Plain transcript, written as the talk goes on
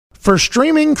For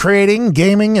streaming, creating,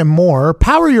 gaming, and more,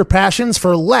 power your passions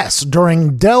for less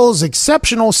during Dell's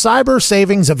exceptional Cyber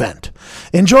Savings event.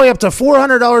 Enjoy up to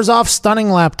 $400 off stunning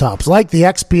laptops like the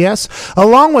XPS,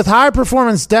 along with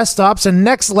high-performance desktops and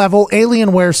next-level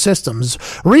Alienware systems,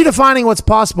 redefining what's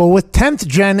possible with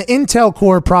 10th-gen Intel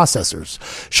Core processors.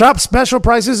 Shop special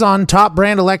prices on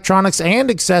top-brand electronics and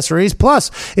accessories,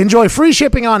 plus enjoy free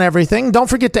shipping on everything. Don't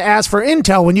forget to ask for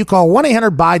Intel when you call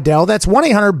 1-800-BUY-DELL. That's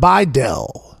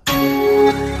 1-800-BUY-DELL.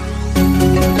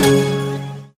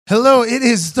 Hello, it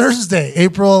is Thursday,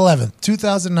 April 11th,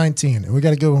 2019, and we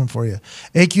got a good one for you.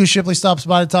 AQ Shipley stops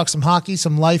by to talk some hockey,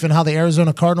 some life, and how the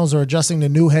Arizona Cardinals are adjusting to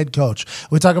new head coach.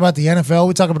 We talk about the NFL.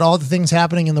 We talk about all the things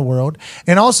happening in the world.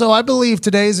 And also, I believe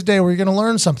today is a day where you're going to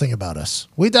learn something about us.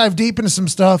 We dive deep into some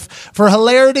stuff for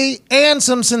hilarity and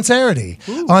some sincerity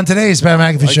on today's Pat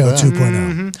McAfee Show 2.0.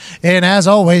 Mm-hmm. And as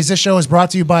always, this show is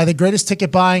brought to you by the greatest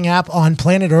ticket buying app on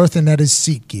planet Earth, and that is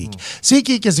SeatGeek.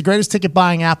 SeatGeek is the greatest ticket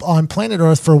buying app on planet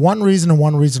Earth for one reason and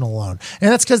one reason alone.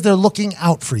 And that's because they're looking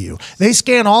out for you. They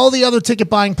scan all the other ticket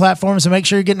buying platforms to make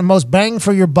sure you're getting the most bang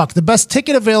for your buck. The best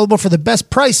ticket available for the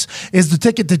best price is the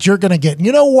ticket that you're going to get. And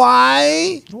you know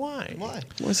why? Why?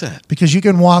 What's that? Because you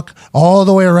can walk all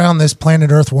the way around this planet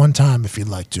Earth one time if you'd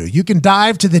like to. You can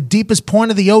dive to the deepest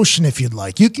point of the ocean if you'd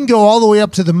like. You can go all the way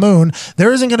up to the moon.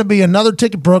 There isn't going to be another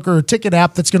ticket broker or ticket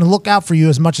app that's going to look out for you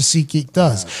as much as SeatGeek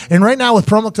does. And right now with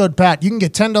promo code PAT, you can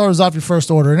get $10 off your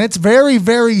first order. And it's very,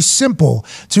 very simple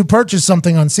to purchase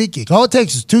something on SeatGeek. All it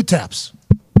takes is 2 taps.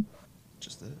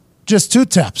 Just 2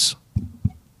 taps.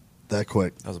 That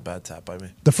quick. That was a bad tap by me.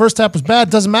 The first tap was bad.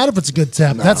 Doesn't matter if it's a good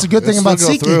tap. No, that's a good thing about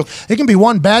SeatGeek. It can be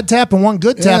one bad tap and one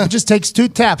good tap. It just takes 2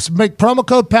 taps. Make promo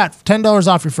code PAT, $10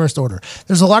 off your first order.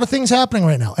 There's a lot of things happening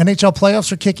right now. NHL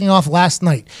playoffs are kicking off last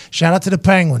night. Shout out to the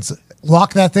Penguins.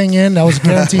 Lock that thing in. That was a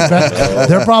guaranteed bet.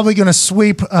 They're probably going to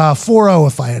sweep 4-0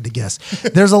 if I had to guess.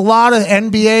 There's a lot of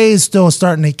NBA still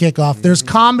starting to kick off. There's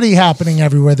comedy happening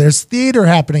everywhere. There's theater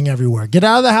happening everywhere. Get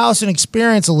out of the house and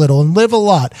experience a little and live a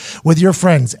lot with your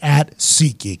friends at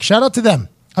SeatGeek. Shout out to them.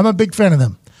 I'm a big fan of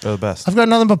them. They're the best. I've got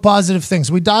nothing but positive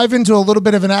things. We dive into a little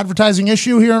bit of an advertising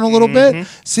issue here in a little bit.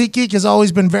 SeatGeek has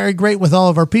always been very great with all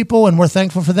of our people, and we're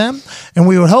thankful for them. And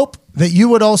we would hope that you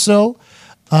would also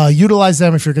utilize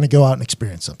them if you're going to go out and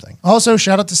experience something. Also,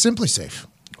 shout out to Simply Safe.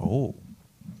 Oh.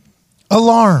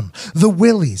 Alarm, the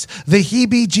willies, the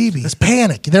heebie-jeebies,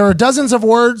 panic. There are dozens of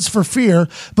words for fear,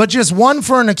 but just one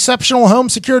for an exceptional home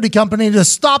security company to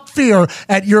stop fear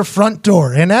at your front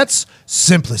door, and that's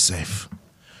Simply Safe.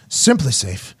 Simply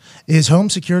Safe is home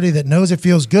security that knows it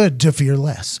feels good to fear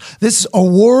less. This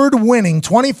award-winning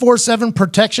 24/7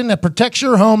 protection that protects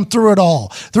your home through it all.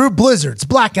 Through blizzards,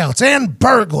 blackouts, and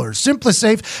burglars.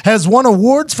 SimpliSafe has won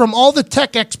awards from all the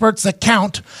tech experts that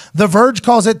count. The Verge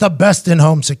calls it the best in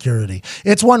home security.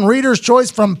 It's won Reader's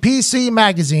Choice from PC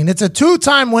Magazine. It's a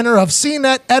 2-time winner of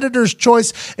CNET Editor's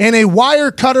Choice and a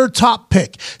Wirecutter top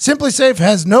pick. SimpliSafe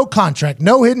has no contract,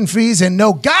 no hidden fees, and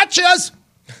no gotchas.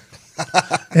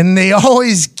 And they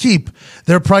always keep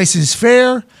their prices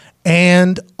fair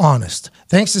and honest.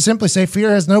 Thanks to SimpliSafe,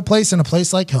 fear has no place in a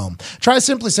place like home. Try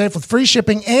SimpliSafe with free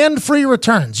shipping and free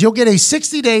returns. You'll get a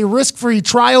 60-day risk-free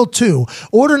trial too.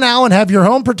 Order now and have your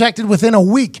home protected within a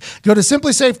week. Go to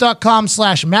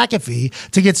simplysafe.com/McAfee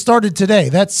to get started today.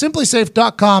 That's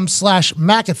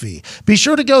simplysafe.com/McAfee. Be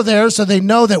sure to go there so they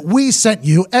know that we sent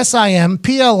you.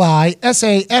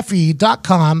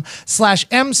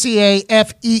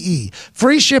 simplysafe.com/MCAFEE.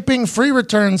 Free shipping, free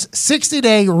returns,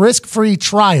 60-day risk-free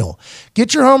trial.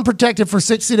 Get your home protected for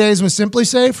 60 days with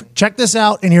SimpliSafe. Check this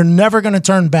out, and you're never going to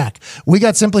turn back. We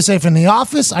got SimpliSafe in the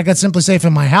office. I got SimpliSafe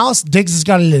in my house. Diggs has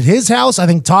got it at his house. I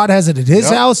think Todd has it at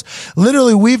his house.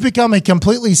 Literally, we've become a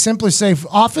completely SimpliSafe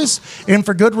office, and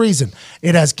for good reason.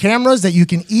 It has cameras that you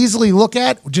can easily look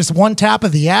at. Just one tap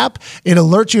of the app. It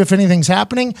alerts you if anything's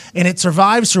happening, and it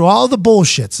survives through all the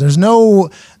bullshits. There's no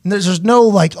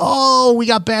like, oh, we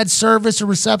got bad service or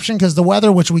reception because the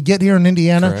weather, which we get here in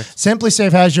Indiana. Correct.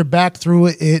 SimpliSafe has your back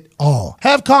through it all.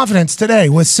 Have confidence today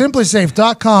with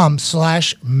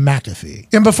simplysafe.com/McAfee.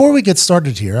 And before we get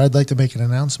started here, I'd like to make an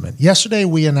announcement. Yesterday,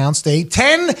 we announced a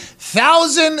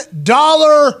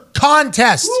 $10,000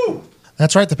 contest. Woo!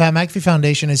 That's right. The Pat McAfee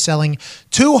Foundation is selling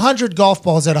 200 golf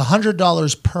balls at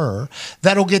 $100 per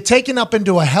that'll get taken up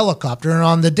into a helicopter. And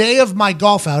on the day of my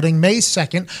golf outing, May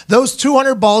 2nd, those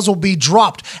 200 balls will be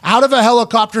dropped out of a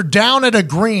helicopter down at a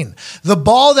green. The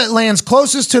ball that lands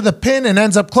closest to the pin and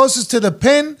ends up closest to the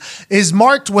pin is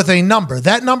marked with a number.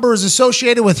 That number is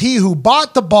associated with he who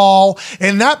bought the ball,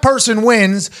 and that person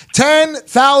wins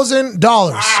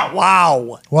 $10,000.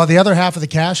 Wow. While the other half of the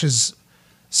cash is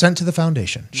sent to the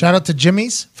foundation. Shout out to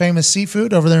Jimmy's Famous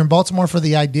Seafood over there in Baltimore for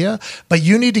the idea. But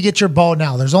you need to get your ball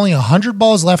now. There's only 100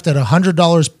 balls left at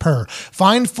 $100 per.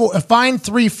 Find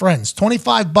 3 friends,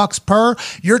 $25 per.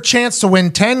 Your chance to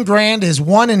win 10 grand is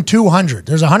 1 in 200.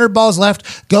 There's 100 balls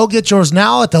left. Go get yours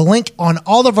now at the link on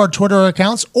all of our Twitter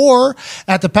accounts or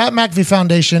at the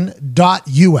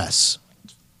patmcafeefoundation.us.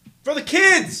 For the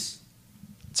kids.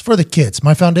 It's for the kids.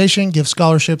 My foundation gives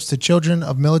scholarships to children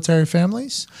of military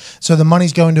families. So the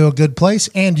money's going to a good place,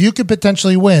 and you could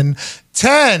potentially win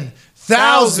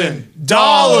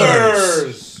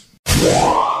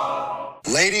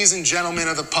 $10,000. Ladies and gentlemen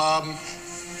of the pub,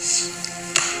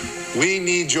 we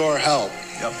need your help.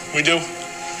 Yep, we do.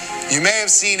 You may have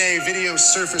seen a video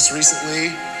surface recently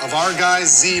of our guy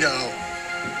Zito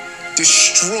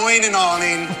destroying an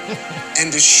awning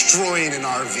and destroying an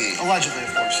RV. Allegedly,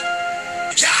 of course.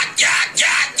 Yak, yak,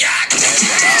 yak, yak.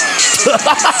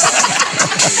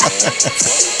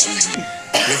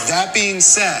 With that being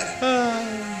said,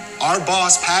 our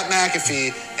boss Pat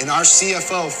McAfee and our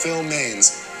CFO Phil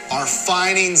Maines are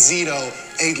fining Zito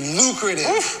a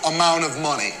lucrative amount of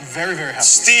money. Very, very happy.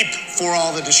 Steep for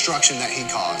all the destruction that he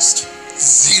caused.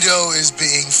 Zito is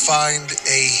being fined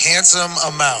a handsome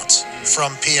amount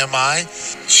from PMI.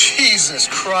 Jesus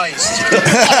Christ.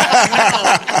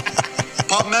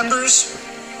 Pub members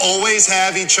always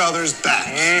have each other's back.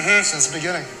 Since the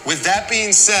beginning. With that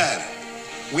being said,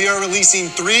 we are releasing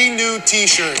 3 new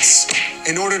t-shirts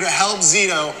in order to help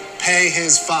Zito pay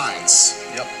his fines.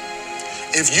 Yep.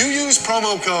 If you use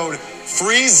promo code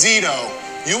FREEZITO,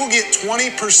 you will get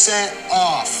 20%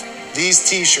 off these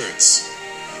t-shirts.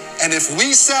 And if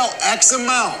we sell X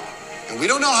amount, and we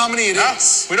don't know how many it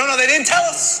is. We don't know. They didn't tell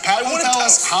us. Pat will tell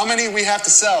us how many we have to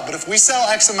sell, but if we sell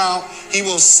X amount, he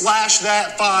will slash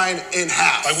that fine in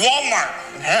half. Like Walmart.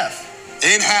 In half.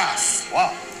 In half.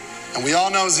 Wow. And we all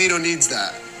know Zito needs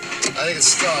that. I think it's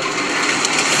stuck.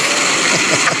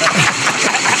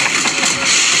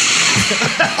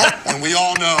 And we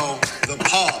all know the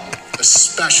pub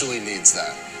especially needs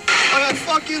that. I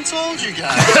fucking told you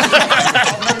guys.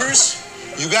 Pub members,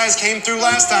 you guys came through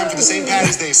last time for the St.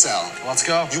 Patty's Day sale. Let's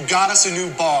go. You got us a new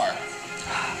bar.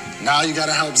 Now you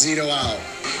gotta help Zito out.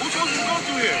 Who told you to go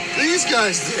through here? These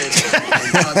guys did.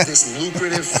 And cut this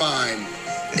lucrative fine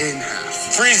in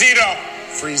half. Free Zito.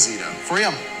 Free Zito. Free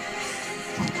him.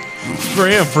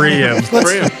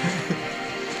 Free him.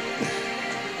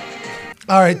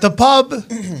 All right, the pub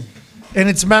and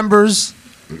its members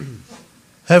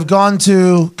have gone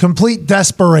to complete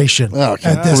desperation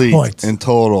at this point. And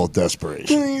total desperation.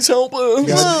 Please help us. You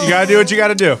gotta do what you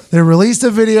gotta do. They released a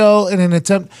video in an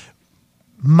attempt.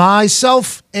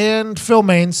 Myself and Phil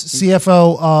Maines,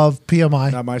 CFO of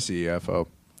PMI. Not my CFO.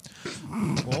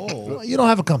 Well, you don't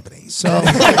have a company, so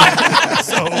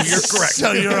So you're correct.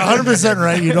 So you're 100%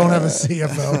 right. You don't have a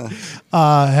CFO.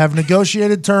 Have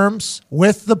negotiated terms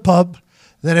with the pub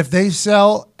that if they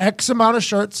sell X amount of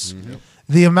shirts,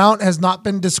 the amount has not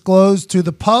been disclosed to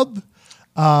the pub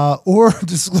or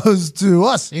disclosed to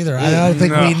us either. I don't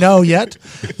think we know yet.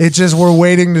 It's just we're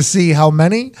waiting to see how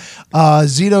many.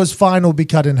 Zito's fine will be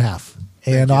cut in half.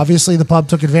 And obviously the pub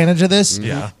took advantage of this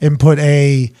and put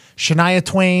a Shania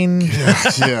Twain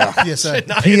PSA.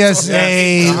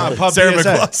 Sarah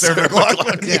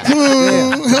McLachlan.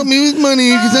 Help me with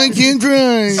money because I can't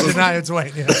drive. Shania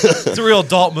Twain, It's a real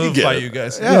adult move by you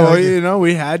guys. Yeah, well, you know,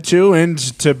 we had to. And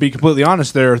to be completely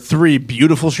honest, there are 3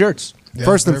 beautiful shirts.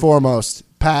 First and foremost,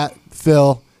 Pat,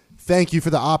 Phil, thank you for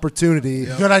the opportunity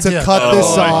Good idea. to cut this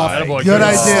off. Good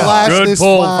idea. Slash Good this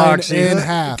pull, fine Foxy. in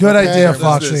half. Good okay? idea,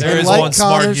 Foxy. There And is like one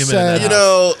smart Connor human said, in You that.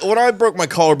 know, when I broke my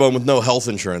collarbone with no health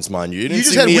insurance, mind you, you didn't You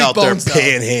just see had me weak out there bones, though.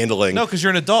 panhandling. No, because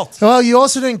you're an adult. Well, you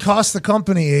also didn't cost the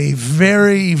company a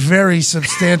very, very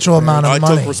substantial amount of I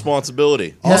money. took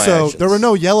responsibility. for my Also, actions. there were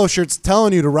no yellow shirts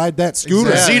telling you to ride that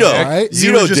scooter. Zito. All right?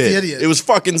 Zito were just did. the idiot. It was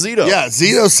fucking Zito. Yeah,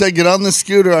 Zito said, get on the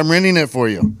scooter. I'm renting it for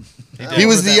you. He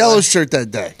was the yellow shirt that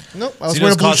day. Nope, I was Zito's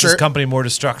wearing a blue cost his shirt. company more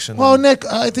destruction. Well, Nick,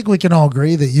 I think we can all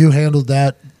agree that you handled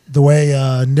that the way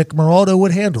Nick Maraldo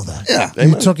would handle that. Yeah.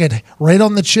 You took it right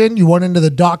on the chin. You went into the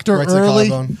doctor Right to the early.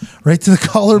 collarbone. Right to the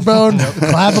collarbone,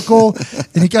 clavicle,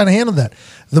 and you kind of handled that.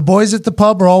 The boys at the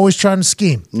pub are always trying to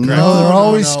scheme. They're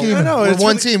always scheming. No, We're it's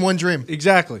one really- team, one dream.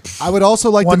 Exactly. I would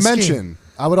also like One to scheme.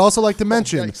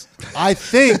 mention. I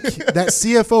think that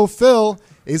CFO Phil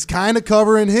is kind of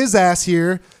covering his ass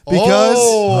here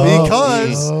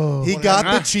Because he got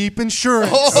the cheap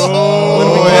insurance.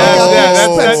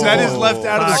 That is left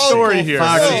out of the story here.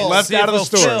 Left out of the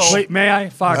story. Wait, may I,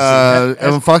 Foxy?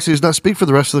 Evan Foxy does not speak for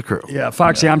the rest of the crew. Yeah,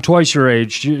 Foxy, I'm twice your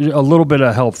age. A little bit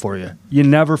of help for you. You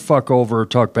never fuck over or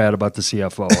talk bad about the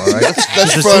CFO, all right?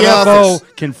 That's the front CFO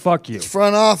office. can fuck you.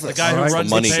 Front office. The guy who runs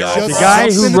money the guy. payroll. The guy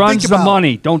who Something to runs think the about.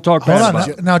 money. Don't talk bad Hold about on.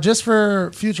 it. Now, just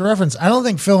for future reference, I don't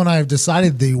think Phil and I have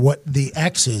decided what the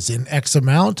X is in X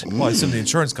amount. Well, I assume the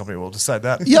insurance company will decide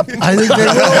that. Yep, I think they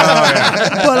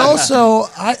will. But also,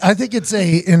 I think it's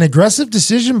an aggressive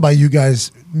decision by you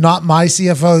guys. Not my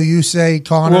CFO. You say,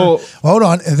 Connor. Well- Hold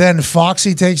on. And then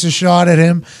Foxy takes a shot at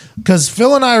him because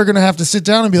Phil and I are going to have to sit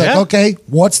down and be like, Yeah. okay,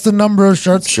 what's the number of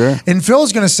shirts? Sure. And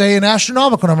Phil's going to say an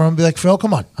astronomical number. I'm going to be like, Phil,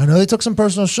 come on. I know they took some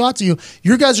personal shots at you.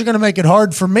 You guys are going to make it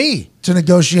hard for me to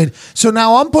negotiate. So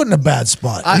now I'm put in a bad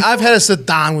spot. I've had to sit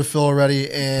down with Phil already,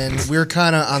 and we're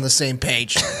kind of on the same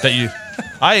page.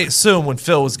 I assume when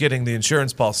Phil was getting the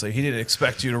insurance policy, he didn't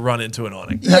expect you to run into an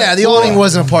awning. Yeah, the awning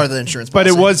wasn't a part of the insurance But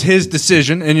policy. it was his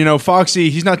decision. And, Foxy,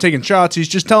 he's not taking shots. He's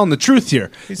just telling the truth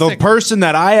here. The taking- person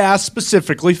that I asked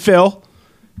specifically, Phil,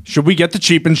 should we get the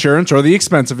cheap insurance or the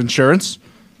expensive insurance?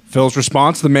 Phil's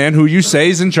response, the man who you say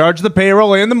is in charge of the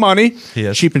payroll and the money, He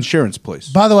is. cheap insurance, please.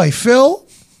 By the way, Phil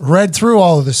read through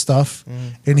all of this stuff,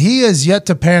 and he has yet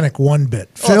to panic one bit.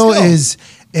 Phil is.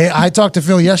 I talked to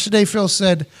Phil yesterday. Phil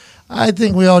said, "I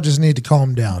think we all just need to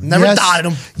calm down." Never doubted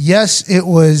him. Yes, it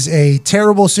was a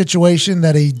terrible situation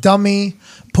that a dummy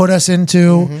put us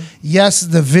into. Yes,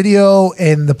 the video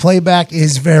and the playback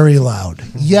is very loud.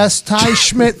 Yes, Ty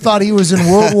Schmidt thought he was in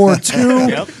World War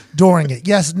II. During it.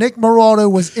 Yes, Nick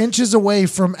Maraldo was inches away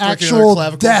from actual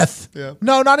clavicle. death. Yeah.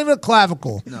 No, not even a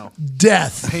clavicle. No.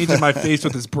 Death. Painted my face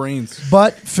with his brains.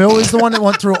 But Phil is the one that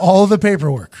went through all of the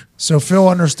paperwork. So Phil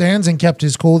understands and kept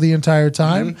his cool the entire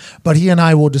time. But he and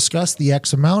I will discuss the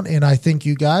X amount. And I think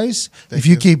you guys, if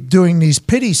you keep doing these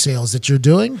pity sales that you're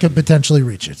doing, could potentially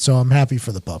reach it. So I'm happy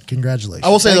for the pub. Congratulations. I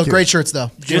will say, Thank though, you. great shirts,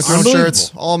 though. Just Great unbelievable.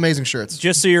 shirts. All amazing shirts.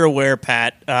 Just so you're aware,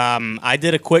 Pat, I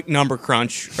did a quick number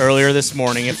crunch earlier this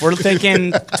morning. If we're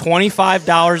thinking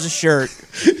 $25 a shirt,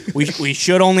 we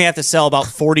should only have to sell about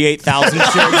 48,000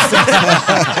 shirts.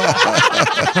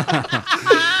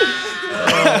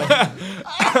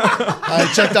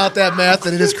 I checked out that math,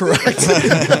 and it is correct.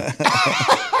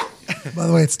 By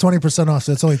the way, it's 20% off,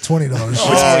 so it's only $20.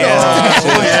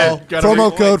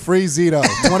 Promo code free Zito.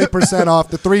 20% off.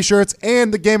 The 3 shirts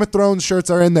and the Game of Thrones shirts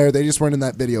are in there. They just weren't in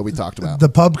that video we talked about. The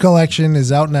pub collection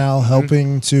is out now,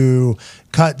 helping to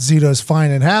cut Zito's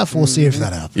fine in half. We'll see if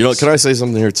that happens. Can I say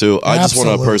something here too? I just want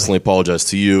to Absolutely. personally apologize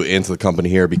to you and to the company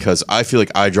here because I feel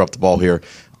like I dropped the ball here.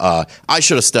 I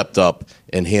should have stepped up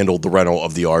and handled the rental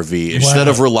of the RV instead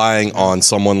of relying on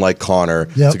someone like Connor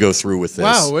Yep. to go through with this.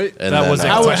 Wow, wait. And That then was a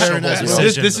I- terrible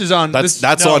decision. This is on. That's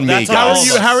No, on me, that's on guys. all of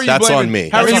us. How are you That's blaming on me.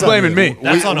 How are you That's on blaming you. me?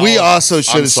 That's on all We of us. also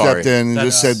should I'm have sorry. stepped in and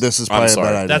just said this is probably a sorry.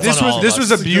 bad idea. That's This on all was of this us.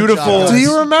 was a job. beautiful. Do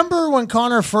you remember when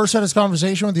Connor first had his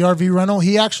conversation with the RV rental?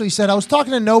 He actually said, I was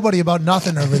talking to nobody about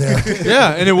nothing over there.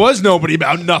 Yeah, and it was nobody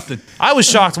about nothing. I was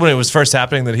shocked when it was first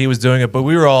happening that he was doing it, but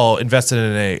we were all invested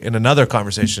in another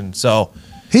conversation. So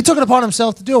He took it upon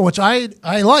himself to do it, which I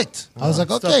liked. I was like,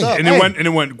 okay. up. And it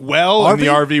went well, and the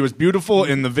RV? RV was beautiful,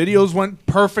 and the videos went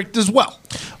perfect as well.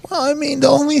 Well, I mean, the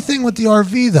only thing with the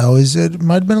RV, though, is it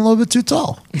might have been a little bit too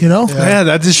tall, you know? Yeah,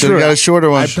 that is Should've true. got a shorter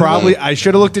one. I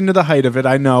should have looked into the height of it.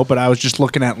 I know, but I was just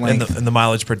looking at and length. the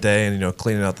mileage per day, and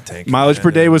cleaning out the tank. Mileage per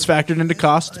And, day was factored into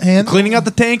cost. And- Cleaning out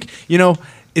the tank,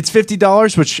 it's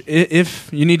 $50, which if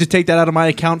you need to take that out of my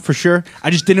account for sure.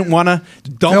 I just didn't want to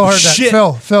dump Phil heard shit.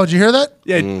 that. Phil, did you hear that?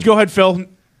 Yeah, go ahead, Phil.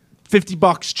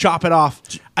 $50, chop it off.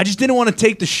 I just didn't want to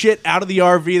take the shit out of the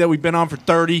RV that we've been on for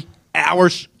 30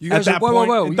 hours You guys at that are, point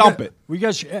whoa. and dump it. Were you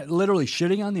guys literally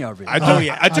shitting on the RV?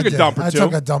 I took a did. dump or I two.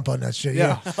 took a dump on that shit,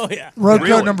 yeah. Oh, yeah. Road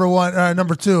Really? code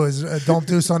number 2 is don't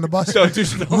deuce on the bus. Don't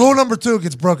deuce on the bus. Rule number 2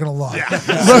 gets broken a lot.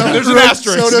 There's an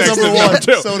asterisk So does next to number number one.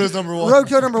 two. So does number one. Road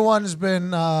code number 1 has been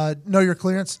know your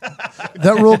clearance.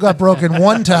 That rule got broken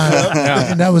one time,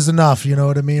 and that was enough. You know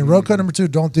what I mean? Road code number 2,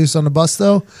 don't deuce on the bus,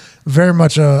 though. Very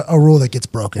much a rule that gets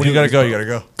broken. when you gotta go, you gotta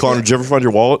go. Connor, did you ever find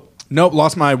your wallet? Nope,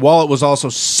 lost my wallet. Was also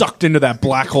sucked into that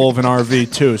black hole of an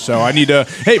RV too. So I need to.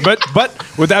 Hey, but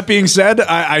with that being said,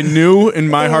 I knew in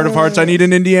my heart of hearts I need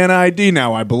an Indiana ID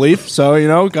now. I believe so.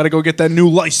 Got to go get that new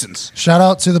license. Shout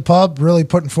out to the pub, really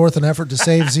putting forth an effort to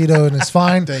save Zito and his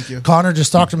fine. Thank you. Connor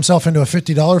just talked himself into a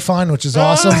 $50 fine, which is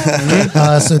awesome.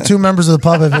 So 2 members of the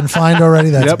pub have been fined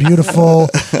already. That's Yep. beautiful.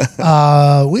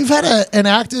 We've had an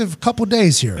active couple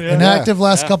days here, active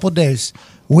last couple days.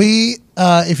 We,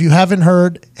 if you haven't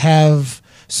heard, have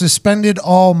suspended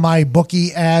all my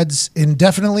bookie ads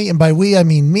indefinitely. And by we, I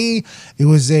mean me. It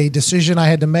was a decision I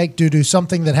had to make due to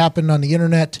something that happened on the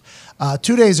internet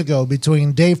 2 days ago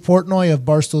between Dave Portnoy of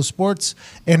Barstool Sports,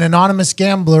 an anonymous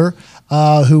gambler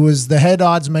who was the head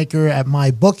odds maker at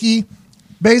my bookie.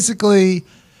 Basically,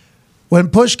 when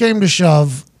push came to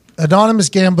shove, anonymous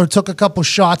gambler took a couple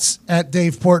shots at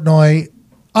Dave Portnoy,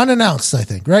 unannounced, I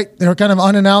think, right? They were kind of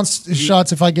unannounced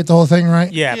shots, if I get the whole thing right.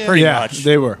 Yeah, pretty much.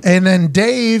 They were. And then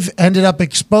Dave ended up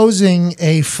exposing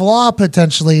a flaw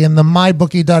potentially in the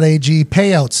mybookie.ag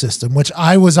payout system, which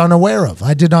I was unaware of.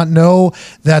 I did not know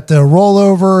that the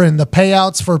rollover and the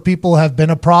payouts for people have been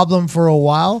a problem for a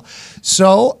while.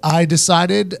 So I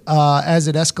decided, as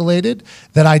it escalated,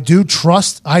 that I do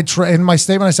trust. In my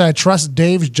statement, I said I trust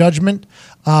Dave's judgment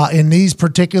in these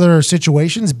particular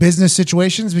situations, business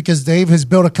situations, because Dave has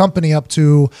built a company up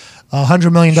to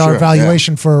 $100 million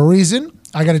valuation for a reason.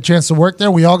 I got a chance to work there.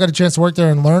 We all got a chance to work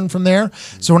there and learn from there.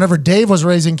 So whenever Dave was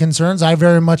raising concerns, I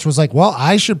very much was like, well,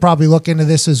 I should probably look into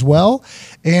this as well.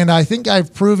 And I think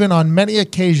I've proven on many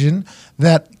occasions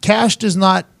that cash does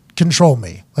not control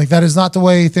me. Like, that is not the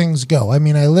way things go. I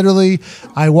mean, I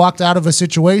walked out of a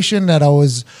situation that I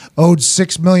was owed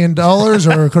 $6 million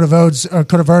or could have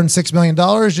earned $6 million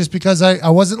just because I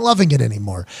wasn't loving it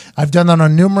anymore. I've done that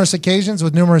on numerous occasions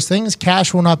with numerous things.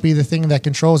 Cash will not be the thing that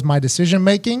controls my decision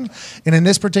making. And in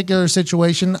this particular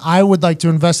situation, I would like to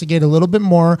investigate a little bit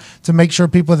more to make sure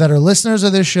people that are listeners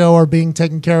of this show are being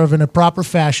taken care of in a proper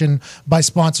fashion by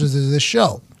sponsors of this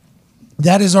show.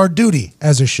 That is our duty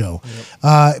as a show.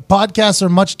 Podcasts are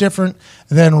much different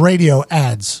than radio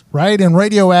ads, right? In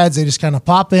radio ads, they just kind of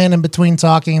pop in between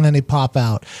talking and then they pop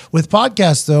out. With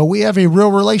podcasts, though, we have a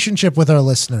real relationship with our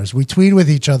listeners. We tweet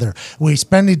with each other. We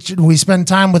spend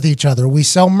time with each other. We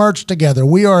sell merch together.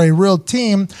 We are a real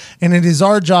team, and it is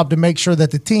our job to make sure that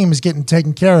the team is getting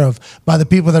taken care of by the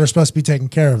people that are supposed to be taking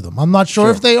care of them. I'm not sure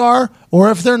if they are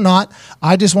or if they're not.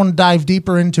 I just want to dive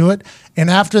deeper into it. And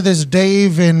after this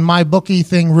Dave and my bookie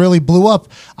thing really blew up,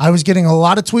 I was getting a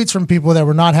lot of tweets from people that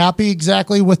were not happy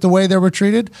exactly with the way they were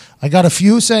treated. I got a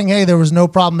few saying, hey, there was no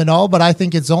problem at all, but I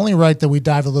think it's only right that we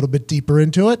dive a little bit deeper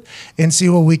into it and see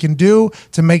what we can do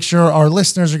to make sure our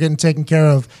listeners are getting taken care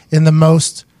of in the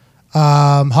most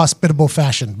hospitable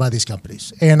fashion by these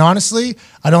companies. And honestly,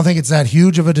 I don't think it's that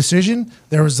huge of a decision.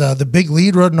 There was the Big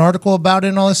Lead wrote an article about it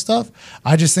and all this stuff.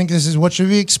 I just think this is what should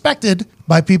be expected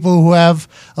by people who have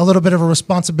a little bit of a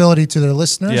responsibility to their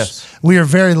listeners. Yes. We are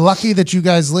very lucky that you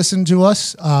guys listen to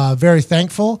us, very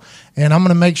thankful. And I'm going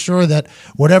to make sure that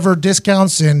whatever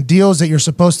discounts and deals that you're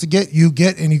supposed to get, you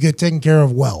get, and you get taken care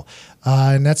of well.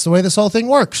 And that's the way this whole thing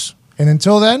works. And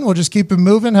until then, we'll just keep it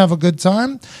moving, have a good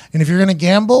time. And if you're going to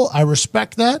gamble, I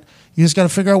respect that. You just got to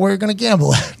figure out where you're going to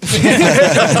gamble at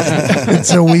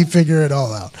until we figure it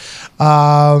all out.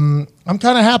 I'm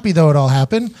kind of happy, though, it all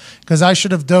happened because I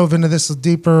should have dove into this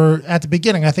deeper at the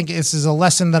beginning. I think this is a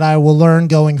lesson that I will learn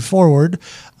going forward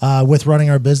with running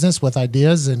our business, with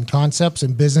ideas and concepts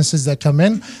and businesses that come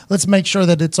in. Let's make sure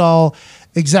that it's all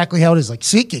exactly how it is. Like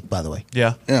SeatGeek, by the way.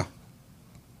 Yeah.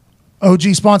 OG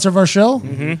sponsor of our show.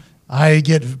 Mm-hmm. I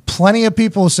get plenty of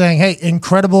people saying, hey,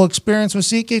 incredible experience with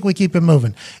SeatGeek. We keep it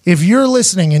moving. If you're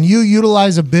listening and you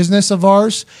utilize a business of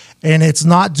ours and it's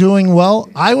not doing well,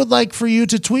 I would like for you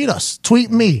to tweet us. Tweet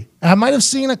me. I might have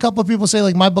seen a couple of people say,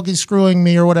 like, my bookie's screwing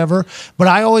me or whatever, but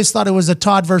I always thought it was a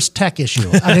Todd versus Tech issue.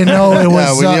 I didn't know it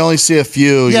was. Yeah, when you only see a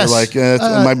few, yes, you're like,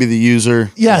 it might be the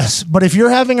user. Yes, but if you're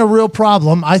having a real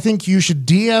problem, I think you should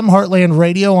DM Heartland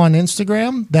Radio on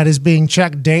Instagram. That is being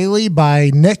checked daily by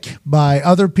Nick, by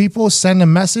other people. Send a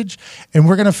message, and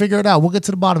we're going to figure it out. We'll get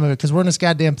to the bottom of it because we're in this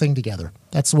goddamn thing together.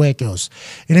 That's the way it goes.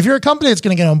 And if you're a company that's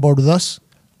going to get on board with us,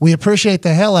 we appreciate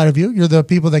the hell out of you. You're the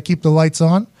people that keep the lights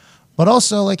on. But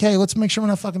also, like, hey, let's make sure we're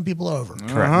not fucking people over.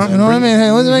 Correct. You know what I mean? Hey,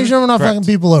 let's make sure we're not fucking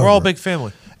people over. We're all a big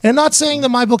family. And not saying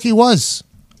that MyBookie was.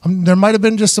 There might have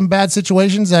been just some bad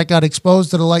situations that got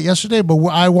exposed to the light yesterday, but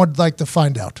I would like to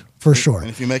find out for sure. And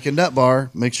if you make a nut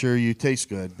bar, make sure you taste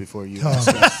good before you to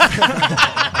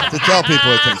tell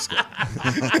people it tastes good.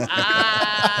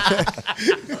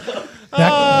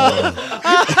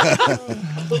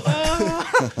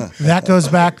 That goes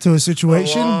back to a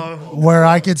situation where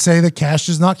I could say that cash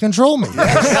does not control me.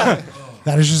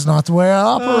 That is just not the way I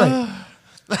operate.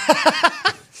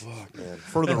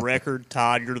 For the record,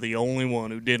 Todd, you're the only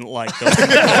one who didn't like those.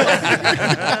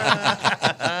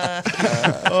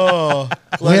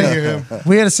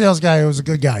 We had a sales guy who was a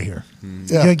good guy here.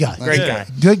 Yeah. Good guy. Great guy.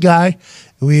 Good guy.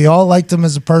 We all liked him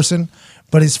as a person,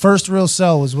 but his first real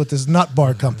sell was with this nut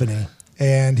bar company.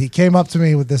 And he came up to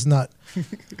me with this nut.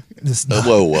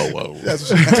 Whoa.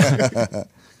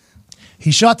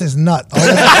 He shot this nut.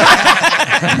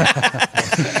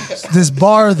 This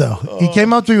bar, though. He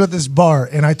came up to me with this bar,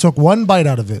 and I took one bite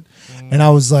out of it, and I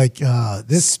was like,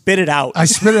 "This." Spit it out. I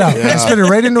spit it out. I spit it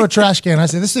right into a trash can. I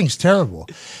said, "This thing's terrible,"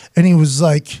 and he was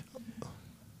like,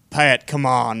 Pat, come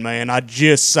on, man. I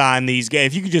just signed these guys.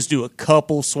 If you could just do a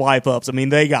couple swipe ups, I mean,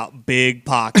 they got big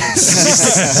pockets.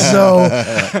 So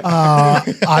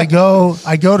I go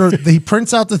to, he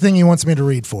prints out the thing he wants me to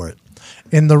read for it.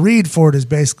 And the read for it is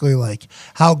basically like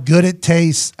how good it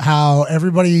tastes, how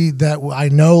everybody that I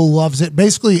know loves it,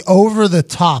 basically over the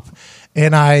top.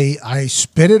 And I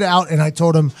spit it out, and I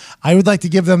told him I would like to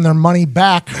give them their money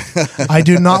back. I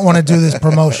do not want to do this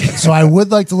promotion. So I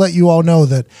would like to let you all know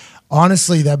that,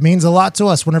 honestly, that means a lot to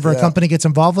us. Whenever a company gets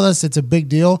involved with us, it's a big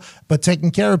deal. But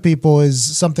taking care of people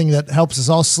is something that helps us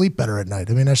all sleep better at night.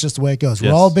 I mean, that's just the way it goes.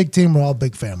 We're all a big team. We're all a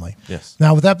big family. Yes.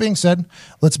 Now, with that being said,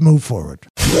 let's move forward.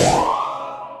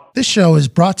 This show is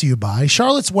brought to you by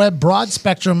Charlotte's Web Broad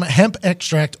Spectrum Hemp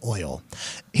Extract Oil.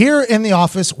 Here in the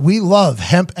office, we love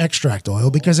hemp extract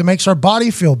oil because it makes our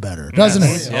body feel better, doesn't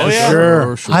it? Oh, yeah.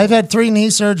 Sure. I've had 3 knee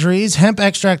surgeries. Hemp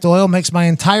extract oil makes my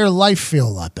entire life feel a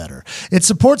lot better. It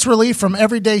supports relief from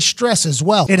everyday stress as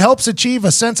well. It helps achieve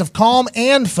a sense of calm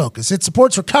and focus. It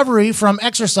supports recovery from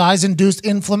exercise-induced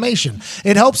inflammation.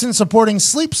 It helps in supporting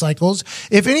sleep cycles.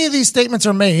 If any of these statements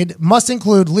are made, must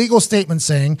include legal statements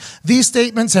saying, these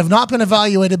statements have not been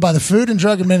evaluated by the Food and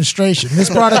Drug Administration. This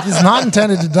product is not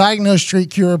intended to diagnose, treat,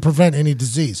 cure, or prevent any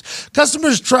disease.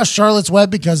 Customers trust Charlotte's Web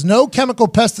because no chemical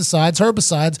pesticides,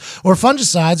 herbicides, or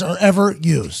fungicides are ever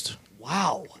used.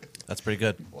 Wow. That's pretty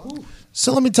good.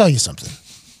 So let me tell you something.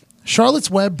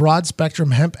 Charlotte's Web Broad Spectrum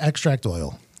Hemp Extract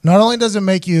Oil. Not only does it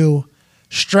make you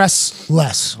stress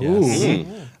less,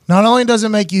 not only does it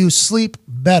make you sleep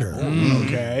better,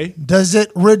 Okay. does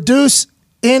it reduce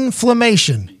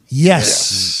inflammation?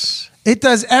 Yes. It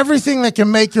does everything that can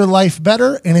make your life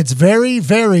better, and it's very,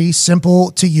 very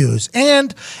simple to use.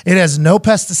 And it has no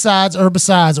pesticides,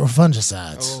 herbicides, or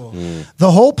fungicides. The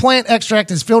whole plant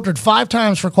extract is filtered 5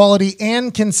 times for quality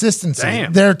and consistency.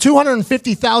 Damn. Their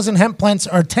 250,000 hemp plants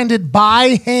are tended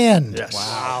by hand. Yes.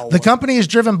 Wow. The company is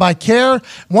driven by care.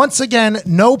 Once again,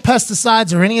 no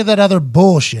pesticides or any of that other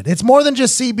bullshit. It's more than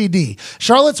just CBD.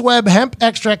 Charlotte's Web hemp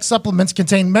extract supplements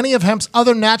contain many of hemp's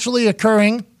other naturally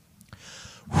occurring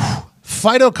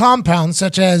phytocompounds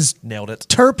such as Nailed it.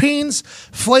 terpenes,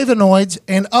 flavonoids,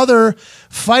 and other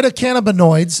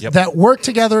phytocannabinoids that work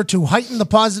together to heighten the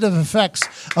positive effects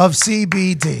of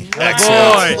CBD.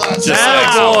 Excellent.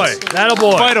 That'll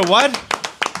boy. Fight a what?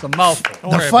 It's a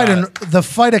mouthful. The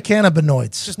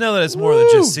phytocannabinoids. Just know that it's more than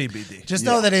just CBD. Just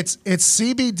know that it's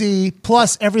CBD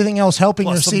plus everything else helping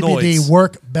Plus your some CBD noise.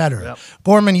 work better.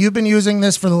 Gorman, you've been using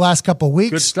this for the last couple of weeks.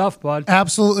 Good stuff, bud.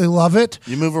 Absolutely love it.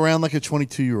 You move around like a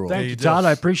 22-year-old. Thank you, Todd.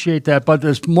 I appreciate that. But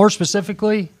there's more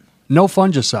specifically, no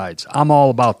fungicides. I'm all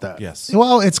about that. Yes.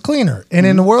 Well, it's cleaner. And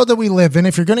in the world that we live in,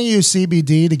 if you're going to use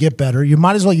CBD to get better, you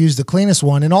might as well use the cleanest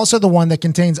one and also the one that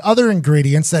contains other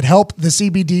ingredients that help the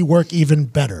CBD work even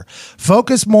better.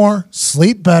 Focus more,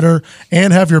 sleep better,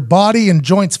 and have your body and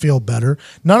joints feel better.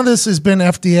 None of this has been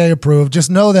FDA approved.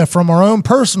 Just know that from our own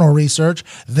personal research,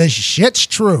 this shit's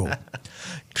true.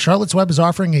 Charlotte's Web is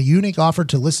offering a unique offer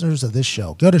to listeners of this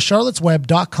show. Go to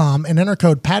charlottesweb.com and enter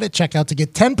code PAT at checkout to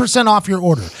get 10% off your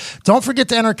order. Don't forget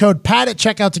to enter code PAT at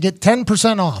checkout to get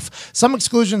 10% off. Some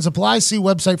exclusions apply. See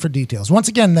website for details. Once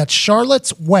again, that's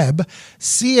Charlotte's Web,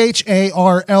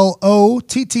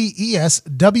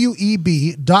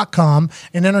 CharlottesWeb.com,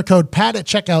 and enter code PAT at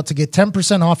checkout to get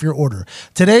 10% off your order.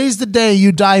 Today's the day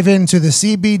you dive into the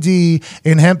CBD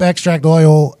and hemp extract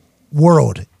oil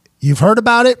world. You've heard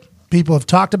about it. People have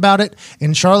talked about it,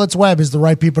 and Charlotte's Web is the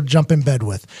right people to jump in bed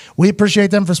with. We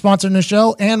appreciate them for sponsoring the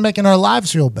show and making our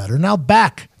lives feel better. Now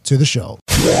back to the show.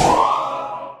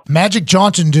 Magic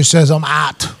Johnson just says, I'm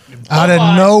out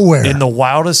of nowhere. In the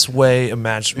wildest way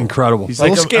imaginable. Incredible. He's a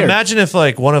Like, little scared. imagine if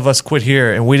like one of us quit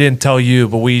here and we didn't tell you,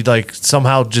 but we like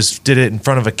somehow just did it in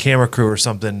front of a camera crew or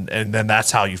something, and then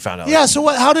that's how you found out. Yeah, so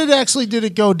how did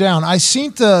it go down? I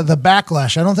seen the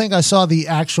backlash. I don't think I saw the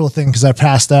actual thing because I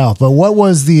passed out, but what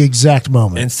was the exact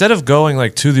moment? Instead of going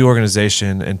like to the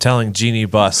organization and telling Jeannie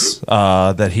Buss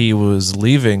that he was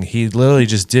leaving, he literally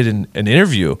just did an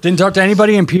interview. Didn't talk to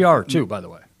anybody in PR, too, by the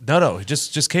way. No, he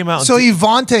just came out. So he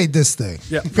vaunted this thing.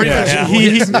 Yeah, pretty much.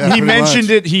 He mentioned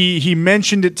it. He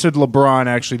mentioned it to LeBron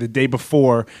actually the day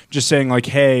before, just saying like,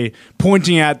 "Hey,"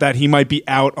 pointing at that he might be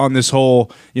out on this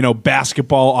whole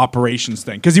basketball operations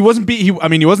thing because he wasn't. He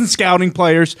wasn't scouting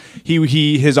players.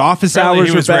 His office hours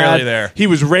he was were bad. rarely there. He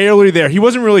was rarely there. He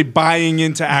wasn't really buying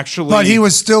into actually. But he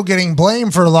was still getting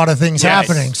blamed for a lot of things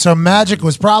happening. So Magic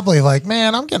was probably like,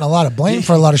 man, I'm getting a lot of blame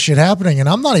for a lot of shit happening, and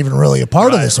I'm not even really a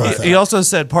part of this whole thing. He also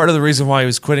said part of the reason why he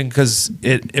was quitting because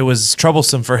it was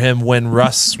troublesome for him when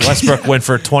Russ Westbrook went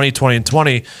for 20, 20, and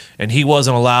 20, and he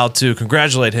wasn't allowed to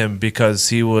congratulate him because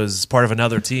he was part of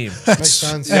another team. Makes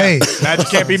sense. Hey, Magic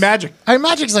can't be Magic. Hey,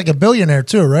 Magic's like a billionaire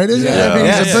too, right? Isn't he? I mean,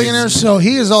 he's a billionaire, so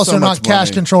he is also So not much cash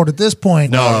money. controlled at this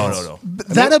point. No.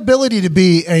 That ability to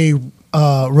be a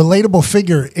relatable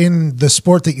figure in the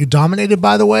sport that you dominated,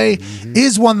 by the way,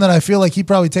 is one that I feel like he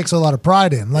probably takes a lot of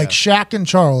pride in. Like Shaq and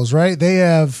Charles, right? They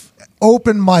have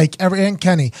open mic and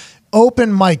Kenny.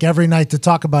 Open mic every night to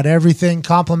talk about everything,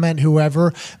 compliment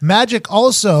whoever. Magic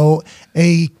also,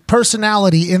 a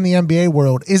personality in the NBA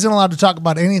world, isn't allowed to talk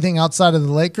about anything outside of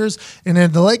the Lakers. And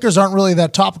then the Lakers aren't really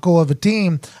that topical of a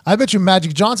team. I bet you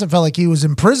Magic Johnson felt like he was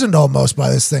imprisoned almost by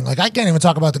this thing. Like, I can't even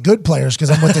talk about the good players because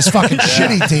I'm with this fucking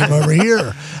shitty team over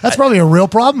here. That's probably a real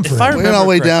problem for him. We went all the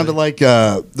way down to like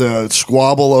the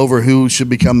squabble over who should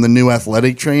become the new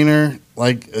athletic trainer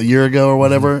like a year ago or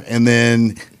whatever. And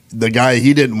then the guy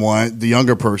he didn't want, the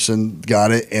younger person,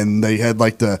 got it, and they had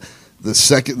like the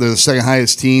second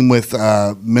highest team with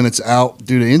minutes out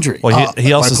due to injury. Well,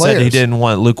 he also by said he players. didn't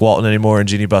want Luke Walton anymore, and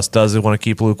Jeannie Buss does want to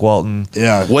keep Luke Walton.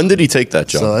 Yeah. When did he take that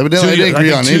job? So evidently they didn't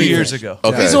agree on 2 anything. years ago.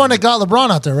 Okay. He's the one that got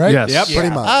LeBron out there, right? Yes. Yep. Pretty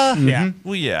much.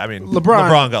 Well, yeah. I mean,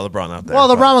 LeBron got LeBron out there. Well,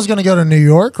 but- LeBron was going to go to New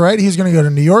York, right? He's going to go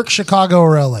to New York, Chicago,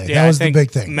 or LA. Yeah, That was I the think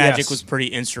big thing. Magic Yes. was pretty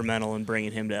instrumental in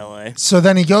bringing him to LA. So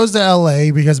then he goes to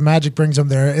LA because Magic brings him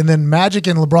there, and then Magic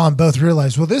and LeBron both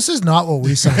realize, well, this is not what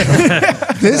we signed up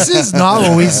for. This is not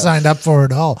what we signed up for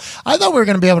at all. I thought we were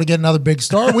going to be able to get another big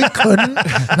star. We couldn't.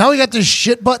 Now we got this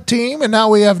shit butt team, and now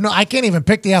we have I can't even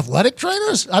pick the athletic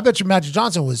trainers. I bet you Magic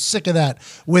Johnson was sick of that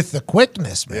with the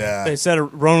quickness, man. Yeah. They said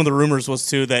one of the rumors was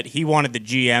too that he wanted the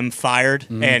GM fired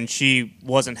and she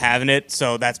wasn't having it,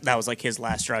 so that was like his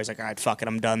last straw. He's like, all right, fuck it,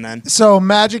 I'm done then. So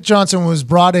Magic Johnson was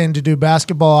brought in to do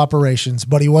basketball operations,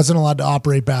 but he wasn't allowed to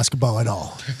operate basketball at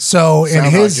all. So in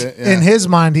Sounds like it, yeah. in his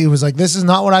mind, he was like, "This is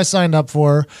not what I signed up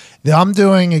for. I'm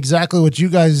doing exactly what you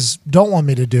guys don't want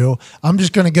me to do. I'm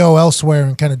just going to go elsewhere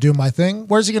and kind of do my thing."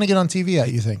 Where's he going to get on TV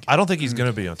at? You think? I don't think he's going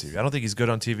to be on TV. I don't think he's good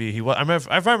on TV. He was. If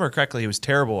I remember correctly, he was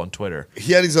terrible on Twitter.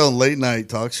 He had his own late night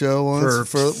talk show once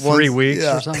For 3 weeks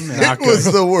or something? It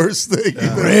was the worst thing.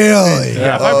 Really?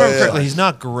 Yeah, if I remember correctly, he's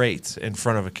not great in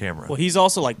front of a camera. Well, he's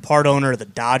also like part owner of the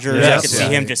Dodgers. Yes. I could see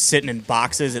him just sitting in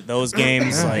boxes at those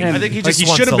games. Like, I think he just he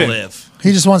wants should've to been. live.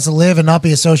 He just wants to live and not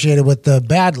be associated with the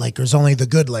bad Lakers, only the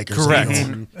good Lakers. Correct.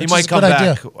 anymore. He Which might is a come good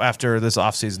back idea. after this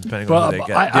offseason, depending Well, on who they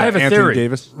get. I have a Anthony theory.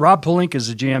 Davis. Rob Pelinka is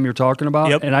the GM you're talking about,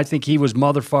 Yep. and I think he was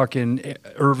motherfucking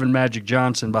Irvin Magic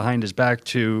Johnson behind his back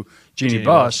to Jeannie Jeannie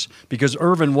Buss because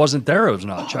Irvin wasn't there as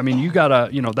much. I mean, you gotta,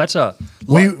 that's a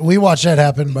We watched that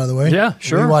happen, by the way. Yeah,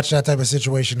 sure. We watched that type of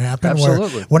situation happen.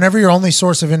 Absolutely. Where whenever your only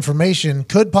source of information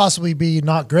could possibly be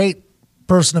not great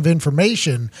person of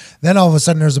information, then all of a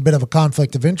sudden there's a bit of a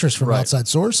conflict of interest from outside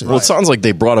sources. Well, it sounds like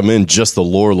they brought him in just to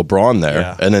lure LeBron there,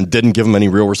 Yeah. and then didn't give him any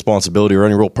real responsibility or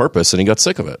any real purpose, and he got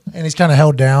sick of it. And he's kind of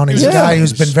held down. He's a guy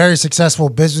who's been very successful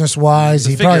business wise.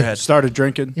 He probably figurehead. Started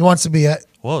drinking he wants to be a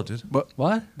Whoa, dude.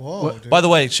 what? By the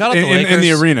way, shout out to the Lakers. in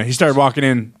the arena. He started walking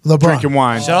in, LeBron. drinking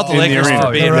wine. Shout out the in Lakers the for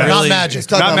arena. being Not really. Magic.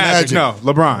 Talking Not about Magic, no,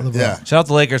 LeBron. Yeah. Shout out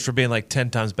the Lakers for being like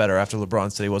 10 times better after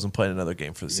LeBron said he wasn't playing another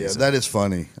game for the Yeah, season. that is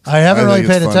funny. I haven't really think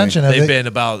it's paid funny. attention. Have They've they- been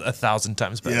about 1,000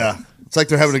 times better. Yeah. It's like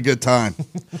they're having a good time.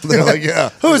 They're like, yeah.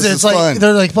 Who is this it? It's like fun.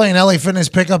 they're like playing LA Fitness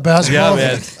pickup basketball. Yeah,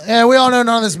 man. Yeah, we all know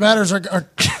none of this matters.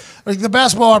 Like the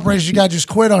basketball operation, you guys just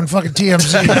quit on fucking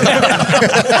TMZ.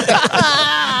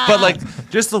 But like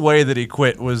just the way that he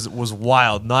quit was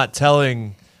wild. Not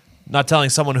telling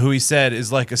someone who he said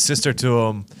is like a sister to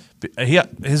him.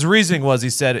 His reasoning was, he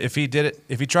said if he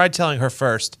tried telling her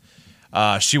first,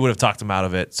 she would have talked him out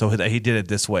of it. So he did it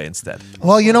this way instead.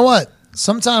 Well, you know what?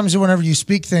 Sometimes whenever you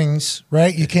speak things,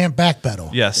 right, you can't backpedal.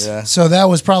 Yes. Yeah. So that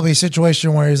was probably a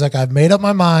situation where he's like, I've made up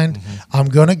my mind. I'm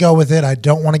going to go with it. I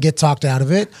don't want to get talked out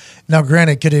of it. Now,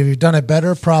 granted, could he have done it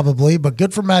better? Probably. But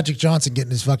good for Magic Johnson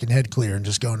getting his fucking head clear and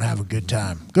just going to have a good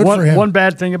time. Good for him. One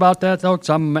bad thing about that, though, because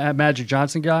I'm a Magic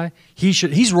Johnson guy,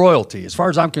 He's royalty. As far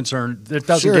as I'm concerned, it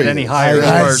doesn't Sure get he any is. higher. As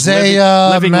far as Isaiah,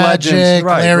 living Magic, legends.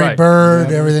 Right, Larry right.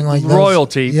 Bird, everything like that.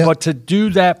 Royalty. Yep. But to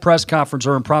do that press conference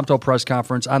or impromptu press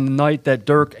conference on the night that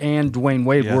Dirk and Dwayne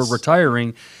Wade were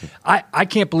retiring, I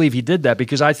can't believe he did that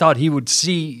because I thought he would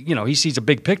see, he sees a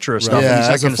big picture of stuff. Yeah, and he's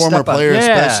as like a former step up. player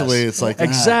Yes. especially, it's like,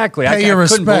 exactly. Pay your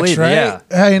couldn't respects, believe right? it.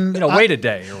 Yeah. And wait a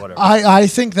day or whatever. I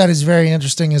think that is very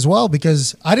interesting as well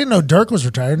because I didn't know Dirk was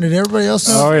retired. Did everybody else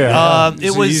know? Oh yeah.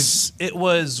 It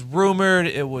was rumored,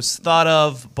 it was thought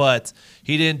of, but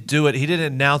he didn't do it. He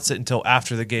didn't announce it until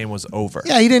after the game was over.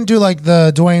 Yeah, he didn't do like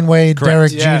the Dwayne Wade, Correct.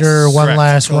 Derek Yes. Jeter one Correct.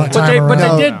 last one But time they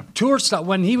around. did tour stuff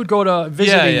when he would go to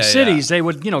visiting cities. They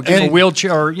would, give him a And-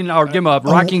 wheelchair or give him a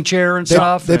rocking chair and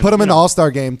stuff. They put him in the and,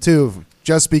 All-Star game, too,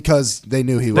 just because they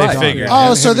knew he was They gone. figured.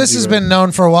 Oh, so this has been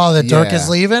known for a while that Dirk Yeah. is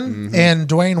leaving, and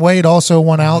Dwayne Wade also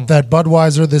went out that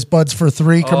Budweiser, this Buds for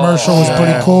 $3 commercial was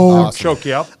pretty cool. choke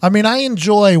you up. I mean, I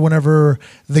enjoy whenever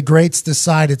the greats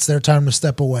decide it's their time to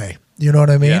step away. You know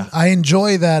what I mean? Yeah. I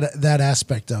enjoy that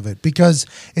aspect of it because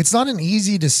it's not an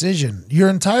easy decision. Your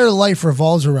entire life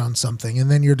revolves around something, and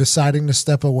then you're deciding to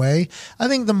step away. I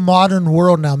think the modern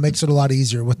world now makes it a lot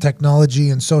easier with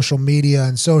technology and social media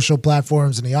and social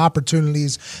platforms and the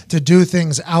opportunities to do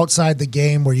things outside the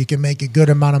game where you can make a good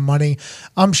amount of money.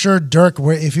 I'm sure Dirk,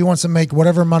 if he wants to make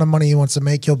whatever amount of money he wants to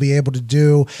make, he'll be able to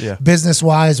do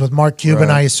business-wise with Mark Cuban.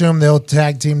 Right. I assume they'll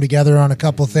tag team together on a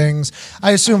couple things.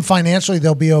 I assume financially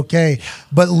they'll be okay.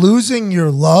 But losing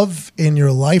your love in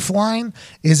your lifeline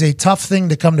is a tough thing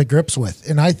to come to grips with.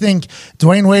 And I think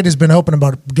Dwayne Wade has been open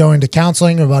about going to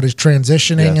counseling, about his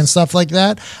transitioning and stuff like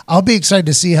that. I'll be excited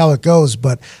to see how it goes.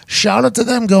 But shout out to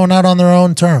them going out on their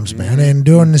own terms, man, and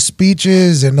doing the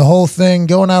speeches and the whole thing.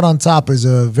 Going out on top is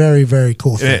a very, very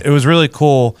cool thing. It was really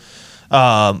cool.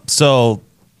 So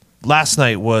last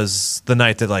night was the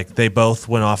night that they both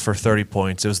went off for 30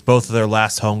 points. It was both of their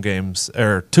last home games,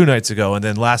 or 2 nights ago, and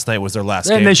then last night was their last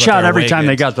game. And they but shot their every away time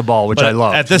they games. got the ball, which But I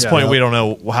love. At this point, we don't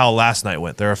know how last night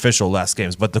went. Their official last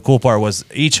games. But the cool part was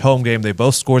each home game, they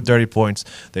both scored 30 points.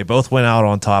 They both went out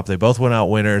on top. They both went out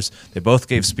winners. They both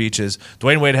gave speeches.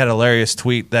 Dwayne Wade had a hilarious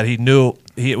tweet that he knew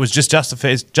it was just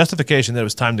justification that it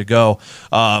was time to go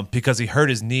because he hurt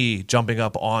his knee jumping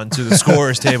up onto the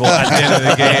scorer's table at the end of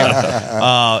the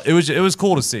game. It was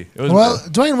cool to see. It was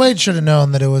Dwayne Wade should have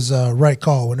known that it was a right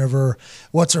call whenever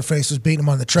what's-her-face was beating him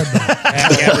on the treadmill. You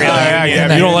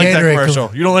don't like that Gatorade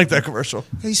commercial. You don't like that commercial.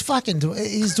 He's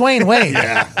Dwayne Wade.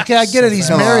 Okay, I get it. He's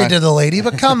married to the lady,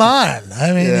 but come on.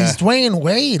 I mean, he's Dwayne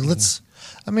Wade.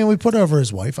 We put over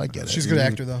his wife. I get it. She's a good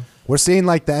actor, though. We're seeing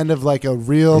the end of a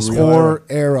real core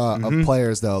era of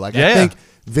players, though. I think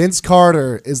Vince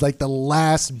Carter is the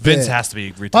last Vince bit. has to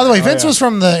be retired. By the way, Vince was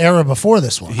from the era before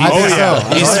this one. He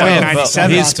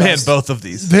spanned both of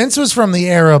these. Vince was from the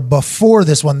era before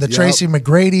this one, the Tracy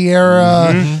McGrady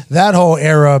era, that whole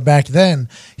era back then.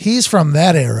 He's from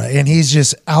that era, and he's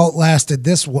just outlasted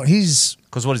this one.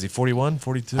 Because what is he, 41,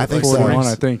 42? I think 41,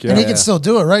 I think, And he can still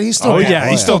do it, right? He's still,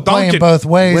 he's still playing dunking. both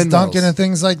ways, Windmills. dunking and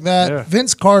things like that. Yeah.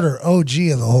 Vince Carter, OG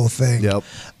of the whole thing. Yep.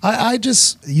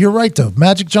 You're right, though.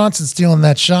 Magic Johnson stealing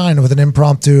that shine with an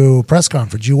impromptu press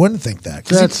conference. You wouldn't think that.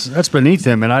 'Cause That's beneath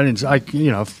him, and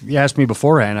if you asked me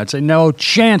beforehand, I'd say no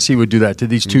chance he would do that to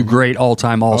these two great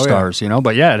all-time all-stars.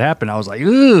 But it happened. I was like,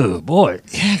 ooh, boy,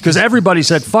 because everybody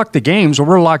said fuck the games, or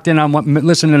we're locked in on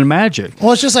listening to Magic.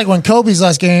 Well, it's just like when Kobe's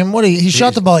last game. He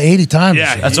shot the ball 80 times.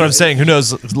 Yeah, that's what I'm saying. Who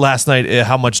knows last night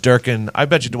how much Dirk and I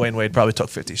bet you Dwayne Wade probably took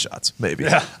 50 shots, maybe.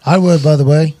 Yeah. I would, by the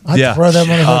way. I'd throw that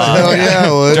motherfucker. Hell yeah,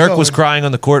 I would. Dirk was crying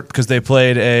on the court because they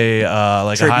played a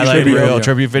highlight reel,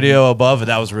 tribute video above, and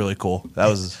that was really cool. That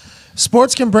was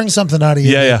Sports can bring something out of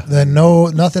you that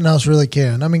nothing else really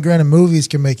can. I mean, granted, movies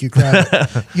can make you cry.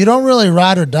 But you don't really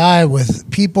ride or die with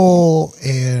people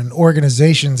and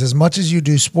organizations as much as you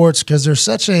do sports because there's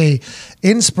such a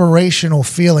inspirational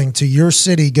feeling to your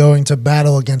city going to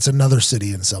battle against another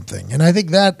city in something. And I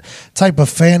think that type of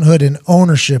fanhood and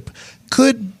ownership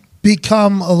could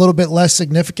become a little bit less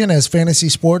significant as fantasy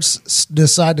sports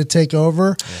decide to take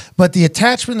over. But the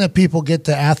attachment that people get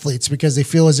to athletes because they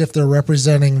feel as if they're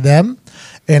representing them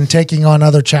and taking on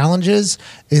other challenges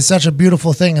is such a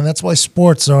beautiful thing. And that's why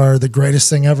sports are the greatest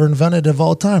thing ever invented of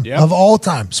all time. Yep. Of all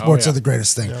time, sports are the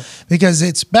greatest thing. Because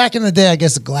it's back in the day, I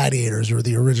guess the gladiators were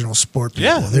the original sport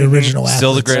people, the original athletes.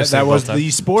 still the greatest. That thing was of all time.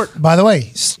 the sport. By the way,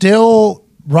 still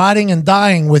riding and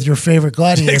dying with your favorite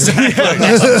gladiator.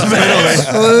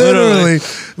 Literally.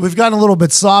 We've gotten a little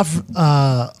bit soft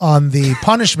on the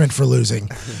punishment for losing,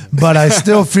 but I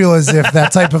still feel as if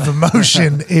that type of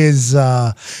emotion is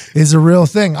a real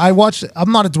thing. I'm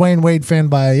not a Dwayne Wade fan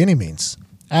by any means.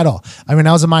 at all. I mean,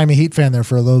 I was a Miami Heat fan there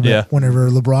for a little bit Yeah. whenever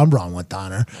LeBron Braun went down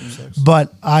there.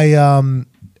 But I'm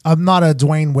not a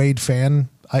Dwayne Wade fan.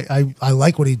 I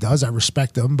like what he does. I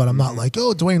respect him, but I'm not like,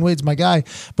 oh, Dwayne Wade's my guy.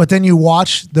 But then you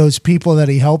watch those people that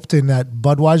he helped in that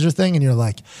Budweiser thing, and you're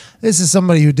like, this is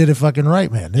somebody who did it fucking right,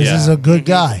 man. This is a good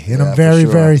guy. And I'm very,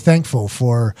 very thankful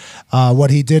for what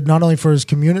he did, not only for his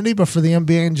community, but for the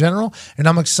NBA in general. And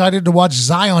I'm excited to watch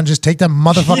Zion just take that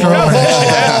motherfucker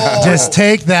over. Just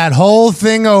take that whole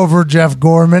thing over, Jeff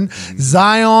Gorman.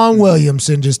 Zion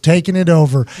Williamson just taking it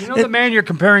over. You know, the man you're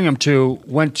comparing him to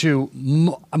went to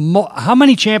how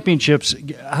many championships?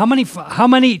 How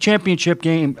many championship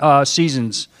game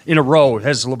seasons in a row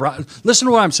has LeBron? Listen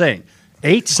to what I'm saying.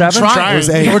 8, 7? We're trying.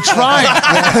 8 or 12.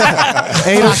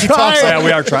 Yeah,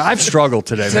 we are trying. I've struggled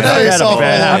today, man. Today I've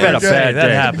had a is bad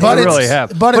day. happens. I really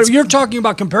have. but But you're talking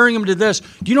about comparing him to this.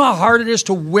 Do you know how hard it is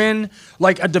to win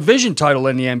like a division title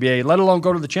in the NBA, let alone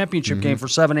go to the championship game for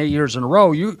 7, 8 years in a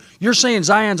row? You're saying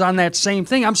Zion's on that same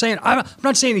thing. I'm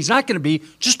not saying he's not going to be.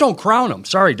 Just don't crown him.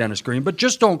 Sorry, Dennis Green, but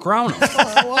just don't crown him.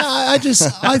 Well, I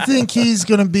think he's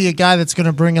going to be a guy that's going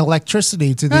to bring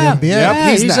electricity to the NBA.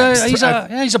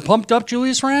 Yeah, he's a pumped up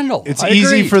Julius Randle. It's I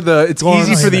easy agree. for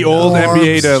the old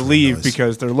NBA to Arms. leave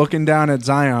because they're looking down at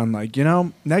Zion like,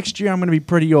 next year I'm going to be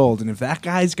pretty old, and if that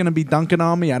guy's going to be dunking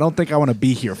on me, I don't think I want to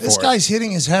be here for This it. guy's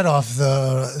hitting his head off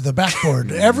the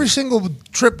backboard every single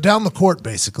trip down the court,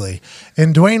 basically.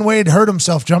 And Dwayne Wade hurt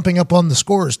himself jumping up on the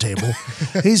scorer's table.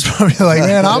 He's probably like,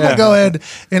 man, I'm gonna go ahead.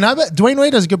 And I bet Dwayne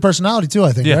Wade has a good personality too.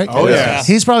 I think, Yeah. right? Oh, yeah.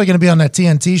 He's probably going to be on that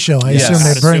TNT show. I Yes. assume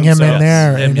they I'd bring him assume so. in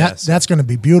there, Yes. and Yes. that's going to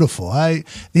be beautiful. The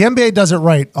NBA does it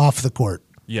right off the court.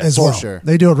 Yeah, as for well. sure.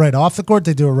 They do it right off the court.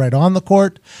 They do it right on the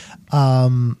court.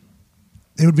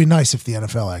 It would be nice if the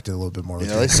NFL acted a little bit more.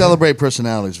 Yeah, they celebrate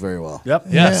personalities very well. Yep.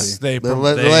 Yes, They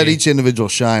let each individual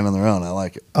shine on their own. I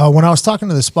like it. When I was talking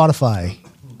to the Spotify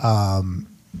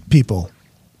people,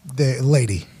 the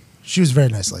lady, she was a very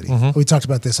nice lady. We talked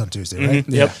about this on Tuesday, right?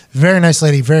 Yep. Very nice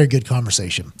lady, very good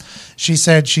conversation. She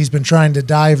said she's been trying to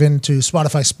dive into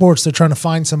Spotify Sports. They're trying to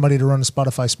find somebody to run a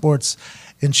Spotify Sports.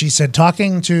 And she said,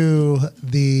 talking to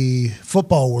the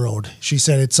football world, she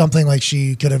said it's something like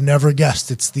she could have never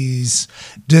guessed. It's this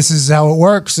is how it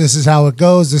works, this is how it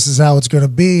goes, this is how it's going to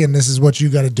be, and this is what you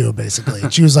got to do, basically.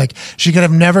 And she was like, she could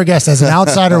have never guessed. As an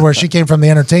outsider where she came from the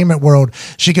entertainment world,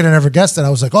 she could have never guessed it. I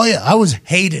was like, oh, yeah, I was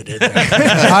hated in there.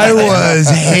 I was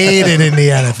hated in the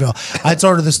NFL. I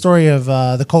told her the story of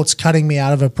the Colts cutting me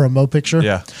out of a promo picture.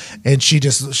 Yeah. And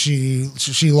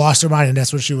she lost her mind, and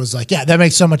that's when she was like, yeah, that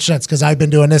makes so much sense because I've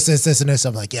been doing this, and this.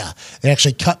 I'm like, yeah, they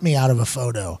actually cut me out of a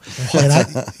photo. And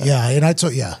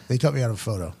they cut me out of a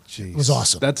photo. It was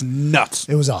awesome. That's nuts.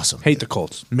 It was awesome. Hate the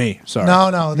Colts. Me. Sorry.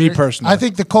 No. Me personally. I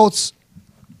think the Colts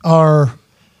they're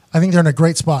in a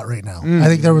great spot right now. I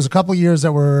think there was a couple years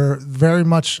that were very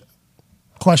much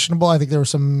questionable. I think there were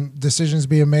some decisions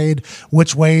being made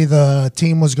which way the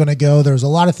team was going to go. There was a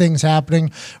lot of things happening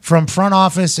from front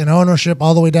office and ownership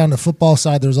all the way down to football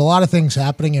side. There's a lot of things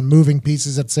happening and moving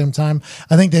pieces at the same time.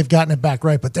 I think they've gotten it back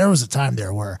right, but there was a time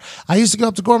there where I used to go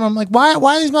up to Gorman. I'm like,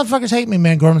 why these motherfuckers hate me,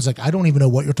 man? Gorman's like, I don't even know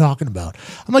what you're talking about.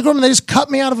 I'm like, Gorman, they just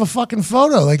cut me out of a fucking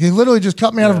photo. Like, they literally just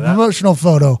cut me out of a promotional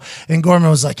photo. And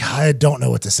Gorman was like, I don't know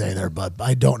what to say there, bud.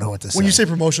 I don't know what to say. When you say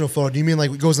promotional photo, do you mean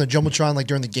like it goes in the Jumbotron like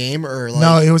during the game or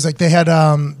like? No, it was like they had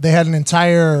an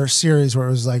entire series where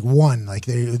it was like one, like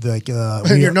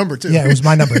Your number too. Yeah, it was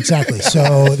my number exactly.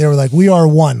 So they were like, we are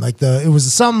one, like it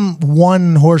was some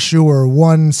one horseshoe or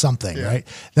one something, right?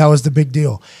 That was the big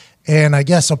deal. And I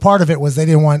guess a part of it was they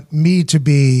didn't want me to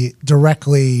be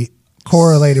directly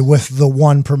correlated with the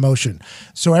one promotion.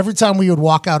 So every time we would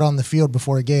walk out on the field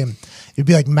before a game, it'd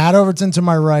be like Matt Overton to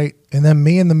my right, and then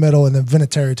me in the middle, and then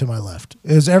Vinatieri to my left.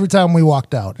 It was every time we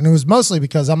walked out. And it was mostly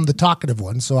because I'm the talkative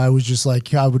one, so I was just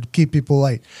like, I would keep people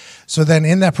light. So then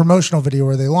in that promotional video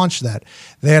where they launched that,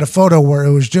 they had a photo where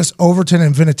it was just Overton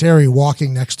and Vinatieri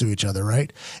walking next to each other,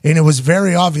 right? And it was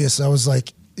very obvious. I was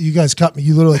like, you guys cut me.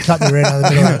 You literally cut me right out of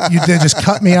the middle. You did just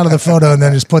cut me out of the photo and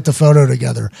then just put the photo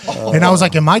together. And I was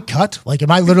like, am I cut? Like,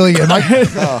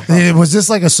 was this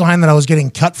like a sign that I was getting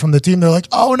cut from the team? They're like,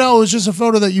 oh no, it was just a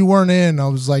photo that you weren't in. I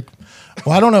was like,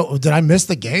 well, I don't know. Did I miss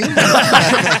the game?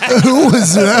 Who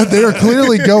was that? They were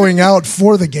clearly going out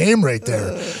for the game right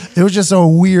there. It was just a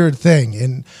weird thing.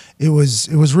 And it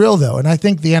was real though. And I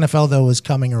think the NFL though is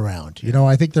coming around. You know,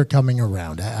 I think they're coming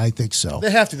around. I think so.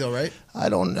 They have to though, right? I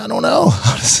don't know.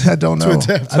 Honestly, I don't know.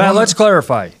 Matt, let's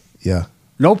clarify. Yeah.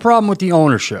 No problem with the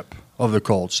ownership of the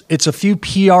Colts. It's a few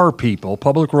PR people,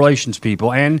 public relations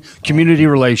people, and community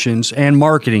relations and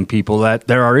marketing people that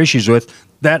there are issues with.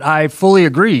 that I fully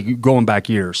agree going back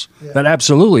years. That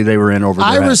absolutely they were in over their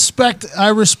I head. respect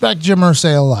Jim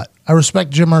Irsay a lot. I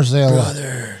respect Jim Irsay a lot.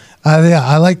 Yeah,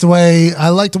 I like the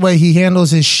way he handles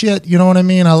his shit. You know what I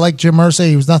mean? I like Jim Irsay.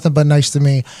 He was nothing but nice to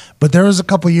me. But there was a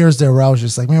couple years there where I was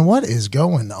just like, man, what is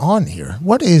going on here?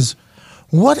 What is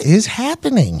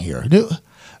happening here?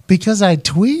 Because I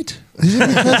tweet? Is it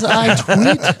because I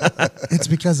tweet? It's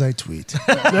because I tweet.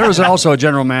 There was also a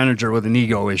general manager with an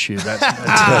ego issue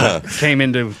that came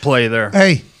into play there.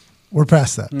 Hey, we're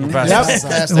past that. We're past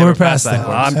that. We're past that.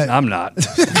 Well, I'm not.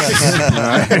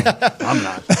 I'm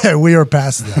not. We are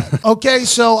past that. Okay,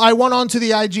 so I went on to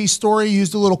the IG story,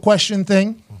 used a little question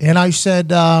thing, and I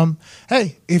said,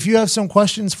 hey, if you have some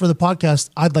questions for the podcast,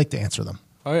 I'd like to answer them.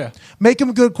 Oh yeah. Make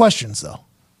them good questions, though.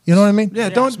 You know what I mean? Yeah.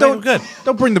 Don't bring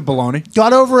the baloney.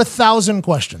 Got over 1,000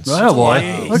 questions. Oh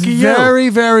boy. Look at you. Very,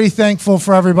 very thankful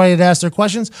for everybody that asked their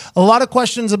questions. A lot of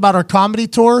questions about our comedy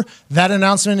tour. That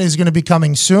announcement is going to be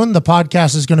coming soon. The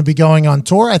podcast is going to be going on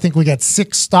tour. I think we got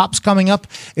 6 stops coming up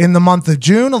in the month of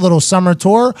June, a little summer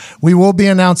tour. We will be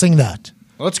announcing that.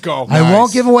 Let's go. I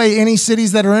won't give away any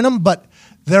cities that are in them, but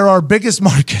they're our biggest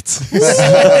markets. Figure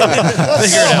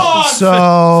it out.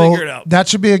 So Figure it out. that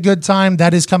should be a good time.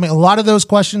 That is coming. A lot of those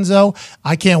questions, though,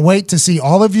 I can't wait to see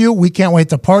all of you. We can't wait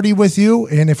to party with you.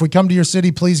 And if we come to your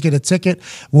city, please get a ticket.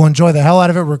 We'll enjoy the hell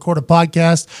out of it. Record a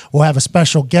podcast. We'll have a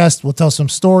special guest. We'll tell some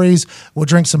stories. We'll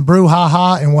drink some brew,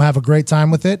 and we'll have a great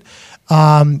time with it.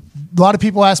 A lot of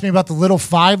people ask me about the Little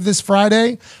 5 this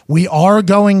Friday. We are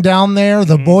going down there.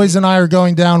 The boys and I are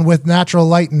going down with Natural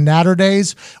Light and Natter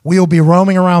Days. We will be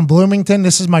roaming around Bloomington.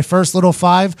 This is my first Little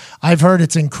 5. I've heard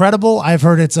it's incredible. I've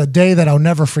heard it's a day that I'll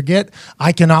never forget.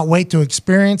 I cannot wait to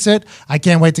experience it. I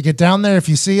can't wait to get down there. If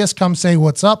you see us, come say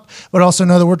what's up, but also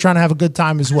know that we're trying to have a good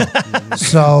time as well.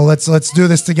 So let's do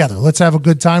this together. Let's have a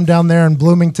good time down there in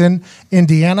Bloomington,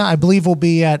 Indiana. I believe we'll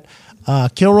be at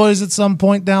Kilroy's at some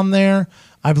point down there.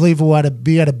 I believe we'll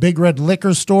be at a Big Red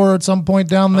Liquor Store at some point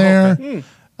down there. Okay.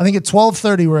 I think at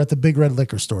 12:30 we're at the Big Red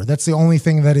Liquor Store. That's the only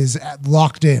thing that is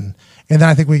locked in. And then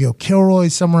I think we go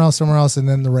Kilroy's somewhere else, and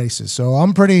then the races. So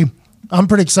I'm pretty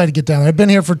excited to get down there. I've been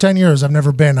here for 10 years. I've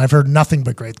never been. I've heard nothing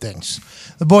but great things.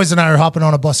 The boys and I are hopping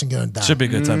on a bus and going down. Should be a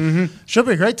good time. Should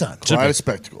be a great time. Quite a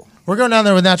spectacle. We're going down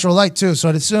there with Natural Light too. So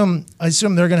I assume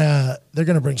they're gonna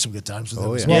bring some good times with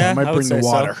them as well. Yeah, Might I would bring the say so.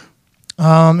 water.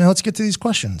 Now let's get to these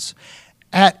questions.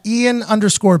 At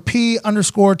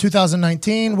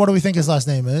Ian_P_2019, what do we think his last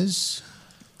name is?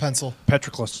 Pencil.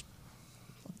 Petroclus.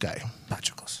 Okay,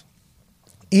 Patroclus.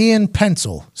 Ian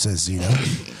Pencil, says Zeno,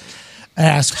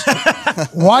 asks,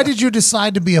 why did you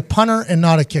decide to be a punter and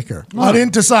not a kicker? I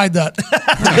didn't decide that.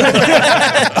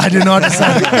 I did not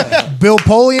decide that. Bill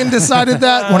Polian decided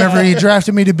that whenever he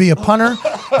drafted me to be a punter.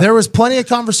 There was plenty of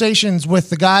conversations with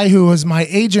the guy who was my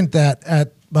agent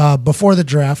before the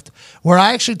draft, where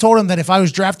I actually told him that if I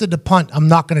was drafted to punt, I'm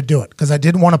not going to do it because I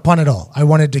didn't want to punt at all. I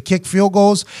wanted to kick field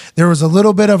goals. There was a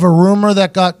little bit of a rumor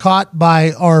that got caught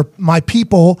by my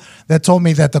people that told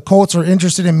me that the Colts are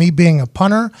interested in me being a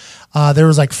punter. There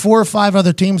was like 4 or 5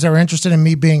 other teams that were interested in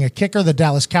me being a kicker, the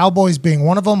Dallas Cowboys being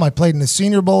one of them. I played in the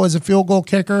Senior Bowl as a field goal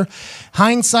kicker.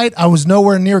 Hindsight, I was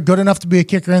nowhere near good enough to be a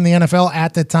kicker in the NFL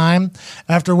at the time.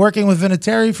 After working with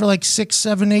Vinatieri for like 6,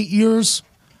 7, 8 years,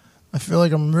 I feel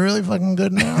like I'm really fucking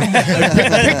good now.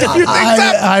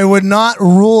 I would not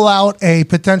rule out a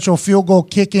potential field goal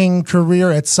kicking career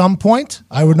at some point.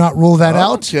 I would not rule that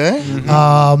out. Okay.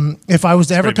 If I was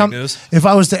to ever pretty big news.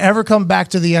 come back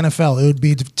to the NFL, it would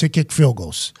be to kick field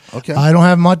goals. Okay. I don't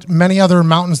have many other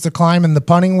mountains to climb in the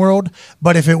punting world,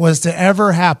 but if it was to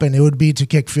ever happen, it would be to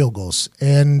kick field goals.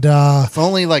 And If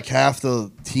only like half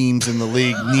the teams in the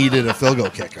league needed a field goal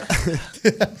kicker.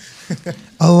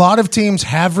 a lot of teams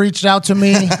have reached out to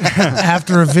me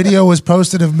after a video was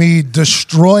posted of me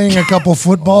destroying a couple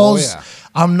footballs.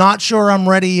 I'm not sure I'm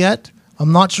ready yet.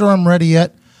 I'm not certain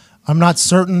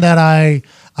that I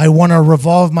want to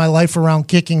revolve my life around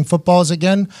kicking footballs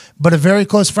again. But a very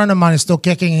close friend of mine is still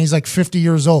kicking, and he's like 50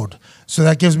 years old. So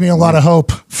that gives me a lot of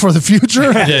hope for the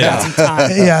future.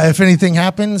 Yeah, if anything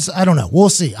happens, I don't know. We'll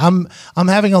see. I'm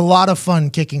having a lot of fun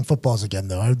kicking footballs again,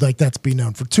 though. I would like that to be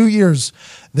known. For 2 years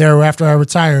there after I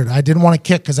retired, I didn't want to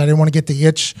kick because I didn't want to get the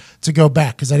itch to go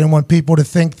back because I didn't want people to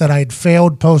think that I had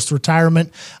failed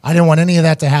post-retirement. I didn't want any of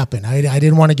that to happen. I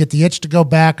didn't want to get the itch to go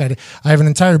back. I have an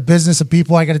entire business of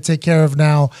people I got to take care of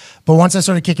now. But once I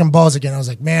started kicking balls again, I was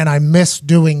like, man, I miss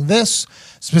doing this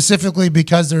specifically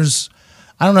because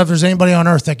I don't know if there's anybody on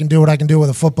earth that can do what I can do with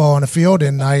a football on a field,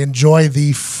 and I enjoy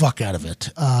the fuck out of it.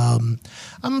 I'm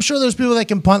sure there's people that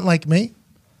can punt like me,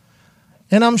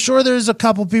 and I'm sure there's a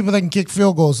couple people that can kick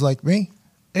field goals like me,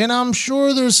 and I'm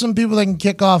sure there's some people that can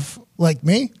kick off like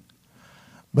me.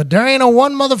 But there ain't a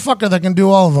one motherfucker that can do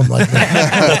all of them like me.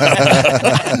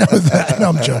 I know that. No,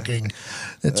 I'm joking.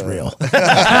 It's real.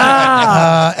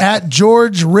 At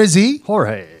George Rizzi.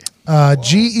 Jorge.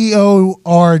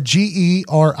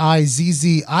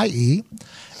 GeorGerizzie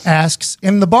asks,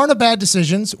 in the barn of bad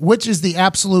decisions, which is the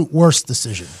absolute worst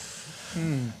decision?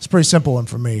 It's a pretty simple one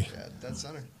for me. Dead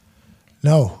center.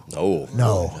 No.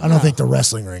 No. I don't think the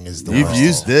wrestling ring is the You've worst.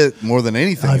 used it more than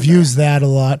anything. I've used that a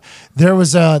lot.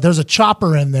 There's a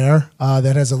chopper in there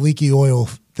that has a leaky oil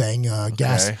thing,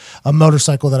 gas, a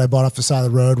motorcycle that I bought off the side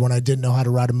of the road when I didn't know how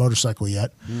to ride a motorcycle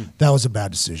yet. That was a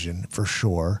bad decision for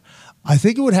sure. I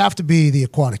think it would have to be the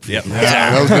aquatic vehicle.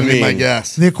 Yeah, that was going to be my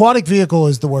guess. The aquatic vehicle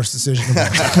is the worst decision of all.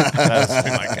 That's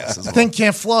my guess as well. Thing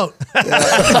can't float.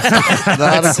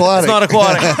 Not aquatic. It's not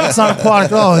aquatic. It's not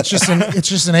aquatic at all. It's just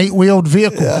an 8-wheeled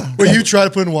vehicle. Wait, you tried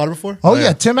to put in water before? Oh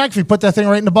yeah, Tim McAfee put that thing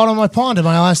right in the bottom of my pond in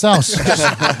my last house.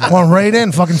 Just went right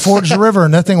in, fucking forged the river,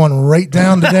 and that thing went right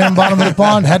down the damn bottom of the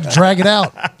pond. Had to drag it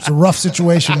out. It's a rough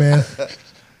situation, man.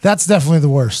 That's definitely the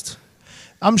worst.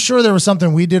 I'm sure there was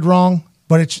something we did wrong,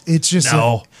 but it's just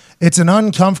it's an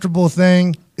uncomfortable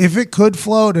thing. If it could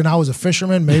float and I was a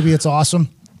fisherman, maybe it's awesome.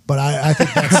 But I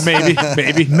think that's maybe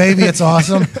it's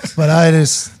awesome. But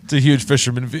it's a huge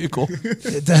fisherman vehicle.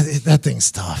 that thing's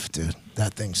tough, dude.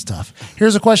 That thing's tough.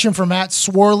 Here's a question from Matt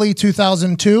Swarley,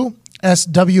 2002.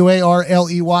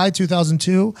 SWARLEY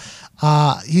 2002.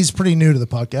 He's pretty new to the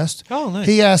podcast. Oh, nice.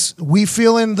 He asks, we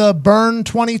feeling the burn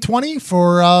 2020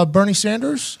 for Bernie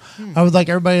Sanders? I would like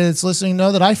everybody that's listening to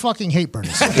know that I fucking hate Bernie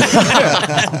Sanders.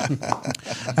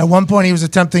 At one point, he was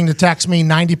attempting to tax me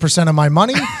 90% of my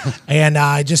money, and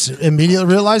I just immediately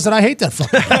realized that I hate that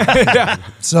fucking guy.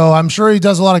 So I'm sure he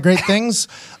does a lot of great things,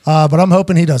 but I'm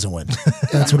hoping he doesn't win.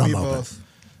 That's what I'm hoping. Both.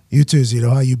 You too,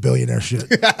 Zito. How you billionaire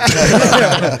shit. You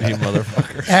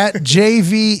motherfucker. At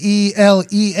JVELEAS,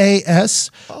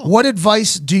 what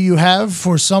advice do you have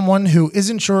for someone who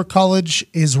isn't sure college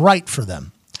is right for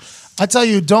them? I tell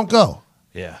you, don't go.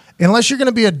 Yeah. Unless you're going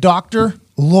to be a doctor,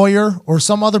 lawyer, or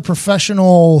some other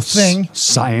professional thing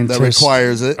Scientist. That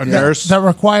requires it. A nurse. that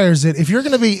requires it. If you're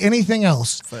going to be anything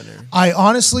else, I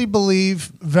honestly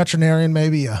believe veterinarian,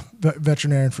 maybe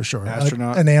veterinarian for sure.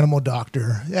 Astronaut. An animal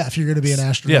doctor. Yeah, if you're going to be an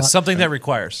astronaut. Yeah, something that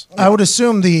requires. I would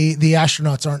assume the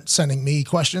astronauts aren't sending me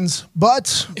questions,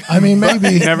 but I mean, maybe.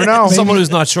 You never know. Maybe Someone who's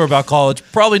not sure about college,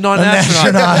 probably not an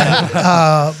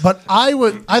astronaut. But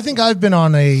I think I've been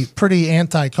on a pretty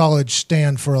anti-college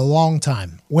stand for a long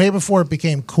time, way before it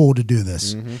became cool to do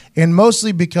this, and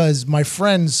mostly because my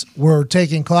friends were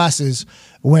taking classes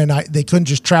when they couldn't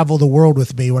just travel the world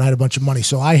with me when I had a bunch of money.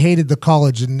 So I hated the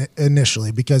college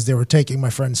initially because they were taking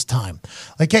my friends' time.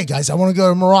 Like, hey guys, I want to go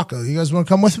to Morocco. You guys want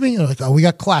to come with me? And they're like, oh, we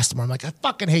got class tomorrow. I'm like, I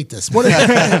fucking hate this. What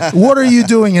are you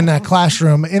doing in that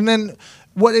classroom? And then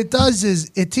what it does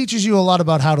is it teaches you a lot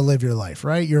about how to live your life,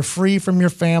 right? You're free from your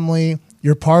family.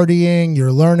 You're partying,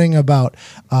 you're learning about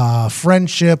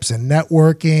friendships and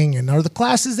networking. And are the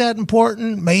classes that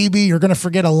important? Maybe. You're going to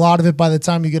forget a lot of it by the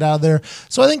time you get out of there.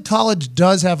 So I think college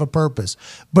does have a purpose.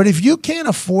 But if you can't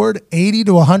afford $80,000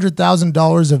 to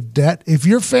 $100,000 of debt, if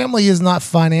your family is not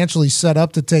financially set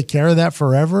up to take care of that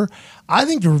forever, I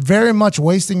think you're very much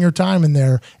wasting your time in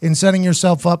there and setting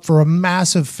yourself up for a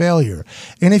massive failure.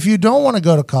 And if you don't want to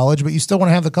go to college, but you still want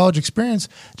to have the college experience,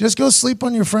 just go sleep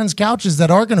on your friends' couches that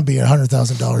are going to be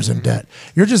 $100,000 in debt.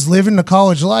 You're just living the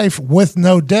college life with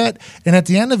no debt. And at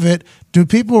the end of it, do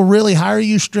people really hire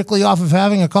you strictly off of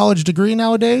having a college degree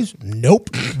nowadays?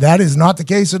 Nope. That is not the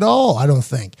case at all, I don't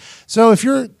think. So if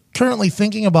you're currently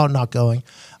thinking about not going,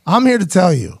 I'm here to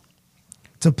tell you,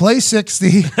 to play 60,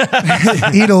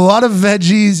 eat a lot of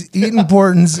veggies, eat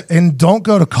importance, and don't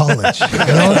go to college.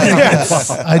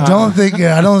 I don't think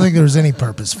there's any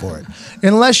purpose for it.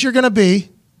 Unless you're going to be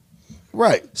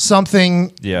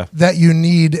something that you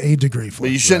need a degree for.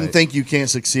 But you shouldn't think you can't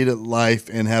succeed at life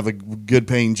and have a good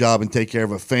paying job and take care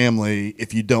of a family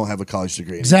if you don't have a college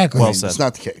degree. Exactly. Well said. It's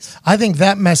not the case. I think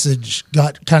that message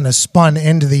got kind of spun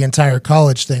into the entire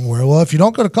college thing where, well, if you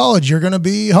don't go to college, you're going to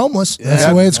be homeless. That's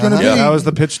the way it's going to be. That was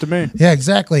the pitch to me. Yeah,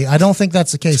 exactly. I don't think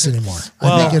that's the case anymore.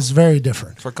 I think it's very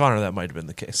different. For Connor, that might have been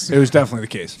the case. It was definitely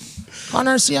the case.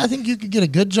 Connor, see, I think you could get a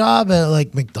good job at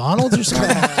like McDonald's or something.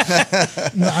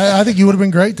 I think you would have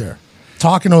been great there.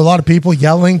 talking to a lot of people,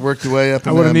 yelling. Worked your way up.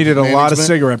 I would have needed a lot of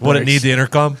cigarette breaks. Would it need the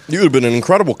intercom? You would have been an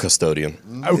incredible custodian.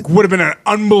 I would have been an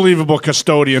unbelievable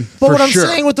custodian. But for what I'm sure.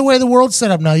 saying with the way the world's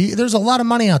set up now, there's a lot of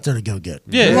money out there to go get.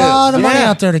 Yeah, a lot of money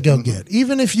out there to go get.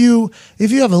 Even if you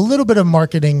have a little bit of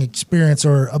marketing experience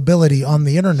or ability on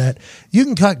the internet, you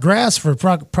can cut grass for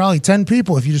probably 10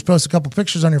 people if you just post a couple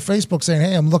pictures on your Facebook saying,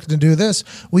 "Hey, I'm looking to do this."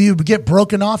 Will you get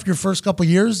broken off your first couple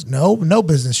years? No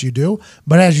business you do.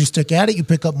 But as you stick at it, you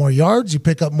pick up more yards, you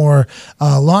pick up more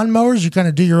lawnmowers, you kind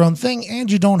of do your own thing,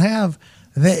 and you don't have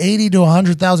the $80,000 to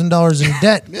 $100,000 in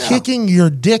debt kicking your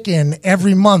dick in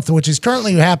every month, which is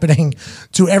currently happening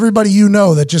to everybody you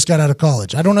know that just got out of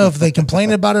college. I don't know if they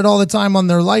complain about it all the time on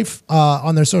their life,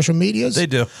 on their social medias. They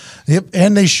do. Yep,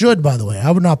 and they should, by the way.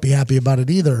 I would not be happy about it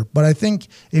either. But I think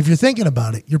if you're thinking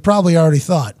about it, you're probably already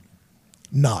thought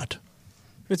not.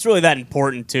 If it's really that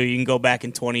important, too, you can go back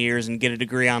in 20 years and get a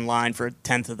degree online for a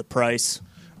tenth of the price.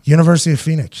 University of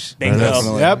Phoenix. Bingo.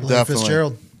 Definitely. Yep. Definitely.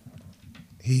 Fitzgerald.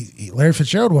 Larry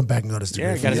Fitzgerald went back and got his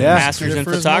degree. Yeah, got his Yeah. master's in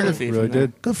For his photography. Really from there.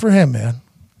 did. Good for him, man.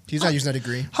 He's not using that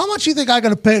degree. How much do you think I got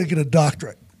to pay to get a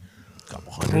doctorate?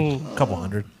 Couple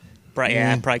hundred. Probably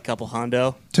a couple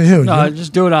hundo. To who? No, You?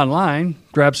 just do it online.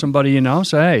 Grab somebody you know.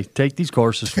 Say, hey, take these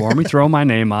courses for me. Throw my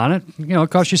name on it. It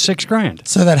costs you $6,000.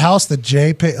 So that house that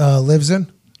Jay lives in,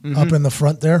 up in the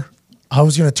front there, I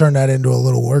was going to turn that into a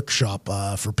little workshop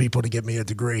for people to get me a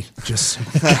degree. Just,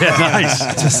 Nice.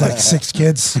 just like 6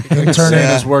 kids. Turn it.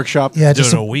 Santa's workshop. Yeah, Do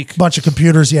just it a week. bunch of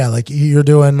computers. Yeah, like you're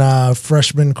doing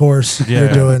freshman course, Yeah.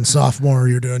 you're doing sophomore,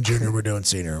 you're doing junior, we're doing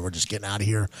senior. We're just getting out of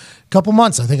here. A couple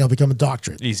months, I think I'll become a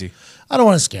doctorate. Easy. I don't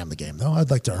want to scam the game though.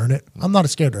 I'd like to earn it. I'm not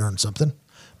scared to earn something,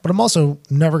 but I'm also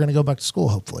never going to go back to school.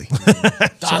 Hopefully,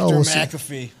 Dr. we'll see.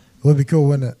 McAfee. It would be cool,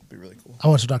 wouldn't it? Be really cool. I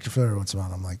watch Dr. Phil every once in a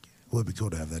while. I'm like, it would be cool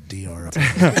to have that DR up.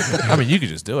 I mean, you could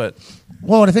just do it.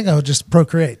 Well, I think I would just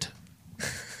procreate.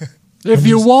 If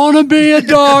you want to be a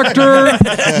doctor,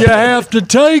 you have to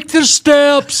take the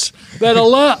steps that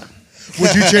allow.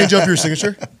 Would you change up your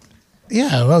signature?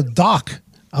 Yeah, well, Doc.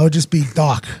 I would just be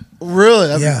Doc. Really?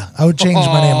 That'd be- Yeah, I would change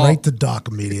my name right to Doc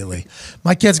immediately.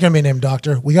 My kid's going to be named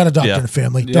Doctor. We got a doctor Yeah. in the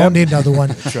family. Don't need another one.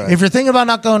 right. If you're thinking about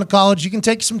not going to college, you can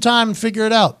take some time and figure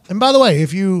it out. And by the way,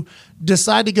 if you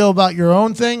decide to go about your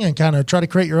own thing and kind of try to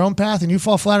create your own path and you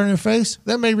fall flat on your face,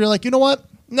 then maybe you're like, you know what?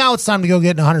 Now it's time to go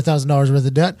get in $100,000 worth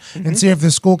of debt and see if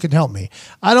this school can help me.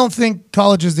 I don't think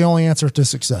college is the only answer to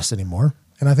success anymore.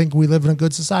 And I think we live in a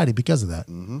good society because of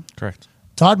that. Correct.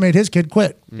 Todd made his kid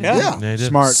quit. Yeah. Yeah, he did.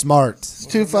 Smart. It's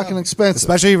too fucking expensive.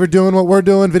 Especially if you're doing what we're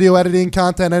doing, video editing,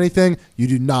 content, anything, you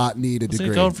do not need a So degree.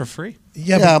 you're going for free?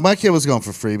 Yeah, Yeah, my kid was going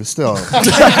for free, but still. It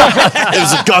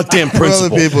was a goddamn For other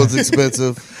principle. people, it's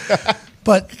expensive.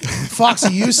 But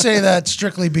Foxy, you say that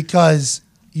strictly because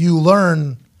you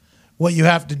learn what you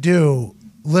have to do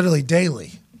literally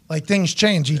daily. Like things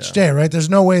change each day, right? There's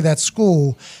no way that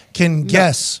school can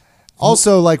guess.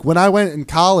 Also, like when I went in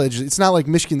college, it's not like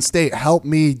Michigan State helped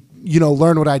me,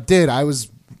 learn what I did. I was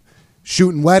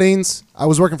shooting weddings. I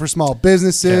was working for small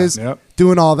businesses, Yeah. Yep.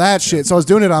 doing all that shit. So I was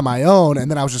doing it on my own, and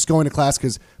then I was just going to class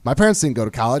because my parents didn't go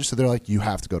to college, so they're like, you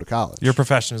have to go to college. Your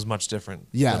profession is much different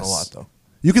Yes. than a lot, though.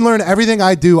 You can learn everything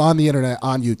I do on the internet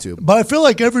on YouTube. But I feel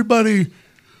like everybody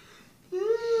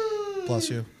Bless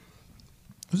you.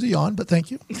 was a yawn, but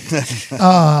thank you.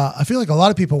 I feel like a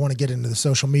lot of people want to get into the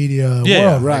social media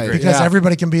Yeah, world, I Right. agree. Because Yeah.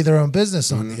 everybody can be their own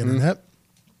business on the internet.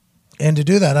 And to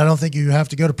do that, I don't think you have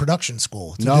to go to production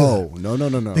school. To do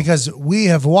that. No. Because we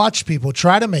have watched people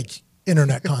try to make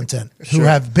internet content who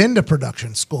have been to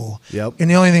production school. Yep. And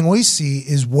the only thing we see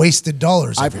is wasted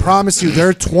dollars. I everywhere. promise you,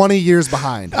 they're 20 years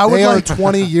behind. I would They are like-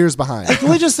 20 years behind. Can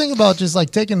we just think about just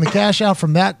like taking the cash out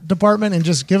from that department and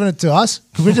just giving it to us?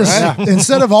 Can we just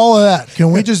instead of all of that,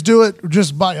 can we just do it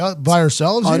just by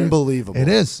ourselves? here? Unbelievable. It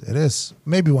is. It is.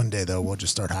 Maybe one day though, we'll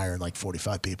just start hiring like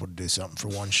 45 people to do something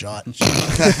for one shot.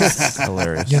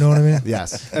 Hilarious. You know what I mean?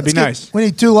 Yes. That'd be nice. We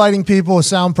need 2 lighting people, a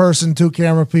sound person, 2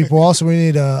 camera people. Also, we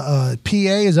need a PA.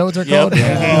 Is that what they're called?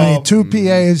 Yeah. We need 2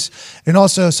 PAs, and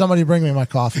also somebody bring me my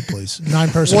coffee, please.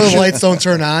 9-person. One of the show. lights don't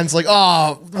turn on. It's like,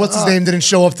 oh, what's his name didn't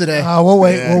show up today. We'll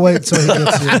wait. We'll wait until he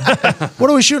gets here. What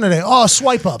are we shooting today? Oh,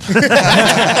 swipe up.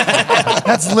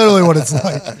 That's literally what it's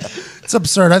like. It's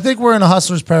absurd. I think we're in a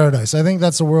hustler's paradise. I think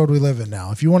that's the world we live in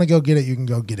now. If you want to go get it, you can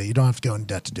go get it. You don't have to go in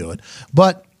debt to do it.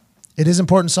 But it is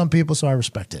important to some people, so I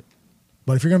respect it.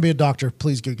 But if you're going to be a doctor,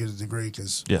 please go get a degree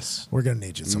because Yes. we're going to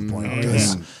need you at some point.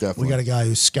 Because definitely. we got a guy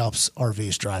who scalps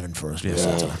RVs driving for us. most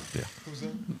of the time. Yeah.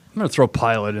 I'm going to throw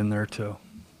pilot in there, too.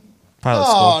 Pilot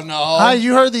Oh, school. no. Hi,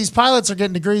 you heard these pilots are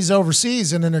getting degrees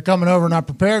overseas and then they're coming over not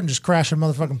prepared and just crashing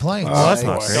motherfucking planes. Oh, that's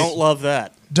not great. Don't love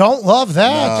that. Don't love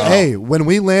that. Hey, when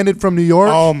we landed from New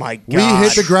York, Oh, my we hit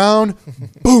gosh. the ground,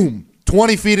 boom,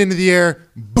 20 feet into the air,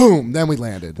 boom, then we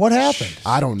landed. What happened?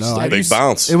 I don't know. Big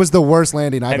bounce. It was the worst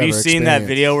landing I've Have ever you seen that experienced.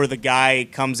 video where the guy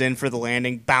comes in for the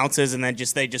landing, bounces, and then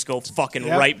they just go fucking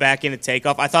right back into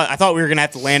takeoff? I thought we were gonna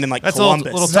have to land in like That's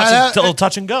Columbus. a little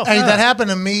touch and go. Hey, that happened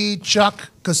to me, Chuck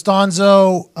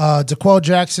Costanzo, DeQuell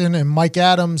Jackson, and Mike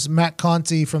Adams, Matt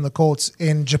Conti from the Colts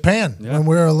in Japan when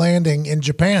we were landing in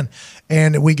Japan.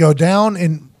 And we go down,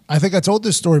 and I think I told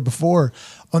this story before.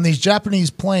 On these Japanese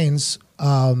planes,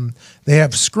 they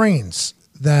have screens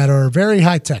that are very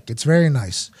high tech. It's very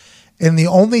nice. And the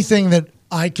only thing that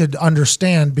I could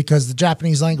understand, because the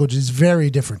Japanese language is very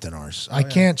different than ours. I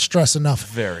can't stress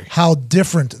enough how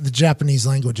different the Japanese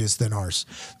language is than ours.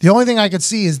 The only thing I could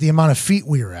see is the amount of feet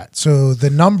we were at. So the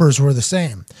numbers were the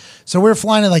same. So we were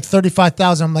flying at like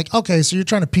 35,000. I'm like, okay, so you're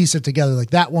trying to piece it together. Like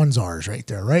that one's ours right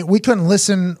there, right? We couldn't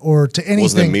listen or to anything.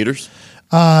 Wasn't it meters?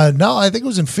 No, I think it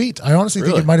was in feet. I honestly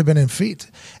think it might have been in feet.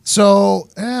 So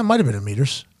it might have been in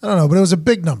meters. I don't know, but it was a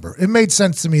big number. It made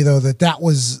sense to me though that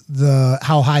was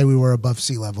how high we were above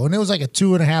sea level, and it was like a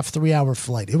 2.5, 3 hour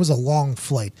flight. It was a long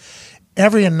flight.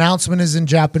 Every announcement is in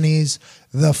Japanese.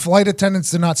 The flight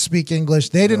attendants did not speak English.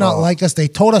 They did not like us. They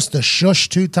told us to shush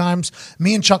 2 times.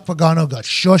 Me and Chuck Pagano got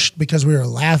shushed because we were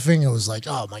laughing. It was like,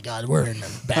 oh my God, we're in a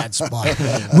bad spot.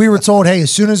 We were told, hey,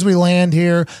 as soon as we land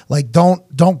here, like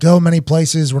don't go many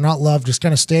places. We're not loved. Just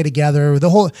kind of stay together. It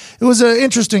was an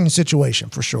interesting situation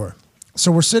for sure. So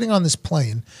we're sitting on this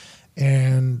plane,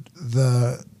 and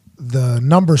the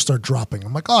numbers start dropping.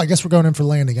 I'm like, oh, I guess we're going in for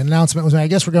landing. An announcement was made, I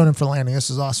guess we're going in for landing. This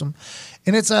is awesome.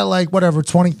 And it's at like whatever,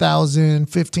 20,000,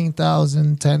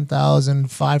 15,000,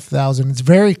 10,000, 5,000. It's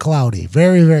very cloudy,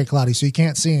 very, very cloudy. So you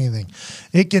can't see anything.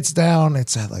 It gets down.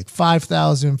 It's at like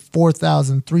 5,000,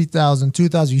 4,000, 3,000,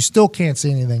 2,000. You still can't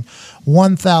see anything.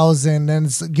 1,000. Then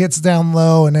it gets down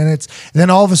low. And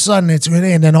then all of a sudden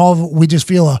we just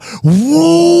feel a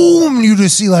whoom. You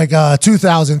just see like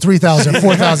 2,000, 3,000,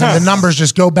 4,000. The numbers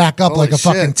just go back up like a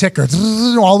fucking ticker,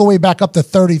 all the way back up to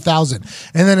 30,000.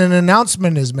 And then an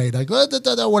announcement is made, like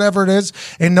whatever it is,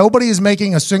 and nobody is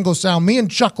making a single sound. Me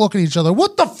and Chuck look at each other.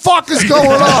 What the fuck is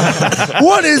going on?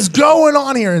 What is going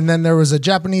on here? And then there was a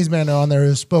Japanese man on there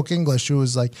who spoke English who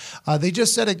was like, they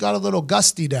just said it got a little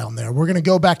gusty down there. We're going to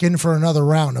go back in for another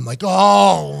round. I'm like,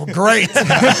 oh, great.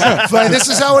 But this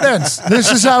is how it ends.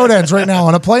 This is how it ends right now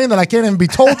on a plane that I can't even be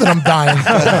told that I'm dying.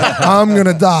 I'm going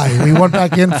to die. We went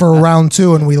back in for round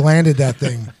 2 and we landed that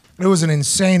thing. It was an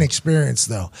insane experience,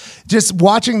 though. Just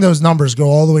watching those numbers go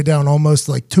all the way down almost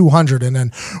like 200 and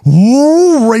then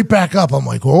right back up. I'm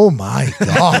like, oh, my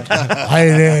God.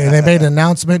 They made an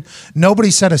announcement.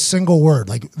 Nobody said a single word.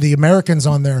 Like the Americans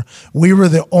on there, we were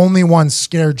the only ones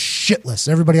scared shitless.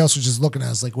 Everybody else was just looking at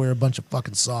us like we were a bunch of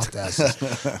fucking soft asses.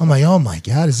 I'm like, oh, my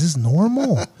God, is this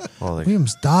normal? We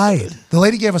almost died. The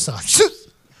lady gave us a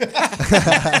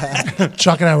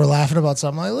Chuck and I were laughing about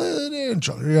something like,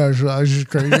 Chuck, yeah,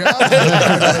 crazy.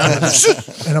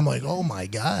 And I'm like, oh my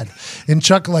God. And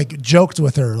Chuck like joked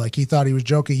with her, like he thought he was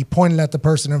joking. He pointed at the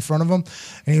person in front of him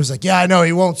and he was like, yeah, I know,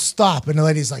 he won't stop. And the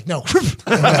lady's like, no.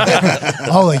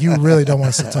 Oh, like you really don't want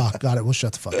us to talk. Got it. We'll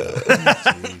shut the fuck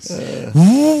up.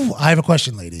 Ooh, I have a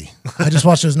question, lady. I just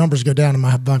watched those numbers go down and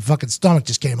my fucking stomach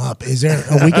just came up. Are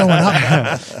we going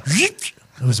up?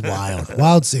 It was wild.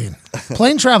 Wild scene.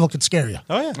 Plane travel could scare you.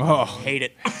 Oh, yeah. Oh, hate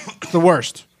it. It's the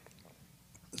worst.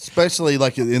 Especially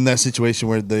like in that situation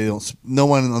where no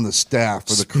one on the staff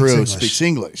or the crew speaks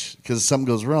English because something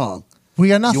goes wrong. We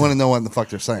got nothing. You want to know what the fuck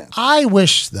they're saying. I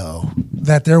wish, though,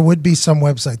 that there would be some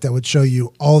website that would show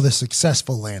you all the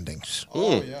successful landings.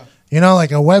 Oh, yeah. You know, like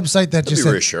a website that just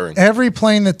be reassuring. Every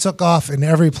plane that took off and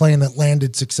every plane that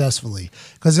landed successfully.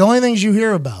 Because the only things you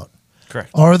hear about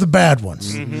are the bad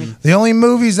ones. Mm-hmm. The only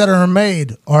movies that are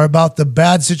made are about the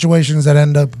bad situations that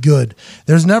end up good.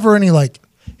 There's never any like,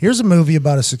 here's a movie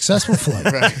about a successful flight.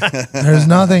 There's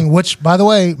nothing, which, by the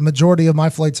way, majority of my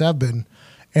flights have been.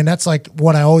 And that's like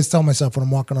what I always tell myself when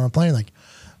I'm walking on a plane, like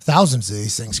thousands of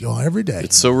these things go on every day.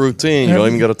 It's so routine. You don't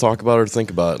even got to talk about it or think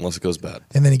about it unless it goes bad.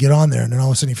 And then you get on there and then all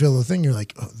of a sudden you feel the thing. You're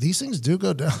like, oh, these things do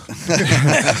go down.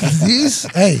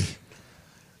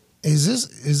 Is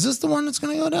this the one that's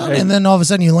going to go down? And then all of a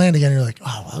sudden you land again. And you're like,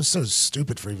 oh, I was so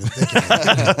stupid for even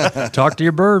thinking. Talk to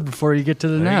your bird before you get to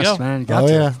the nest, man. Got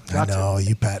to. I know.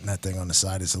 You patting that thing on the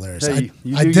side is hilarious. Hey,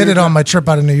 I did it on my trip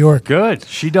out of New York. Good.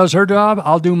 She does her job.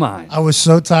 I'll do mine. I was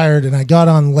so tired and I got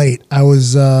on late.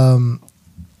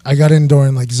 I got in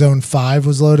during like zone 5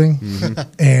 was loading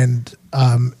and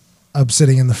I'm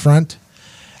sitting in the front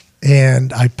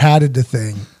and I patted the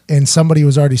thing and somebody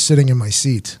was already sitting in my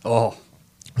seat. Oh.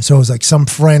 So it was like some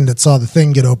friend that saw the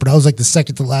thing get open. I was like the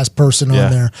second to last person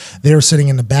on there. They were sitting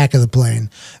in the back of the plane.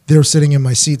 They were sitting in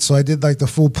my seat. So I did like the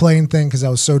full plane thing because I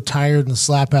was so tired and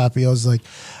slap happy. I was like,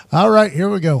 all right, here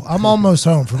we go. I'm almost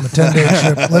home from a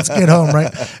 10-day trip. Let's get home,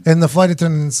 right? And the flight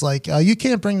attendant's like, you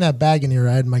can't bring that bag in here.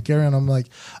 I had my carry-on. I'm like,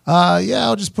 yeah,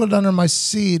 I'll just put it under my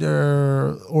seat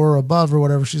or above or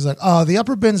whatever. She's like, oh, the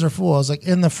upper bins are full. I was like,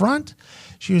 in the front?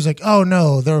 She was like, oh,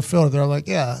 no, they're filled. They're like,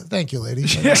 yeah, thank you, lady.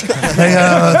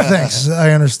 Thanks,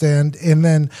 I understand. And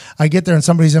then I get there and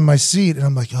somebody's in my seat, and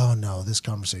I'm like, oh, no, this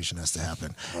conversation has to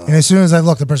happen. And as soon as I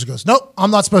look, the person goes, nope,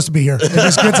 I'm not supposed to be here. It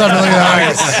just gets up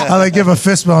and I like give a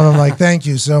fist bump. I'm like, thank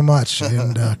you so much.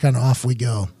 And kind of off we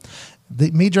go.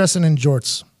 Me dressing in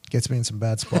jorts gets me in some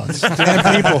bad spots.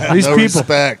 Damn people. These No people.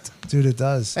 respect. Dude, it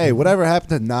does. Hey, whatever happened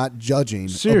to not judging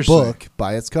Seriously. a book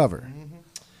by its cover?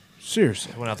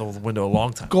 Seriously. Went out the window a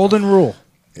long time. Golden rule.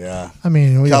 Yeah. I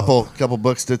mean, couple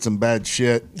books did some bad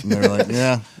shit, and they're like,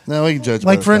 yeah, no, we can judge.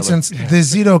 by like the for cover. instance, the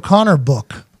Zito Connor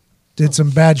book did some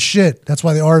bad shit. That's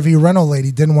why the RV rental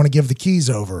lady didn't want to give the keys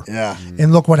over. Yeah.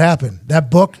 And look what happened. That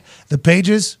book, the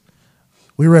pages,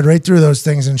 we read right through those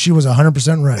things, and she was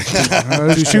 100%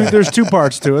 right. There's two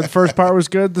parts to it. The first part was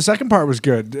good. The second part was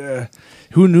good.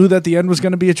 Who knew that the end was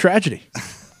going to be a tragedy?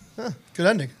 Good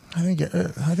ending. I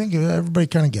think everybody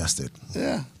kind of guessed it.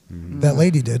 Yeah. That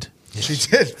lady did. She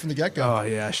did from the get go. Oh,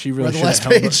 yeah. She really Read the last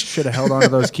should have page. held on to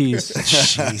those keys.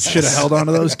 Should have held on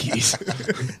to those keys.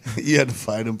 You had to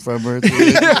fight him from her. Lady,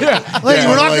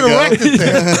 we're not going to wreck the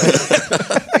thing.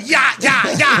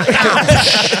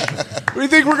 What do you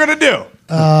think we're going to do?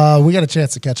 We got a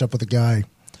chance to catch up with a guy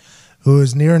who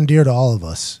is near and dear to all of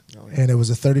us. And it was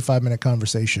a 35-minute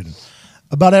conversation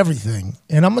about everything.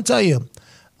 And I'm going to tell you,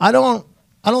 I don't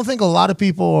think a lot of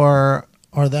people are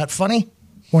that funny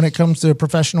when it comes to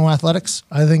professional athletics.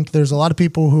 I think there's a lot of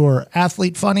people who are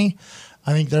athlete funny.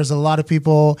 I think there's a lot of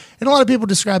people, and a lot of people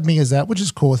describe me as that, which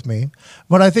is cool with me.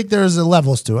 But I think there's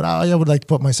levels to it. I would like to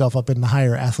put myself up in the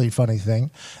higher athlete funny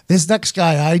thing. This next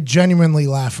guy, I genuinely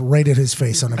laugh right at his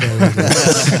face on a daily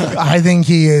basis. I think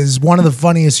he is one of the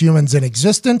funniest humans in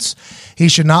existence. He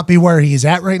should not be where he's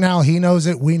at right now. He knows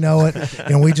it. We know it.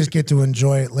 And we just get to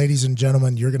enjoy it. Ladies and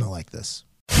gentlemen, you're going to like this.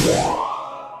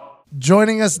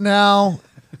 Joining us now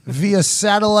via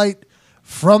satellite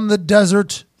from the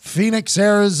desert, Phoenix,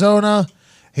 Arizona.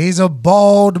 He's a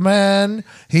bald man.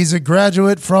 He's a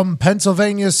graduate from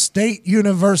Pennsylvania State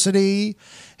University.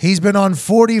 He's been on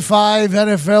 45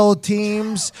 NFL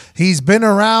teams. He's been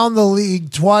around the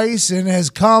league twice and has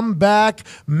come back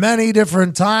many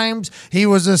different times. He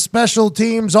was a special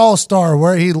teams all-star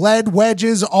where he led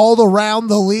wedges all around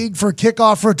the league for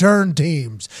kickoff return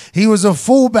teams. He was a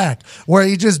fullback where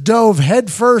he just dove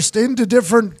headfirst into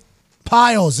different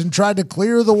piles and tried to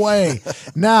clear the way.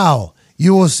 Now,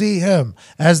 you will see him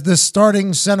as the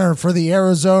starting center for the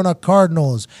Arizona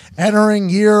Cardinals, entering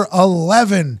year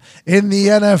 11 in the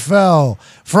NFL.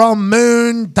 From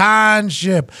Moon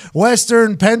Township,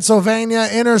 Western Pennsylvania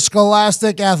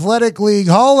Interscholastic Athletic League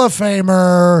Hall of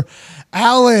Famer,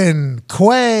 Alan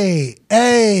Quay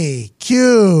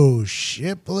A.Q.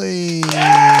 Shipley.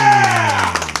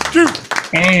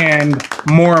 And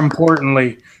more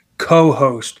importantly,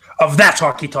 co-host of That's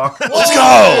Hockey Talk. Let's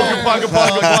go.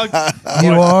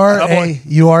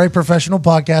 You are a professional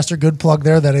podcaster. Good plug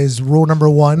there. That is rule number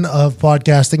one of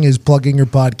podcasting is plugging your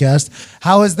podcast.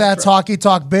 How has That's Hockey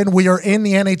Talk been? We are in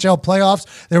the NHL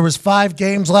playoffs. There was 5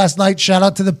 games last night. Shout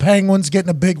out to the Penguins getting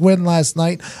a big win last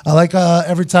night. I like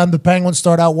every time the Penguins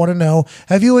start out 1-0.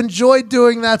 Have you enjoyed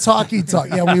doing That's Hockey Talk?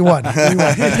 Yeah, we won.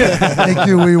 Thank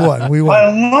you. We won.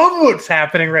 I love what's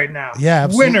happening right now. Yeah,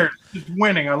 absolutely. Winners just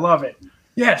winning. I love it.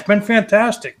 Yeah, it's been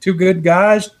fantastic. 2 good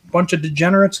guys, bunch of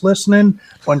degenerates listening,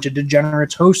 bunch of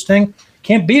degenerates hosting.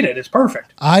 Can't beat it. It's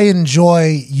perfect. I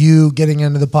enjoy you getting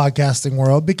into the podcasting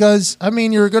world because, I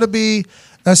mean, you're going to be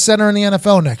a center in the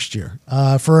NFL next year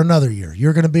for another year.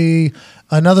 You're going to be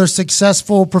another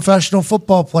successful professional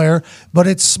football player, but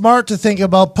it's smart to think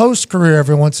about post-career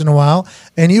every once in a while,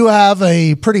 and you have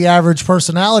a pretty average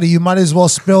personality. You might as well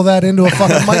spill that into a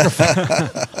fucking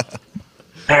microphone.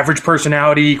 Average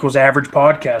personality equals average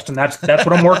podcast, and that's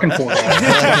what I'm working for.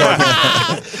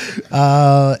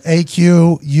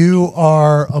 AQ, you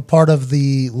are a part of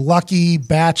the lucky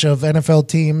batch of NFL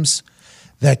teams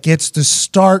that gets to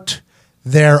start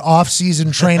their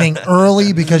off-season training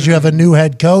early because you have a new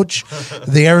head coach.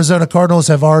 The Arizona Cardinals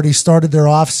have already started their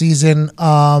off-season.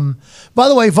 By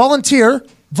the way, volunteer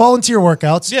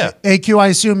workouts. Yeah. AQ, I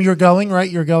assume you're going, right?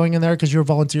 You're going in there because you're a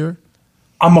volunteer?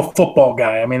 I'm a football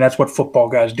guy. I mean, that's what football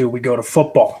guys do. We go to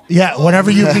football. Yeah,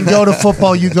 whenever you can go to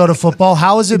football, you go to football.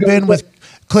 How has it been with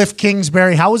Cliff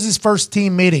Kingsbury. How was his first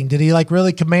team meeting? Did he like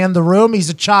really command the room? He's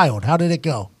a child. How did it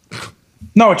go?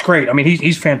 No, it's great. I mean,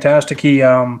 he's fantastic. He's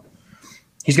got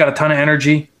a ton of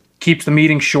energy. Keeps the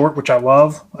meeting short, which I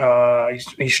love.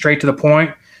 He's straight to the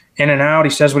point, in and out.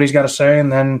 He says what he's got to say,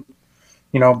 and then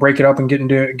break it up and get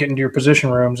into your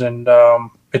position rooms. And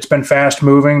it's been fast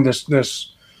moving.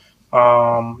 This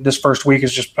first week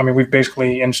is just, I mean, we've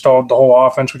basically installed the whole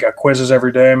offense. We got quizzes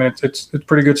every day. I mean, it's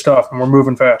pretty good stuff, and we're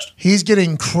moving fast. He's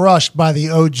getting crushed by the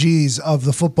OGs of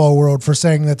the football world for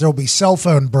saying that there'll be cell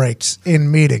phone breaks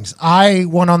in meetings. I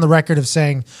went on the record of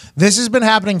saying this has been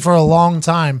happening for a long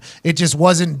time. It just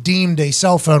wasn't deemed a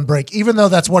cell phone break, even though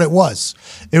that's what it was.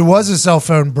 It was a cell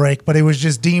phone break, but it was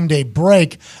just deemed a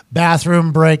break,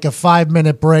 bathroom break, a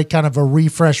 5-minute break, kind of a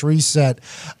refresh reset.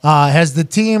 Has the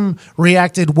team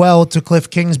reacted well to Cliff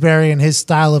Kingsbury and his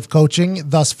style of coaching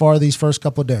thus far these first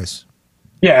couple of days?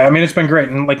 Yeah, I mean, it's been great.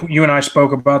 And like you and I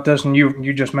spoke about this, and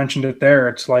you just mentioned it there.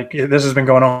 It's like this has been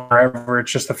going on forever.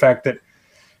 It's just the fact that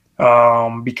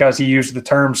because he used the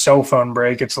term cell phone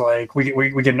break, it's like we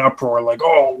get an uproar like,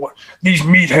 oh, these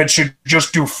meatheads should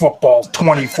just do football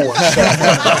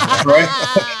 24/7, right?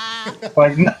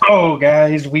 Like, no,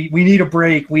 guys, we need a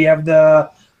break. We have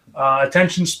the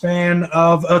attention span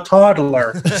of a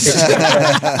toddler.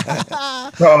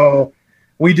 So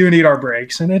we do need our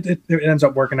breaks, and it ends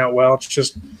up working out well. It's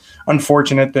just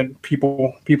unfortunate that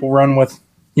people run with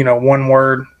one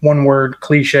word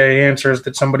cliche answers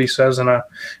that somebody says in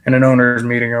an owner's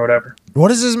meeting or whatever.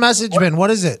 What has his message been? What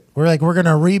is it? We're going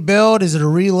to rebuild. Is it a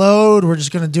reload? We're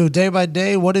just going to do it day by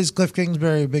day. What is Cliff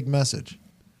Kingsbury's big message?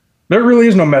 There really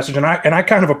is no message, and I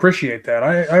kind of appreciate that.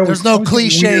 There's no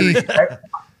cliche.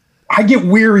 I get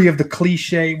weary of the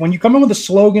cliche. When you come in with a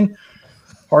slogan,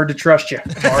 hard to trust you.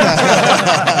 Really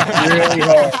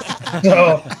hard.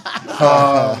 So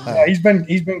he's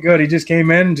been good. He just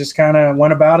came in and just kind of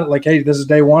went about it like, hey, this is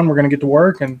day one. We're going to get to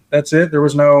work, and that's it. There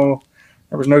was no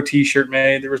T-shirt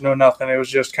made. There was no nothing. It was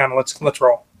just kind of let's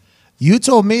roll. You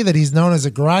told me that he's known as a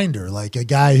grinder, like a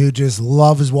guy who just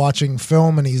loves watching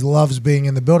film and he loves being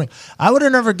in the building. I would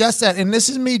have never guessed that. And this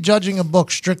is me judging a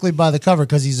book strictly by the cover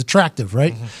because he's attractive,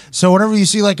 right? Mm-hmm. So whenever you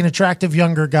see like an attractive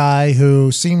younger guy who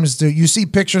you see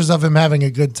pictures of him having a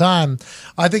good time,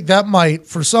 I think that might,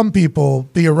 for some people,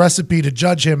 be a recipe to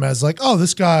judge him as like, oh,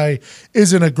 this guy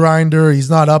isn't a grinder.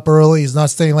 He's not up early. He's not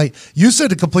staying late. You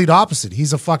said the complete opposite.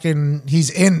 He's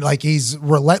he's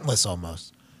relentless almost.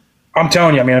 I'm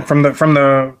telling you, I mean, from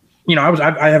the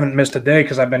I haven't missed a day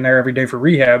because I've been there every day for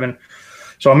rehab, and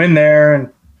so I'm in there and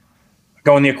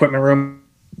go in the equipment room,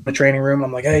 the training room. And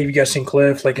I'm like, hey, have you guys seen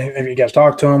Cliff? Like, have you guys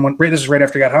talked to him? This is right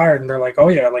after he got hired, and they're like, oh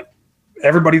yeah, like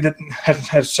everybody that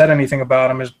has said anything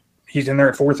about him is he's in there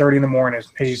at 4:30 in the morning.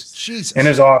 He's Jesus. In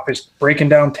his office breaking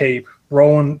down tape,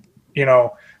 rolling,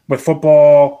 with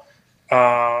football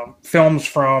films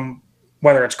from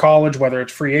whether it's college, whether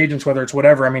it's free agents, whether it's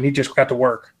whatever. I mean, he just got to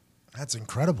work. That's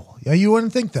incredible. Yeah, you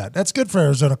wouldn't think that. That's good for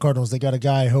Arizona Cardinals. They got a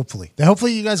guy, hopefully.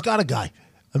 Hopefully you guys got a guy.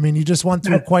 I mean, you just went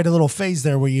through quite a little phase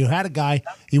there where you had a guy,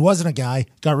 he wasn't a guy,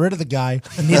 got rid of the guy,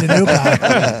 and need a new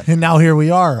guy, and now here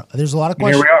we are. There's a lot of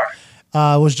questions. Here we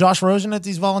are. Was Josh Rosen at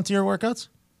these volunteer workouts?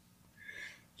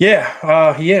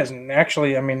 Yeah, he is. And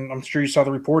actually, I mean, I'm sure you saw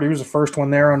the report. He was the first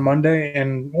one there on Monday,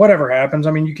 and whatever happens,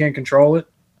 I mean, you can't control it.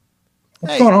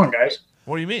 What's going on, guys?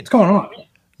 What do you mean? What's going on?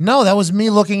 No, that was me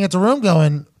looking at the room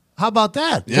going, how about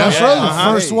that? Yeah. Josh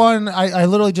Rosen, first one. I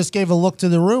literally just gave a look to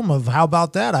the room of how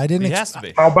about that? I didn't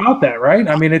expect. How about that, right?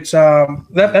 I mean, it's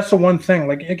that's the one thing.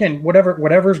 Like, again,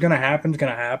 whatever's going to happen is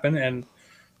going to happen, and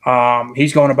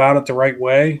he's going about it the right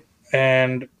way.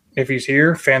 And if he's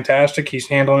here, fantastic. He's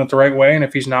handling it the right way. And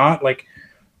if he's not, like,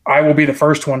 I will be the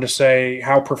first one to say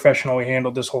how professional he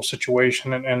handled this whole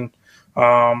situation. And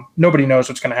nobody knows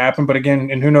what's going to happen. But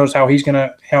again, and who knows how he's going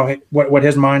to what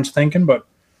his mind's thinking, but.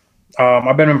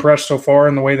 I've been impressed so far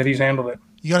in the way that he's handled it.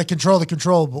 You got to control the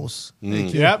controllables.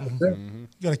 Thank you. Yep. Mm-hmm. You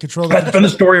got to control. That's been the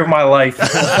story of my life.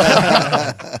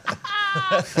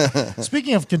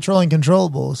 Speaking of controlling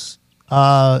controllables,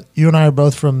 you and I are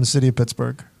both from the city of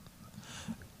Pittsburgh,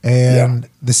 and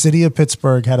the city of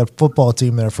Pittsburgh had a football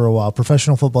team there for a while,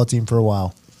 professional football team for a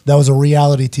while. That was a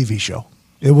reality TV show.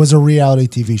 It was a reality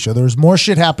TV show. There was more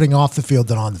shit happening off the field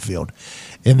than on the field.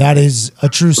 And that is a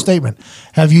true statement.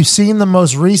 Have you seen the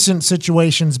most recent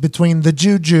situations between the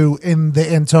Juju and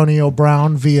the Antonio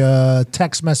Brown via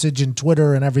text message and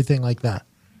Twitter and everything like that?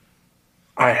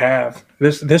 I have.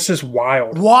 This is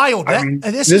wild. Wild.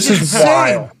 This is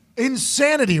wild.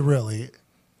 Insanity, really.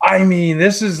 I mean,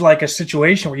 this is like a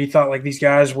situation where you thought like these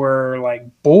guys were like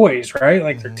boys, right?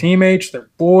 Like they're teammates, they're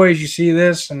boys. You see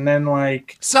this, and then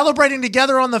like celebrating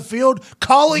together on the field,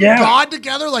 calling God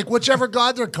together, like whichever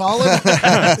God they're calling,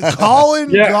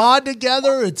 God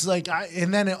together. It's like,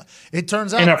 and then it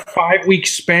turns out in a 5-week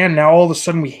span, now all of a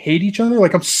sudden we hate each other.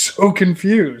 Like I'm so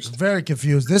confused. Very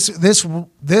confused.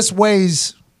 This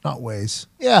weighs,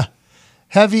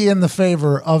 heavy in the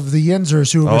favor of the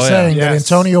Yinzers who were saying that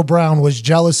Antonio Brown was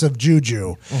jealous of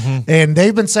Juju. And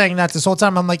they've been saying that this whole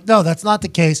time. I'm like, no, that's not the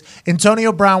case.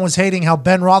 Antonio Brown was hating how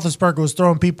Ben Roethlisberger was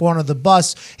throwing people under the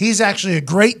bus. He's actually a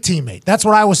great teammate. That's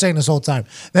what I was saying this whole time.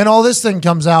 Then all this thing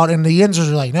comes out, and the Yinzers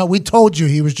are like, no, we told you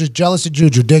he was just jealous of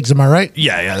Juju. Diggs, am I right?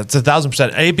 Yeah, that's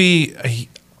 1,000%. AB,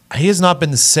 he has not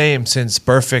been the same since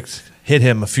Burfict hit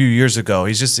him a few years ago.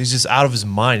 He's just out of his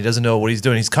mind. He doesn't know what he's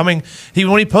doing. He's coming.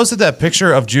 When he posted that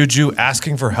picture of Juju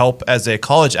asking for help as a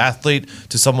college athlete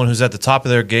to someone who's at the top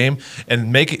of their game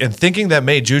and thinking that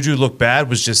made Juju look bad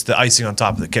was just the icing on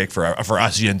top of the cake for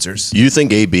us Yinzers. You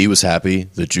think AB was happy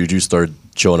that Juju started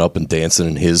showing up and dancing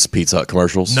in his Pizza Hut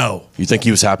commercials? No. You think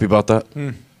he was happy about that?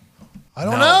 I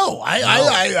don't know.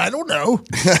 I don't know.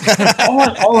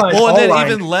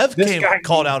 Even Lev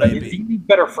called out AB. He needs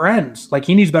better friends. Like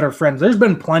he needs better friends. There's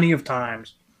been plenty of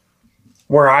times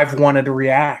where I've wanted to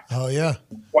react. Oh yeah,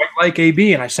 quite like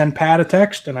AB, and I send Pat a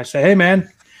text and I say, "Hey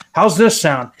man, how's this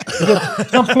sound?" He goes,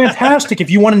 "Sounds fantastic. If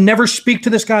you want to never speak to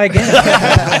this guy again."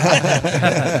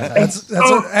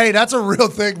 That's a real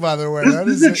thing, by the way.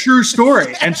 This is a true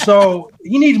story, and so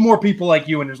he needs more people like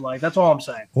you in his life. That's all I'm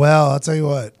saying. Well, I'll tell you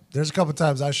what. There's a couple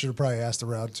times I should have probably asked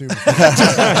around too before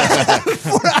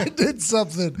I did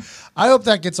something. I hope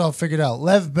that gets all figured out.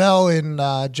 Lev Bell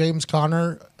and James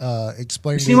Conner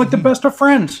explained. They seem like the best of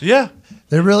friends. Yeah,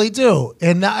 they really do,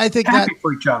 and I think happy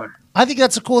for each other. I think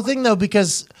that's a cool thing though,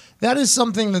 because that is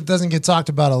something that doesn't get talked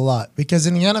about a lot. Because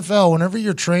in the NFL, whenever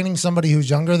you're training somebody who's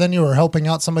younger than you or helping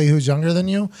out somebody who's younger than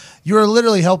you, you're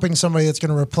literally helping somebody that's going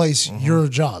to replace your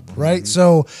job, right?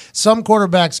 So some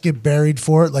quarterbacks get buried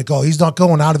for it, like, oh, he's not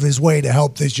going out of his way to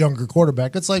help this younger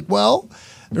quarterback. It's like, well,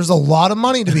 there's a lot of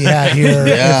money to be had here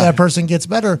if that person gets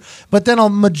better. But then a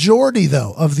majority,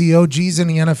 though, of the OGs in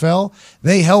the NFL,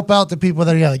 they help out the people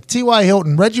that are like T.Y.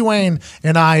 Hilton. Reggie Wayne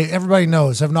and I, everybody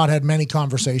knows, have not had many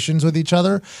conversations with each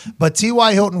other. But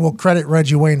T.Y. Hilton will credit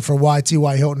Reggie Wayne for why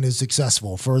T.Y. Hilton is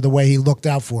successful, for the way he looked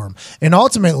out for him. And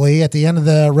ultimately, at the end of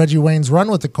the Reggie Wayne's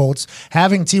run with the Colts,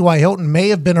 having T.Y. Hilton may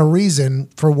have been a reason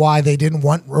for why they didn't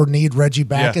want or need Reggie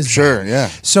back.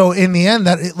 So in the end,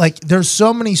 there's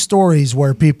so many stories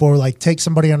where people are like, take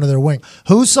somebody under their wing.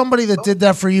 Who's somebody that did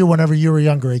that for you whenever you were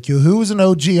younger, AQ? Who was an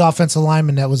OG offensive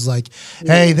lineman that was like,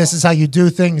 hey, this is how you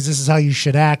do things, this is how you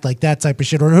should act, like that type of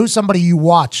shit? Or who's somebody you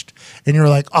watched and you're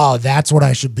like, oh, that's what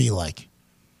I should be like?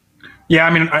 Yeah, I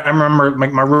mean, I remember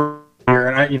my rookie year,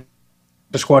 and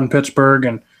the squad in Pittsburgh,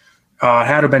 and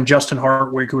had to have been Justin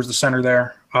Hartwig, who was the center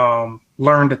there.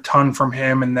 Learned a ton from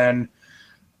him, and then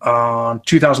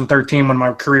 2013, when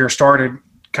my career started,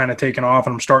 kind of taken off,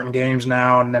 and I'm starting games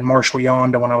now, and then Marshall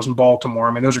Yonda when I was in Baltimore.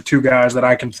 I mean, those are two guys that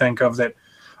I can think of that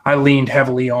I leaned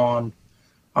heavily on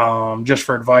just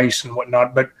for advice and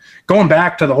whatnot. But going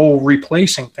back to the whole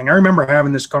replacing thing, I remember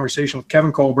having this conversation with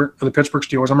Kevin Colbert of the Pittsburgh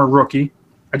Steelers. I'm a rookie.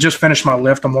 I just finished my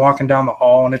lift. I'm walking down the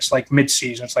hall, and it's like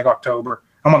mid-season. It's like October.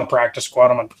 I'm on the practice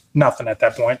squad. I'm on nothing at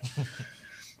that point.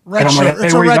 Red shirt.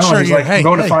 It's a red shirt year. Like, I'm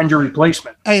going to find your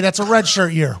replacement. Hey, that's a red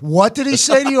shirt year. What did he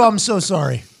say to you? I'm so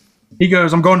sorry. He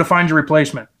goes, I'm going to find your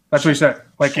replacement. That's what he said.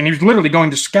 Like, and he was literally going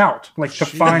to scout, like, to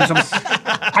find some.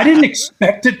 I didn't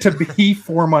expect it to be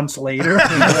 4 months later.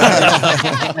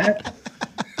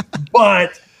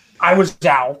 But I was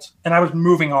out, and I was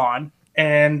moving on,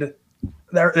 and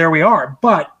there we are.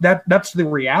 But that's the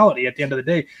reality at the end of the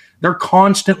day. They're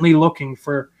constantly looking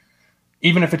for,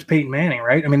 even if it's Peyton Manning,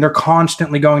 right? I mean, they're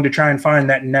constantly going to try and find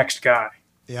that next guy.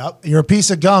 Yep. You're a piece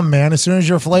of gum, man. As soon as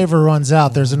your flavor runs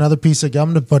out, there's another piece of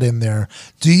gum to put in there.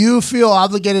 Do you feel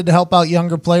obligated to help out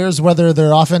younger players, whether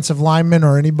they're offensive linemen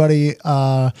or anybody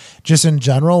just in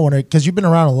general? Because you've been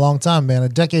around a long time, man. A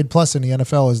decade plus in the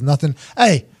NFL is nothing.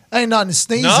 Hey, ain't nothing to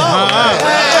sneeze at.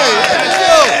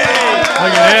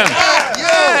 Look at him.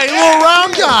 Hey, little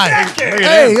round guy.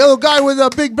 Hey, little guy with a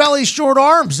big belly, short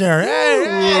arms there. Hey.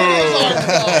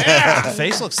 The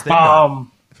face looks thin.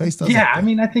 Yeah, I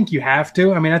mean, I think you have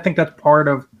to. I mean, I think that's part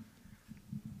of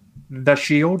the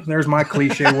shield. There's my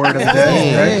cliche word of the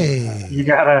day. Right? You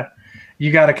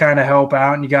gotta kind of help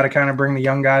out, and you got to kind of bring the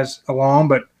young guys along.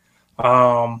 But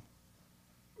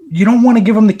you don't want to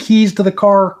give them the keys to the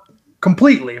car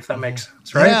completely, if that makes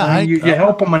sense, right? Yeah, I mean, you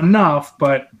help them enough,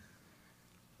 but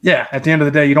yeah, at the end of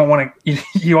the day, you don't want to.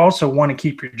 You also want to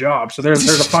keep your job. So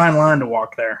there's a fine line to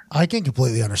walk there. I can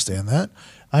completely understand that.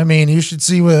 I mean, you should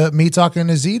see me talking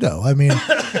to Zito. I mean,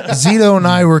 Zito and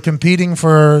I were competing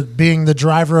for being the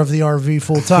driver of the RV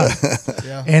full time.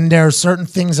 Yeah. And there are certain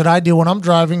things that I do when I'm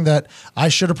driving that I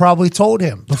should have probably told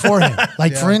him beforehand.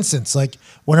 Like, for instance, like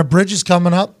when a bridge is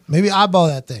coming up, maybe eyeball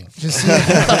that thing. Just see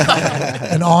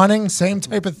it. An awning, same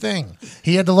type of thing.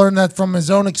 He had to learn that from his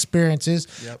own experiences,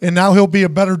 and now he'll be a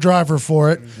better driver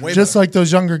for it, just like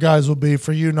those younger guys will be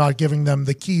for you not giving them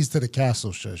the keys to the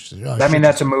castle. I mean,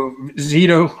 that's a move.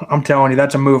 Zito, I'm telling you,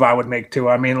 that's a move I would make too.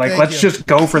 I mean, like, let's just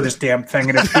go for this damn thing,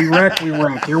 and if we wreck, we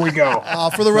wreck. Here we go.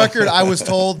 For the record, I was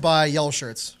told by Yellow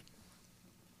Shirts.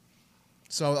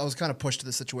 So I was kind of pushed to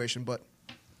this situation, but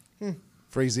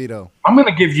Free Zito. I'm going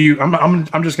to give you.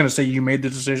 I'm just going to say you made the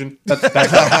decision. That's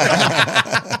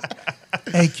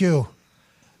AQ,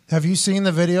 have you seen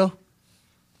the video?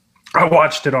 I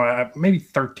watched it on maybe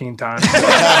 13 times.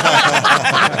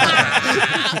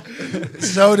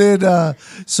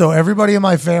 So everybody in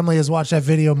my family has watched that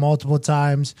video multiple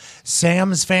times.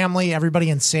 Sam's family, everybody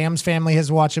in Sam's family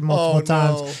has watched it multiple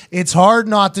times. It's hard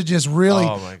not to just really,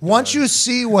 once you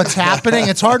see what's happening,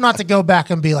 it's hard not to go back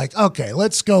and be like, okay,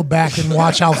 let's go back and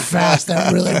watch how fast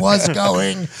that really was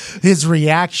going. His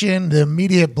reaction, the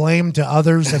immediate blame to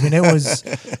others. I mean,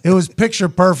 it was picture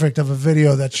perfect of a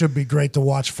video that should be great to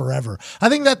watch forever. I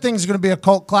think that thing's going to be a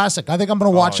cult classic. I think I'm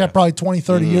going to watch that probably 20,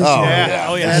 30 years from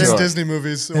now. That is Disney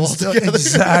movies altogether.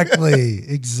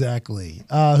 Exactly.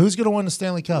 Who's going to win the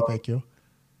Stanley Cup, AQ?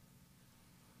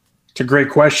 It's a great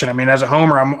question. I mean, as a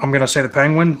homer, I'm going to say the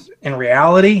Penguins. In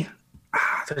reality,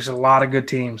 there's a lot of good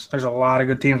teams. There's a lot of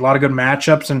good teams, a lot of good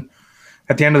matchups. And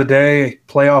at the end of the day,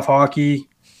 playoff hockey,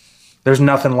 there's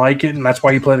nothing like it, and that's why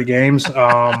you play the games.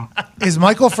 Is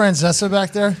Michael Francesa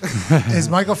back there? Is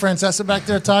Michael Francesa back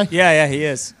there, Ty? Yeah, he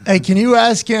is. Hey, can you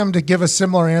ask him to give a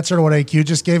similar answer to what AQ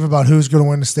just gave about who's going to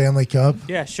win the Stanley Cup?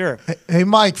 Yeah, sure. Hey,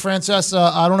 Mike,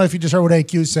 Francesa, I don't know if you just heard what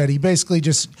AQ said. He basically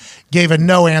just gave a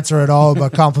no answer at all,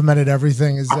 but complimented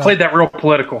everything. I played that real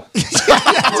political.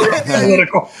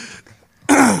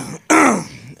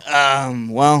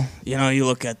 Well, you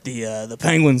look at the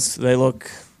Penguins; they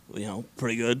look,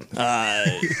 pretty good.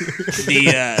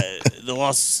 The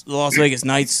Las Vegas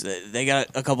Knights, they got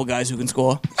a couple guys who can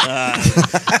score.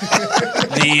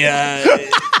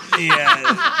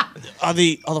 Are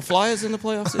the Flyers in the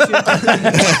playoffs this year?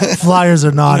 Flyers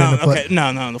are not in the playoffs. Okay.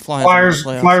 No, the Flyers.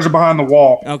 Flyers are behind the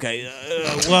wall. Okay.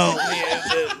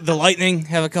 The Lightning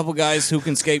have a couple guys who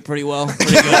can skate pretty well.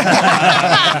 Pretty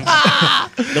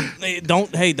good.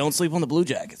 Don't sleep on the Blue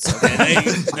Jackets. Okay?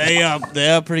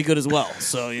 They are pretty good as well.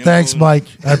 So thanks, Mike.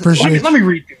 I appreciate it. Let me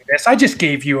read through this. I just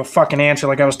gave you a fucking answer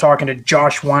like I was talking to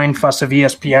Josh Weinfuss of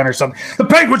ESPN or something. The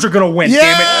Penguins are going to win.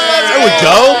 Damn it! There we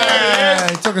go. Yeah,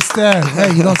 he took a stand.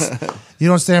 Hey, you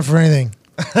don't stand for anything.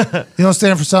 You don't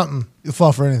stand for something. You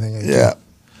fall for anything. Yeah.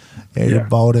 You're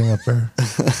balding up there.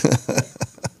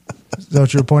 Is that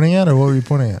what you were pointing at, or what were you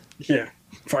pointing at? Yeah,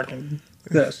 fucking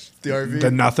this. The RV.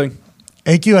 The nothing.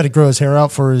 AQ had to grow his hair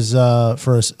out for his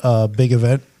big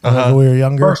event when we were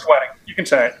younger. First wedding. You can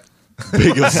say it.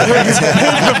 Big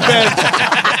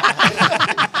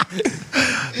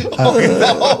All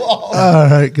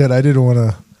right, good. I didn't want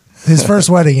to. His first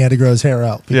wedding, he had to grow his hair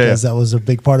out because that was a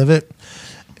big part of it.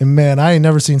 And man, I ain't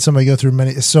never seen somebody go through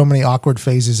so many awkward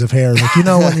phases of hair. Like,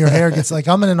 when your hair gets like,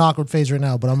 I'm in an awkward phase right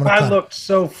now, but I'm gonna. I looked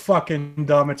so fucking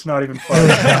dumb. It's not even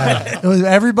funny. It was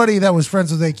everybody that was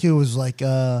friends with AQ was like,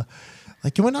 can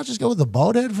we not just go with the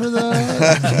bald head for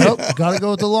the? Nope, got to go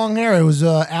with the long hair. It was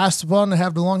asked upon to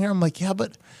have the long hair. I'm like, yeah,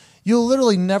 but you'll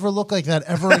literally never look like that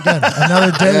ever again.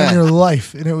 Another day in your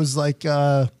life, and it was like,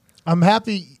 I'm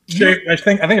happy. I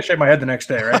think I shaved my head the next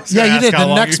day, right? Yeah, you did.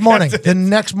 The next morning. The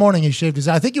next morning he shaved his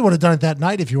head. I think you would have done it that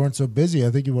night if you weren't so busy. I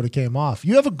think you would have came off.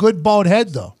 You have a good bald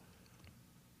head, though.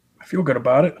 I feel good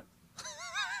about it.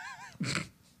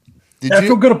 I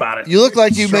feel good about it. You look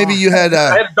like you had.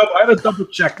 I had to double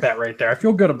check that right there. I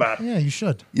feel good about it. Yeah, you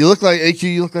should. You look like AQ.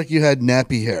 You look like you had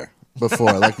nappy hair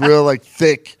before, like real, like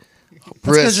thick.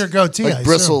 Because your goatee, like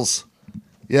bristles.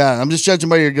 Yeah, I'm just judging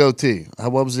by your goatee.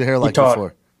 What was your hair like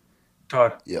before?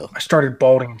 Todd, yeah. I started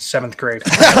balding in 7th grade.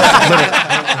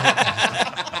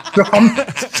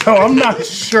 so I'm not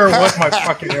sure what my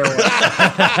fucking hair was.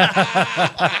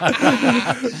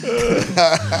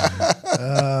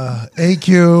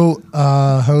 AQ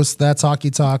hosts That's Hockey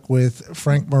Talk with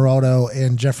Frank Morotto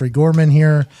and Jeffrey Gorman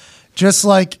here. Just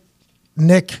like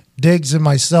Nick Diggs and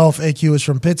myself, AQ is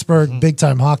from Pittsburgh,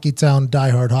 big-time hockey town,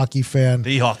 diehard hockey fan.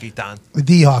 The hockey town.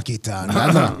 The hockey town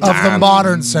of the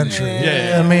modern century.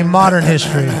 Yeah. I mean, modern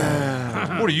history.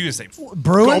 What are are you gonna say?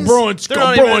 Bruins. Go Bruins. They're Go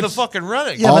not even in the Bruins. fucking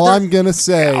running. Yeah, but All they're- I'm gonna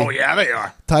say. Oh yeah, they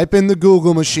are. Type in the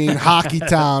Google machine "Hockey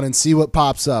Town" and see what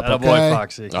pops up. Atta Okay. boy,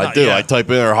 Foxy. I do. yeah. I type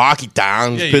in our hockey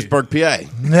town, Yeah, you- Pittsburgh, PA.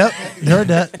 Yep, heard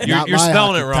that. You're, Not you're my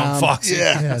spelling it hockey wrong, town. Foxy.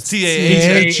 Yeah, It's TAH.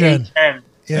 T-A-H-N.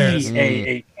 Yeah.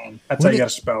 T-A-H-N. That's We how you need- got to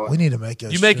spell We it. need to make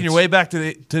it. You making your way back to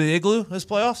the igloo this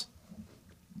playoffs?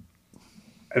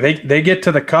 They get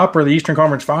to the Cup or the Eastern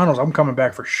Conference Finals, I'm coming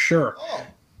back for sure.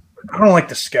 I don't like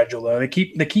the schedule though. They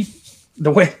keep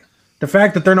the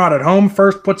fact that they're not at home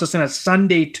first puts us in a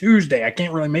Sunday, Tuesday. I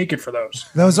can't really make it for those.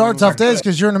 Those are tough days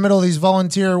because you're in the middle of these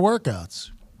volunteer workouts.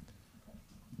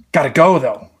 Got to go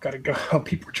though. Got to go.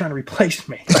 People are trying to replace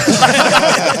me.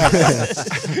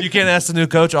 You can't ask the new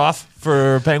coach off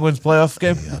for Penguins playoff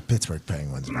game. Yeah, Pittsburgh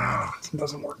Penguins. It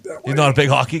doesn't work that way. He's not a big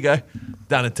hockey guy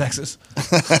down in Texas.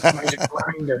 He's a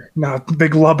grinder. No,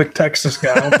 big Lubbock, Texas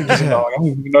guy. I don't think he's a dog. I don't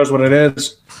think he knows what it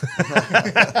is.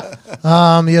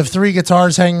 You have 3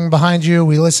 guitars hanging behind you.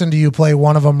 We listened to you play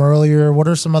one of them earlier. What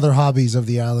are some other hobbies of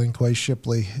the Alan Clay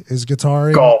Shipley? Is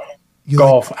guitar? Golf. You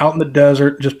Golf. Out in the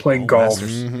desert, just play golf.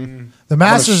 The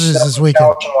Masters is this weekend.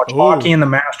 Couch and watch hockey and the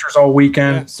Masters all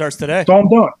weekend. Starts today. That's all I'm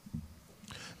doing.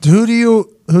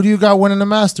 Who do you got winning the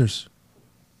Masters?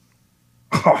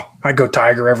 Oh, I go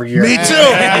Tiger every year. Me too.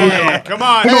 Come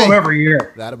I on. go him every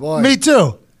year. That a boy. Me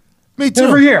too. Me too.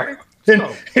 Every year. And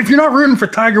if you're not rooting for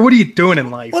Tiger, what are you doing in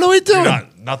life? What are we doing?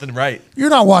 Nothing right. You're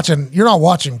not watching.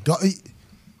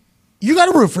 You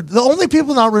got to root for the only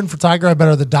people not rooting for Tiger. I bet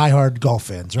are the diehard golf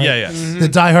fans, right? Yeah. The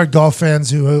diehard golf fans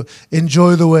who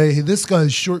enjoy the way this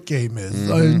guy's short game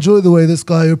is. I enjoy the way this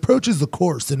guy approaches the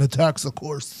course and attacks the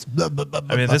course. Blah, blah, blah,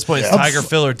 I mean, at this point, it's Tiger,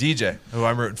 Phil, or DJ, who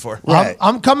I'm rooting for.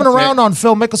 I'm coming around on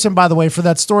Phil Mickelson, by the way, for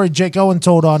that story Jake Owen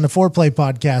told on the Foreplay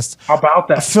podcast. How about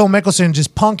that? Phil Mickelson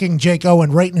just punking Jake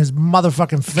Owen right in his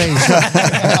motherfucking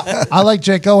face. I like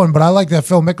Jake Owen, but I like that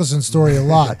Phil Mickelson story a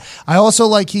lot. I also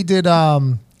like he did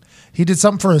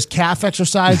something for his calf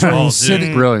exercise where he's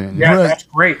sitting. Brilliant. Yeah, that's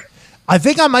great. I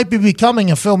think I might be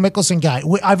becoming a Phil Mickelson guy.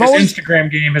 I've His always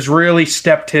Instagram game has really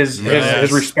stepped his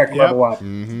respect level up.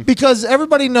 because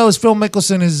everybody knows Phil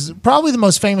Mickelson is probably the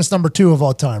most famous number 2 of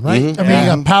all time, right? I mean, you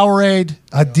got Powerade,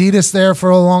 Adidas there for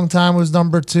a long time was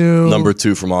number 2. Number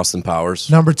 2 from Austin Powers.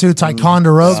 Number 2,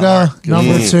 Ticonderoga.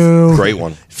 Number 2. Great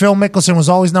one. Phil Mickelson was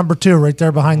always number 2 right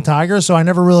there behind Tiger, so I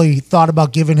never really thought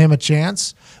about giving him a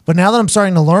chance. But now that I'm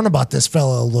starting to learn about this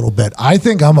fella a little bit, I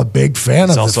think I'm a big fan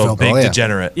He's of also this a fella. big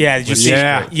degenerate. Yeah, did you see?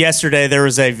 Yesterday there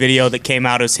was a video that came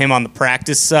out. It was him on the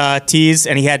practice tees,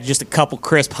 and he had just a couple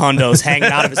crisp hundos hanging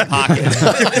out of his pocket.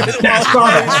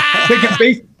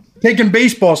 Taking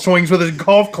baseball swings with his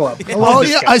golf club. Oh,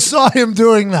 yeah, I saw him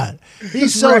doing that.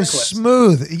 He's so reckless.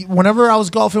 smooth. Whenever I was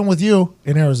golfing with you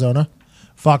in Arizona,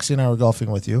 Foxy and I were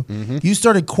golfing with you, you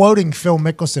started quoting Phil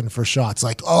Mickelson for shots.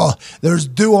 Like, oh, there's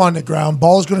dew on the ground.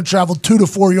 Ball's going to travel 2 to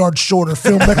 4 yards shorter.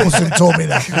 Phil Mickelson told me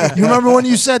that. You remember when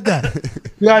you said that?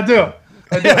 Yeah, I do.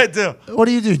 I do. What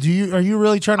do? Are you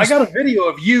really trying to... I got a video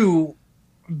of you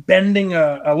bending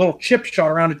a little chip shot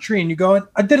around a tree, and you going,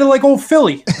 I did it like old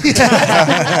Philly.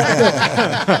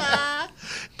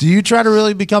 Do you try to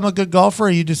really become a good golfer, or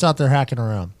are you just out there hacking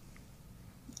around?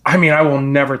 I mean, I will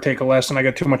never take a lesson. I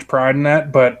got too much pride in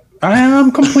that, but I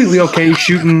am completely okay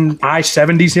shooting high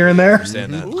 70s here and there.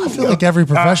 I feel like every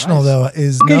professional, though,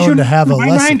 is known to have a high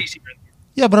lesson. 90s here and there.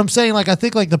 Yeah, but I'm saying, like, I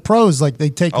think, like, the pros, like, they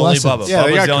take Only lessons. Bubba. Yeah, they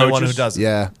Bubba's got the only one who coaches. does it.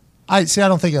 Yeah. I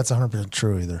don't think that's 100%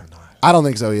 true either. I don't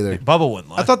think so either. Bubba wouldn't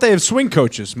lie. I thought they have swing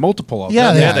coaches, multiple of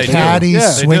Yeah, them. they Yeah, have they do. caddies, Yeah,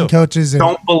 they swing do. coaches. And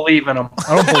Don't believe in them.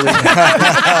 I don't believe in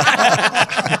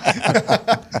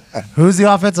them. who's the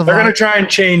offensive They're line? going to try and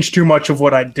change too much of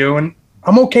what I do, and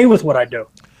I'm okay with what I do.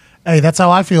 Hey, that's how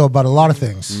I feel about a lot of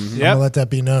things. I'm Yep. going to let that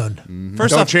be known.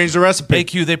 First Don't off, change the recipe.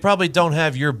 AQ, they probably don't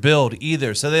have your build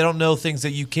either, so they don't know things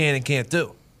that you can and can't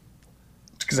do.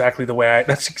 That's exactly the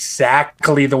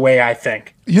way I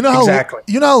think. You know how exactly.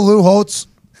 you know how Lou Holtz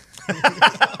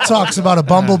talks about a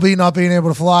bumblebee not being able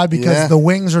to fly because Yeah. the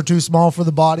wings are too small for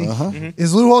the body?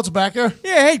 Is Lou Holtz back there?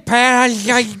 Yeah, hey Pat,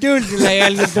 how you doing today? I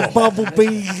live the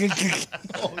bumblebee.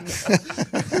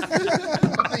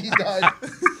 He died.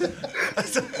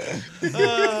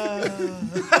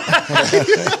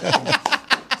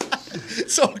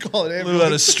 Someone call it Lou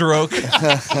had a stroke. I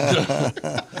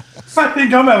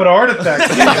think I'm having a heart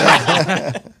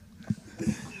attack.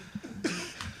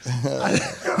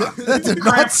 That did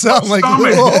not sound like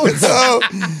Lou Stomach. Holtz.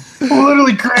 I'm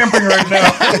literally cramping right now.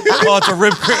 Oh, it's a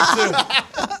rib cramp,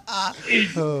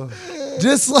 too.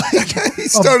 Just like He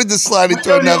started to slide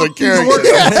into another character.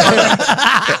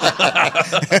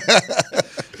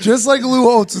 just like Lou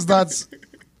Holtz is not.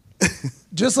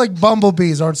 Just like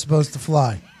bumblebees aren't supposed to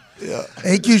fly.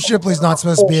 AQ Shipley's not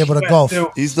supposed to be able to golf.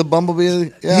 He's the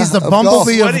bumblebee. Yeah, He's the of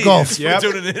bumblebee golf. of golf. We're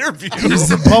doing an interview. He's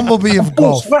the bumblebee of Full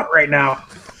golf. sweat right now.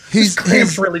 He's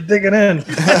Really digging in.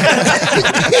 He's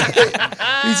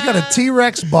got a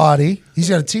T-Rex body. He's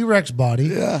got a T-Rex body.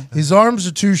 Yeah. His arms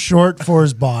are too short for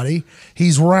his body.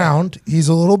 He's round. He's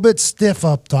a little bit stiff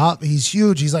up top. He's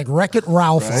huge. He's like Wreck-It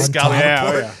Ralph on top.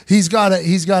 Yeah. He's got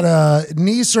a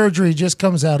knee surgery he just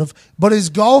comes out of, but his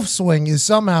golf swing is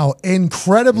somehow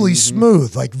incredibly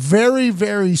smooth, like very,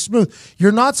 very smooth.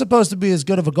 You're not supposed to be as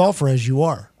good of a golfer as you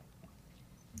are.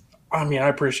 I mean, I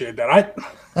appreciate that.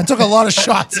 I took a lot of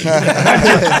shots.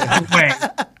 I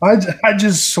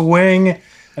just swing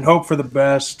and hope for the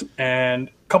best. And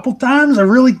a couple times, I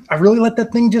really let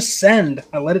that thing just send.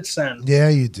 I let it send. Yeah,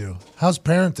 you do. How's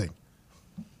parenting?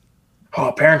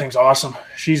 Oh, parenting's awesome.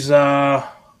 She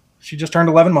just turned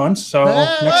 11 months, so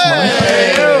next month.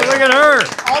 Hey, look at her.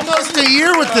 Almost a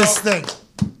year with this thing.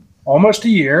 Almost a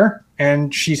year,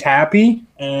 and she's happy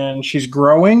and she's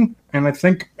growing, and I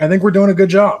think we're doing a good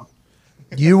job.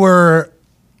 You were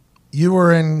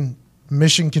in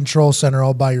Mission Control Center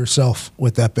all by yourself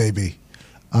with that baby.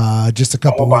 Just a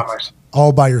couple weeks.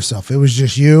 All by yourself. It was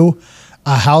just you,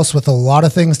 a house with a lot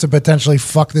of things to potentially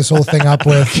fuck this whole thing up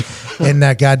with, and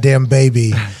that goddamn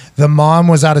baby. The mom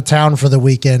was out of town for the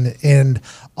weekend, and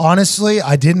honestly,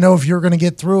 I didn't know if you were going to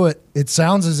get through it. It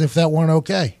sounds as if that went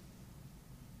okay.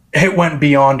 It went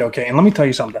beyond okay. And let me tell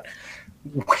you something.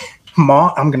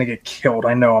 Mom, I'm going to get killed.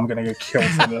 I know I'm going to get killed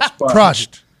for this. But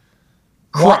Crushed.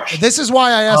 Crushed. This is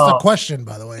why I asked the question,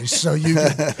 by the way, so you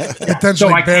can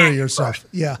potentially bury yourself.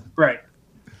 Crush. Yeah. Right.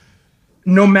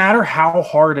 No matter how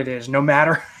hard it is, no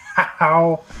matter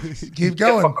how keep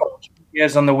going difficult it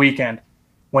is on the weekend,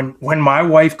 when my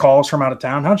wife calls from out of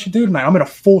town, how'd you do tonight? I'm in a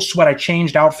full sweat. I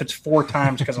changed outfits 4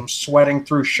 times because I'm sweating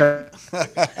through shirt.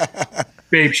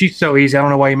 Babe, she's so easy. I don't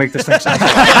know why you make this thing sound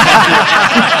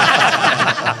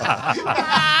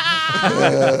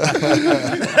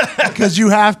because you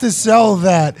have to sell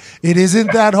that it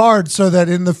isn't that hard, so that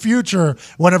in the future,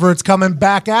 whenever it's coming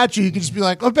back at you, you can just be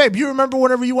like, "Oh, babe, you remember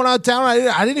whenever you went out of town?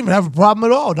 I didn't even have a problem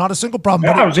at all. Not a single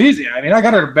problem." Yeah, it was easy. I mean, I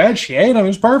got her to bed. She ate. It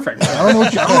was perfect. I don't know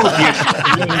what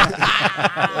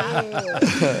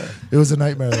It was a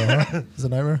nightmare, though. Huh? It was a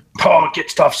nightmare. Oh, it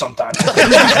gets tough sometimes.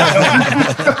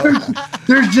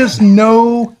 There's just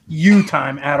no you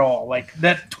time at all. Like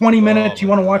that 20 minutes you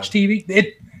want to watch TV,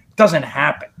 it doesn't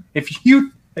happen.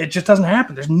 It just doesn't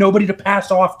happen. There's nobody to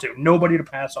pass off to.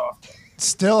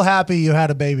 Still happy you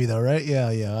had a baby, though, right? Yeah,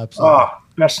 absolutely. Oh,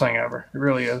 best thing ever. It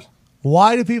really is.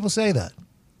 Why do people say that?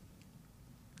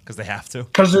 Because they have to.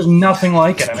 Because there's nothing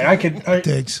like it.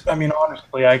 I mean,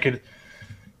 honestly, I could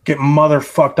get mother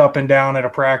fucked up and down at a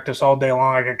practice all day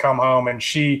long. I could come home and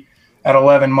she, at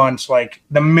 11 months, like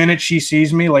the minute she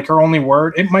sees me, like her only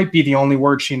word, it might be the only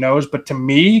word she knows, but to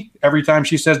me, every time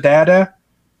she says dada,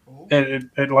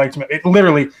 it likes me. It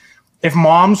literally, if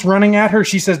mom's running at her,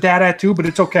 she says dada too, but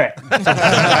it's okay. Means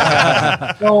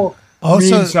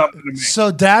something to me.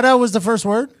 So dada was the first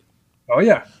word? Oh,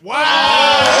 yeah.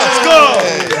 Wow. Let's go.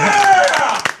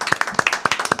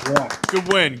 Yeah.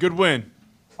 Good win.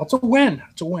 That's a win.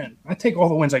 I take all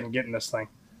the wins I can get in this thing.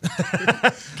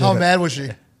 How mad was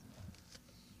she?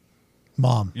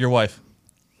 Mom. Your wife.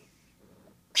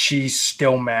 She's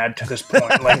still mad to this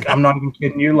point. Like, I'm not even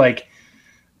kidding you. Like,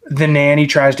 the nanny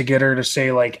tries to get her to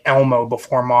say like Elmo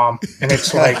before mom, and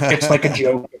it's like a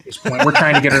joke at this point. We're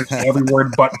trying to get her to say every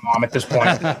word but mom at this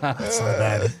point. That's not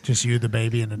bad. Just you, the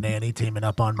baby, and the nanny teaming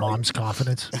up on mom's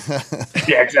confidence.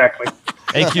 Yeah, exactly.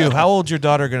 AQ, how old's your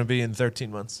daughter going to be in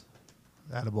 13 months?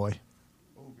 Attaboy.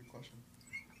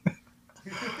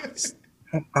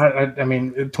 I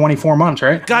mean, 24 months,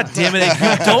 right? God damn it,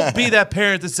 AQ. Don't be that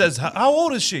parent that says, how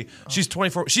old is she? She's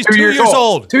 24. She's 2 years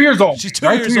old. 2 years old. She's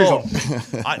 2 years old.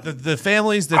 The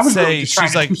families that say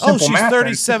she's like, simple she's math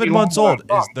 37 months old,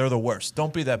 wrong. they're the worst.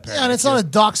 Don't be that parent. Yeah, and it's not a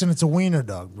dachshund, it's a wiener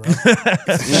dog, bro. You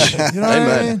know what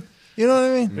I mean? You know what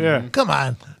I mean? Yeah. Come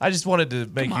on. I just wanted to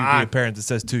make you be a parent that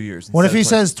says 2 years. What if he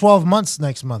instead of says 12 months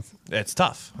next month? It's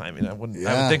tough. I mean, I would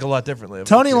think a lot differently.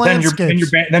 Tony Then Landscapes. you're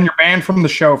banned from the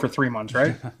show for 3 months,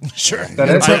 right? Sure.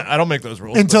 That I don't make those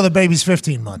rules. Until the baby's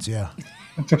 15 months, yeah.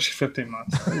 Until she's 15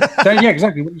 months. Yeah,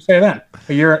 exactly. What do you say then?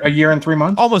 A year and 3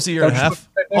 months? Almost a year and a half.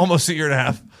 Almost a year and a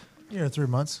half. Yeah, 3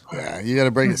 months. Yeah, you got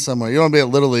to break it somewhere. You don't want to be at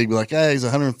Little League, be like, hey, he's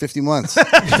 150 months.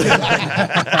 What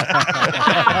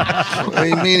do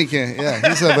you mean he can't? Yeah,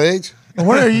 he's of age.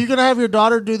 When are you going to have your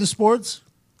daughter do the sports?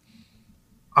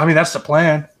 I mean, that's the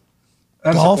plan.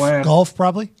 That's the plan. Golf,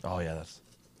 probably. Oh yeah, that's.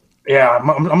 Yeah,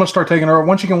 I'm gonna start taking her.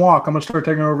 Once she can walk, I'm gonna start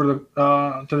taking her over to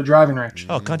the driving range.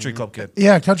 Oh, country club kid.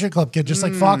 Yeah, country club kid, just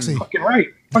like Foxy. Fucking right.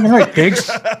 Fucking right, pigs.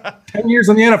 10 years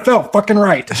in the NFL. Fucking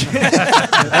right.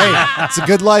 Hey, it's a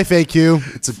good life,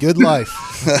 AQ. It's a good life.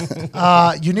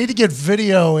 You need to get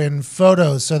video and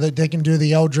photos so that they can do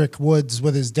the Eldrick Woods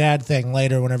with his dad thing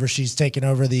later whenever she's taking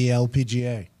over the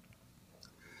LPGA.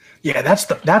 Yeah, that's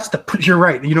the. You're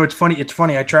right. You know, it's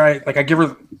funny. I try, like, I give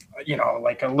her, you know,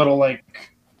 like a little, like,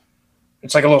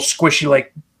 it's like a little squishy,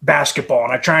 like, basketball,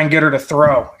 and I try and get her to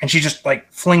throw, and she just,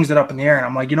 like, flings it up in the air, and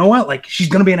I'm like, you know what? Like, she's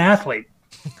gonna be an athlete.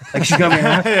 Like, she's gonna be an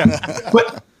athlete.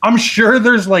 But I'm sure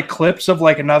there's, like, clips of,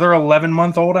 like, another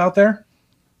 11-month-old out there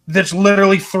that's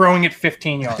literally throwing it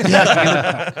 15 yards.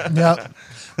 Yep.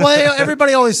 Well,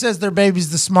 everybody always says their baby's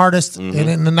the smartest and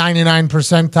in the 99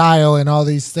 percentile and all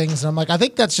these things. And I'm like, I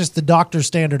think that's just the doctor's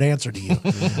standard answer to you.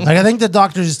 Like, I think the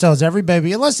doctor just tells every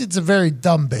baby, unless it's a very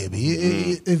dumb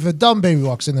baby. If a dumb baby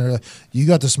walks in there, you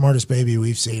got the smartest baby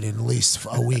we've seen in at least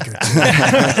a week or two.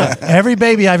 Every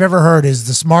baby I've ever heard is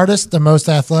the smartest, the most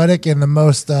athletic, and the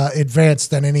most advanced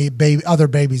than any other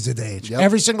babies at age. Yep.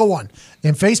 Every single one.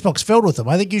 And Facebook's filled with them.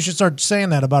 I think you should start saying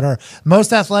that about her.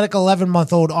 Most athletic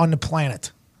 11-month-old on the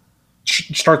planet.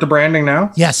 Start the branding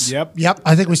now? Yes. Yep.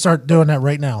 I think we start doing that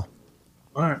right now.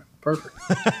 All right. Perfect.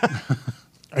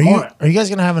 Are you guys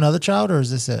gonna have another child, or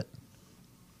is this it?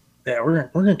 Yeah, we're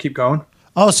gonna keep going.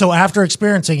 Oh, so after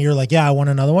experiencing, you're like, yeah, I want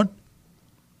another one.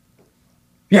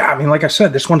 Yeah, I mean, like I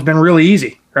said, this one's been really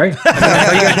easy, right?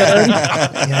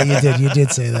 Yeah, you did. You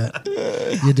did say that.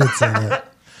 You did say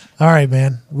that. All right,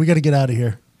 man. We got to get out of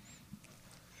here.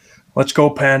 Let's go,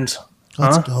 Pens.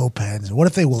 Let's go, Pens. What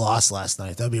if they lost last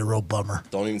night? That'd be a real bummer.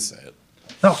 Don't even say it.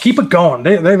 No, keep it going.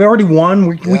 They've already won.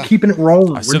 We're keeping it rolling.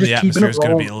 I We're assume the just keeping atmosphere it is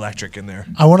going to be rolling. electric in there.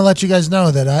 I want to let you guys know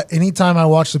that anytime I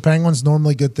watch the Penguins,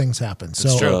 normally good things happen.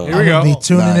 So true. Here I'm we going to go. be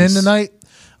tuning in Nice. tonight.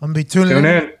 I'm going to be tuning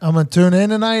in. I'm going to tune in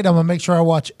tonight. I'm going to make sure I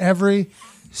watch every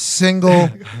single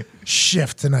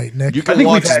shift tonight, Nick. You I can think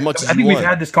watch we've as had, much as I you think want. we've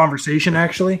had this conversation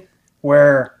actually,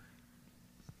 where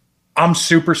I'm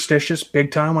superstitious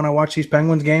big time when I watch these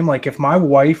Penguins game. Like, if my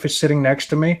wife is sitting next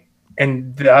to me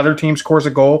and the other team scores a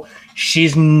goal,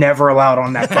 she's never allowed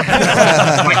on that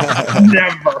fucking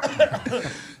never.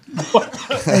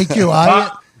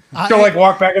 AQ, She'll like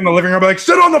walk back in the living room and be like,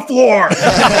 sit on the floor.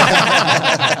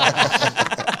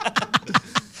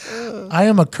 I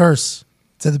am a curse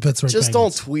to the Pittsburgh Just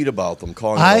Penguins. don't tweet about them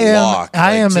calling I it a am- lock.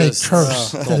 I am a just,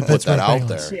 curse to the Don't put Pittsburgh that out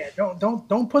Penguins. there. Yeah,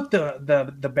 don't put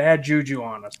the bad juju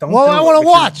on us. Don't Well, do I it, want to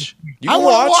because watch. You I can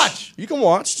want to watch. watch. You can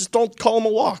watch. Just don't call them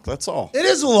a lock. That's all. It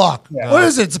is a lock. Yeah. What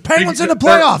is it? It's the Penguins in the They're-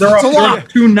 playoffs. They're It's a up lock.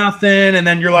 2-0, and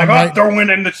then you're like, I'm right. they're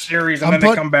winning the series, and I'm then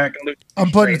put- they come back and lose.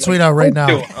 I'm putting a straight. tweet out right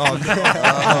Don't now.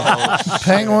 do it.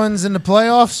 Penguins in the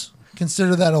playoffs.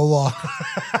 Consider that a lock.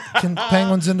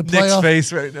 Penguins in the Nick's playoffs.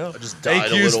 face right now. Just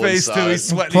died a AQ's little face too. inside. He's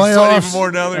sweating. Playoffs. He's sweating even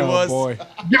more now than he was. Boy.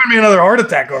 Giving me another heart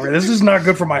attack over here. This is not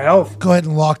good for my health. Go ahead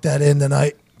and lock that in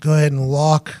tonight. Go ahead and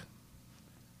lock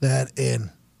that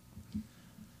in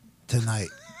tonight.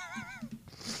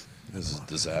 This is a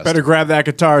disaster. Better grab that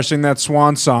guitar, sing that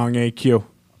swan song, AQ.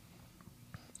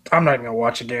 I'm not even gonna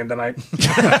watch a game tonight.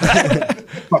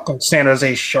 Fucking San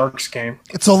Jose Sharks game.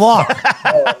 It's a lock.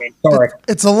 Oh, I mean, sorry.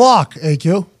 It's a lock,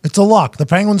 AQ. It's a lock. The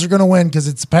Penguins are going to win because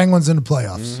it's the Penguins in the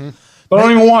playoffs. But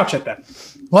don't even watch it then.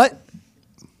 What?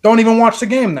 Don't even watch the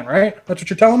game then, right? That's what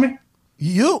you're telling me?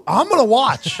 I'm going to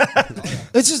watch.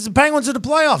 This is the Penguins in the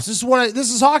playoffs. This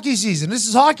is hockey season. This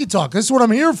is hockey talk. This is what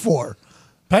I'm here for.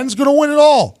 Penn's going to win it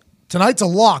all. Tonight's a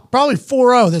lock. Probably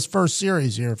 4-0 this first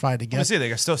series here, if I had to Let me guess. see.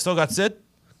 They still got Sid.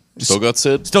 Still got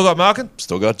Sid. Still got Malkin.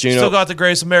 Still got Gino. Still got the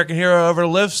greatest American hero ever to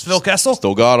live, Phil Kessel.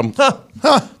 Still got him.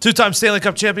 Two-time Stanley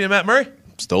Cup champion Matt Murray.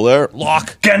 Still there.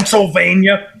 Lock.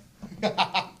 Pennsylvania.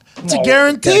 It's a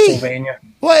guarantee. Pennsylvania.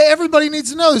 Well, everybody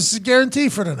needs to know this is a guarantee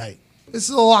for tonight. This is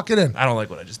a lock it in. I don't like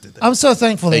what I just did there. I'm so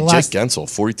thankful Hey, that Jake last Gensel,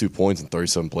 42 points in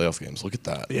 37 playoff games. Look at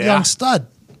that. young stud,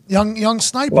 young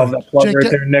sniper. Love that plug Jake right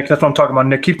Gen- there, Nick. That's what I'm talking about,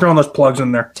 Nick. Keep throwing those plugs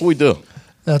in there. That's what we do.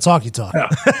 That's hockey talk. Yeah.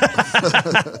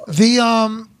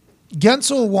 The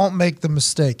Gensel won't make the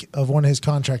mistake of when his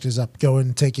contract is up, going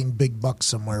and taking big bucks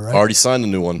somewhere, right? Already signed a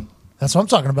new one. That's what I'm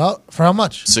talking about. For how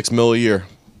much? $6 million a year.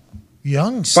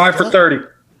 Young 5 for stud. 30.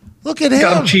 Look at him.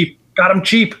 Got him cheap. Got him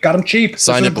cheap. Got him cheap.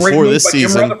 Signed This it is a great before move this by Jim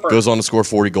season. Rutherford. Goes on to score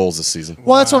 40 goals this season.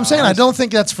 Well, that's what I'm saying. I don't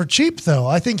think that's for cheap, though.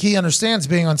 I think he understands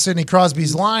being on Sidney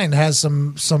Crosby's line has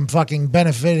some fucking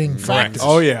benefiting factors.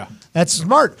 Oh, yeah. That's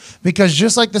smart because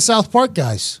just like the South Park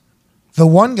guys, the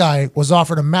one guy was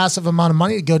offered a massive amount of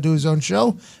money to go do his own show.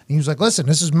 And he was like, listen,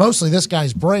 this is mostly this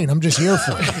guy's brain. I'm just here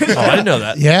for it. Oh, I didn't know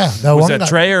that. Yeah. The Was one that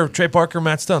guy, Trey Parker,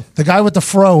 Matt Stone? the guy with the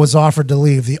fro was offered to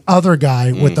leave. The other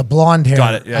guy with the blonde hair,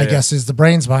 Got it. Yeah, I yeah. guess, is the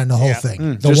brains behind the whole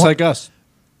thing. The Just one- like us.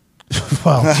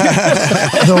 Well,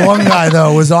 the one guy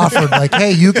though was offered like,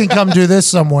 "Hey, you can come do this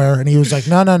somewhere," and he was like,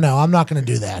 "No, I'm not going to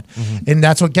do that." And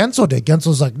that's what Gensel did.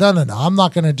 Gensel's like, "No, I'm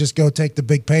not going to just go take the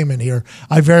big payment here.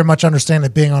 I very much understand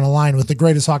that being on a line with the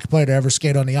greatest hockey player to ever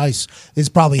skate on the ice is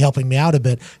probably helping me out a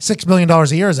bit. $6 million a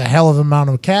year is a hell of an amount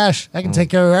of cash. I can take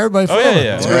care of everybody.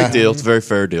 It's a great deal. It's a very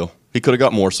fair deal. He could have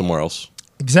got more somewhere else.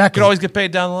 Exactly. Could always get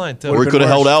paid down the line too. Or he could have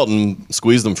held out and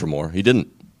squeezed them for more. He didn't.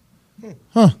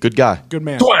 Good guy. Good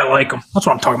man. That's why I like him. That's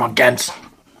what I'm talking about, Gens.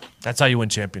 That's how you win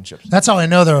championships. That's how I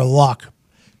know they're a lock.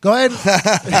 Go ahead.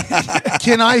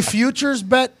 Can I futures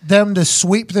bet them to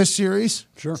sweep this series?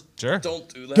 Sure.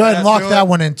 Don't do that. Go ahead and lock that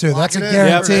one in too. That's a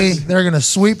guarantee. They're going to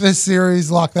sweep this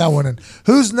series. Lock that one in.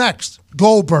 Who's next?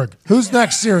 Goldberg. Who's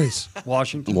next series?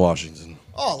 Washington.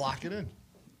 Oh, lock it in.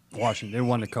 Washington. They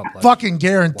won the cup. Fucking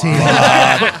guaranteed.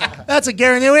 That's a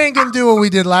guarantee. We ain't gonna do what we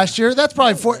did last year. That's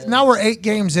probably four. Now we're 8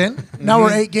 games in.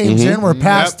 We're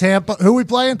past Tampa. Who we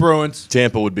playing? Bruins.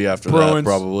 Tampa would be after that,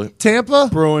 probably. Tampa.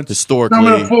 Bruins. Historically. I'm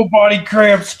in a full body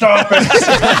cramp. Stop it.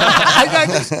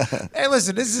 Hey,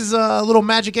 listen. This is a little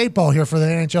magic 8 ball here for the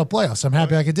NHL playoffs. I'm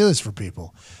happy I could do this for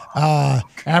people.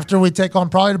 After we take on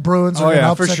probably the Bruins, we're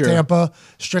gonna upset Tampa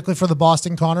strictly for the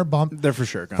Boston Connor bump. They're for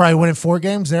sure. Probably winning 4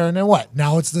 games there, and then what?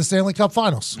 Now it's the Stanley Cup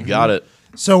Finals. You got it.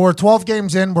 So we're 12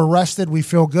 games in. We're rested. We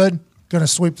feel good. Going to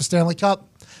sweep the Stanley Cup.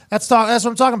 That's what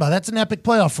I'm talking about. That's an epic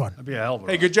playoff run. That'd be a hell of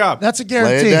a Hey, good job. That's a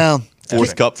guarantee. Lay it down.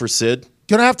 4th cup for Sid.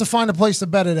 Gonna have to find a place to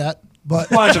bet it at, but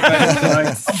Bunch of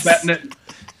betting it.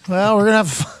 well, we're gonna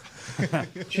have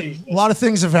a lot of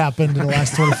things have happened in the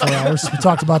last 24 hours. We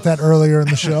talked about that earlier in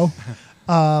the show.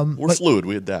 We're fluid.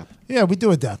 We adapt. Yeah, we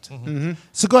do adapt.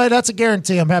 So go ahead. That's a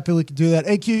guarantee. I'm happy we can do that.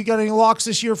 AQ, you got any locks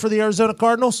this year for the Arizona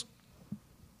Cardinals?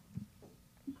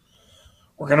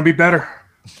 We're gonna be better.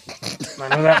 I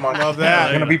know that much. Love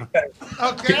that. We're gonna be better.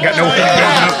 Okay. Got no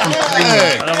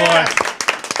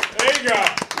There you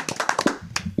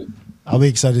go. I'll be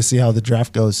excited to see how the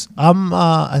draft goes.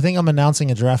 I think I'm announcing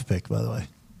a draft pick, by the way.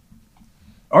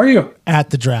 Are you? At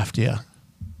the draft, yeah.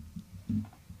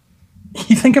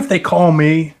 You think if they call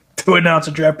me to announce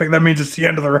a draft pick, that means it's the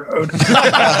end of the road?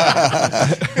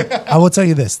 I will tell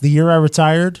you this: the year I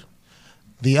retired,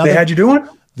 They had you doing?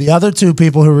 the other 2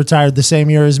 people who retired the same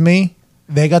year as me,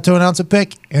 they got to announce a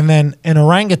pick, and then an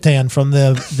orangutan from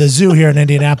the zoo here in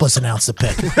Indianapolis announced a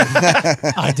pick.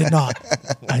 I did not.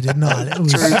 It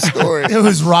was, True story. It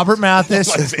was Robert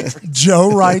Mathis,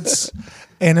 Joe Wrights,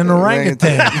 and an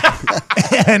orangutan.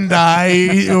 And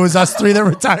it was us 3 that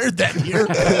retired that year.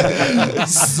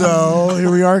 So here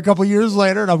we are a couple years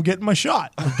later, and I'm getting my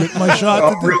shot. I'm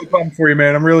really pumped for you,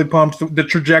 man. I'm really pumped the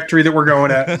trajectory that we're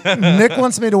going at. Nick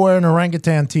wants me to wear an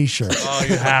orangutan T-shirt. Oh,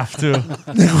 you have to.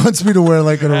 Nick wants me to wear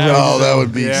like an orangutan. Oh, that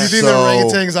would be You so think the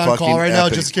orangutan's on fucking call right now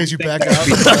epic. just in case you back out?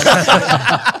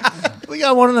 We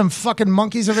got one of them fucking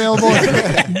monkeys available.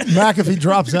 Mac, if he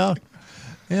drops out.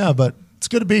 Yeah, but it's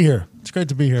good to be here. It's great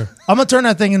to be here. I'm gonna turn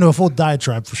that thing into a full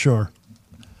diatribe for sure.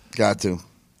 Got to.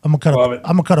 I'm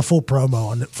gonna cut a full promo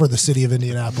on it for the city of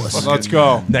Indianapolis. Let's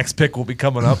go. Next pick will be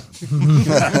coming up. You're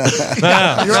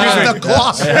on the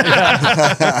clock.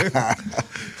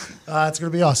 It's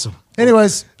gonna be awesome.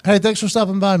 Anyways, hey, thanks for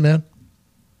stopping by, man.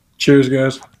 Cheers,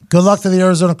 guys. Good luck to the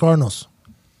Arizona Cardinals.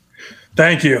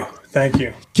 Thank you.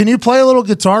 Can you play a little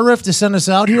guitar riff to send us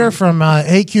out here from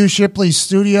AQ Shipley's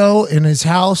studio in his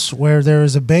house where there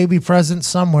is a baby present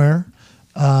somewhere?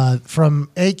 From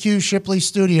AQ Shipley's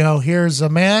studio, here's a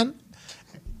man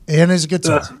and his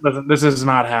guitar. This is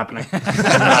not happening.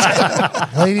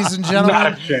 Ladies and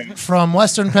gentlemen, Not from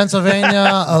Western Pennsylvania,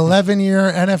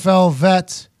 11-year NFL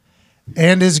vet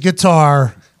and his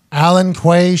guitar, Alan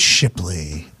Quay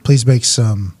Shipley. Please make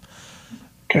some.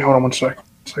 Okay, hold on one second.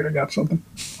 I got something.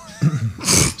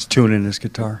 He's tuning his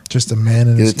guitar. Just a man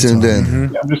and his Get it tuned guitar.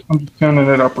 in. Yeah, I'm just tuning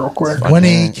it up real quick. When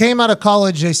he came out of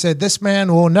college, they said, this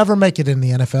man will never make it in the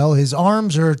NFL. His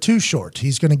arms are too short.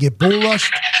 He's going to get bull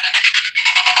rushed.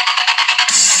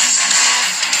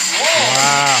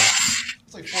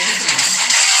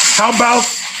 How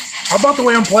about the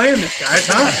way I'm playing this, guys?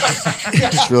 Huh?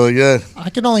 It's really good. I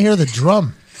can only hear the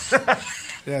drum.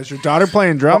 Yeah, is your daughter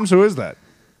playing drums? Who is that?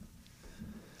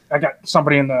 I got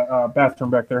somebody in the bathroom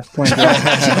back there playing drums.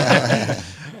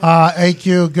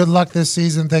 AQ, good luck this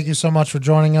season. Thank you so much for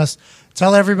joining us.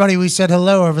 Tell everybody we said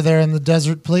hello over there in the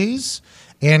desert, please.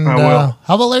 And I will.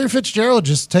 how about Larry Fitzgerald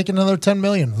just take another $10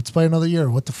 million? Let's play another year.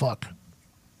 What the fuck?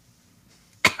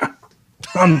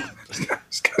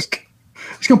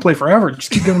 He's gonna play forever.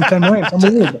 Just keep giving him $10 million. It's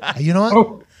unbelievable. You know what?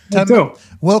 Oh, 10 me too.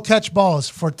 We'll catch balls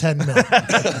for $10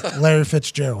 million. Larry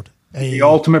Fitzgerald. The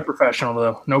ultimate professional,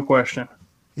 though, no question.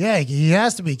 Yeah, he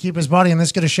has to be. Keep his body in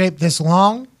this good a shape this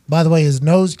long. By the way, his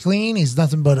nose clean. He's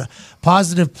nothing but a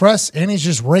positive press, and he's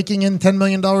just raking in $10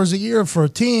 million a year for a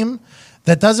team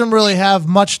that doesn't really have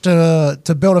much to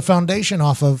build a foundation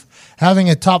off of. Having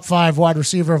a top 5 wide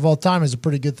receiver of all time is a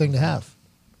pretty good thing to have.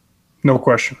 No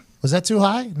question. Was that too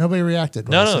high? Nobody reacted.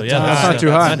 No, that's not too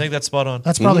high. I think that's spot on.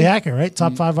 That's probably accurate, right?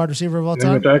 Top 5 wide receiver of all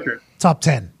time? That's accurate. Top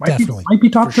 10, definitely. Might be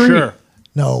top 3. Sure.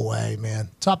 No way, man.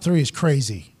 Top 3 is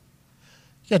crazy.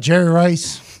 You got Jerry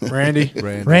Rice,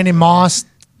 Randy Moss,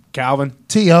 Calvin.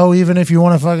 T.O., even if you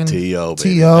want to fucking T.O., baby.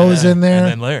 T.O.'s in there.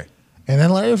 And then Larry. And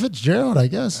then Larry Fitzgerald, I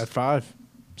guess. At 5.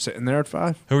 Sitting there at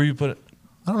 5. Who are you putting?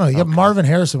 I don't know. You got Marvin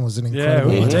Harrison was an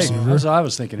incredible wide receiver. That's what I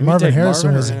was thinking. Who'd Marvin take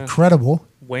Harrison was or- incredible.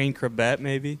 Wayne Krebet,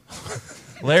 maybe.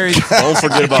 Larry. Don't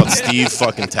forget about Steve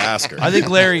fucking Tasker. I think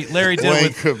Larry did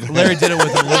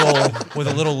it with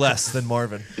a little less than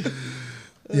Marvin.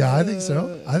 Yeah, I think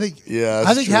so. I think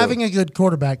that's true. having a good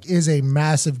quarterback is a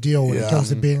massive deal when it comes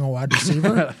to being a wide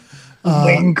receiver.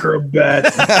 Wayne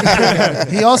Krebet.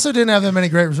 He also didn't have that many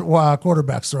great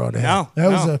quarterbacks thrown to him. No, That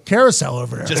was a carousel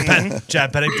over there. Just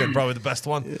Chad Pennington, probably the best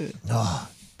one.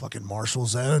 Fucking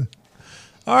Marshall's in.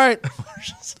 All right.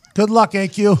 Good luck,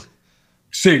 AQ.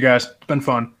 See you guys. It's been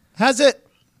fun. Has it?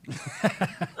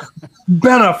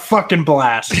 Been a fucking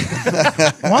blast.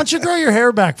 Why don't you grow your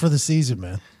hair back for the season,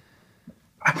 man?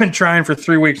 I've been trying for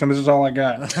 3 weeks, and this is all I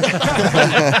got.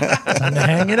 Time to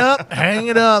hang it up. Hang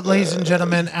it up, ladies and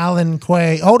gentlemen. Alan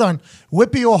Quay. Hold on.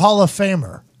 Whippeal Hall of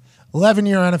Famer.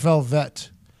 11-year NFL vet.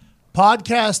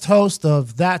 Podcast host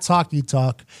of That's Hockey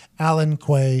Talk. Alan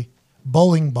Quay.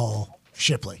 Bowling Ball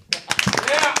Shipley.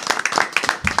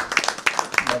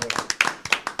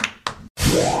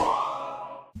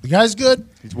 The guy's good.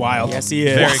 He's wild. Yes, he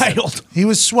is. Wild. He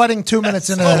was sweating 2 minutes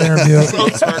into that interview,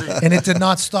 and it did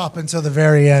not stop until the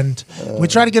very end. We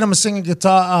tried to get him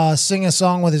to sing a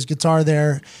song with his guitar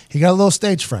there. He got a little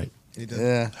stage fright. He did.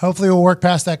 Yeah. Hopefully we'll work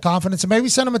past that confidence and maybe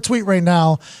send him a tweet right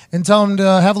now and tell him to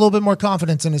have a little bit more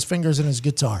confidence in his fingers and his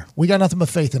guitar. We got nothing but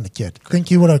faith in the kid. Think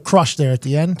he would have crushed there at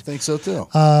the end. I think so too.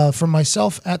 From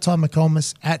myself, at Tom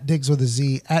McComas, at Diggs with a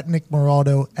Z, at Nick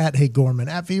Moraldo, at Hey Gorman,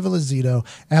 at Viva Lazito,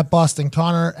 at Boston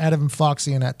Connor, at Evan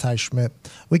Foxy, and at Ty Schmidt.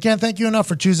 We can't thank you enough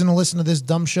for choosing to listen to this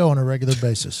dumb show on a regular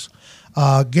basis.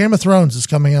 Game of Thrones is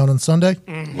coming out on Sunday.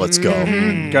 Let's go.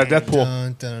 Got Deathpool.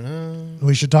 Dun, dun, dun.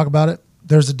 We should talk about it.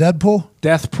 There's a Deadpool.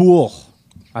 Deathpool.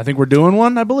 I think we're doing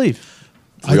one, I believe.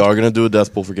 We are going to do a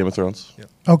death pool for Game of Thrones.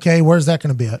 Okay, where's that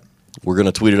going to be at? We're going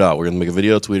to tweet it out. We're going to make a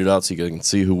video, tweet it out so you can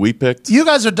see who we picked. You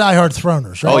guys are diehard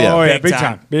Throners, right? Oh, yeah. Oh, yeah. Big Big time.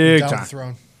 time. Big Down with time. the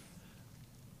throne.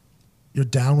 You're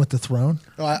down with the throne?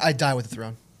 Oh, I die with the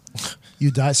throne.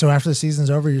 You die. So after the season's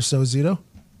over, you're so Zito?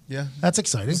 Yeah. That's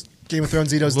exciting. Game of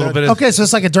Thrones, Zito's A little dead. bit of, Okay, so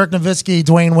it's like a Dirk Nowitzki,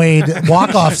 Dwayne Wade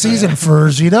walk-off season for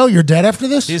Zito. You're dead after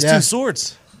this? he has Yeah. 2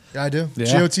 swords. Yeah, I do.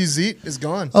 Yeah. GOT Zeke is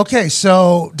gone. Okay,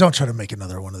 so don't try to make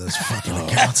another one of those fucking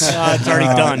accounts. It's already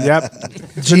done. Yep.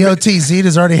 GOTZ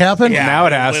has already happened? Yeah, Now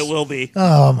it has. It will be.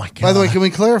 Oh, my God. By the way, can we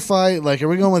clarify? Like, are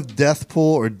we going with Deathpool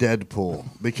or Deadpool?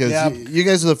 Because Yeah. you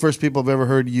guys are the first people I've ever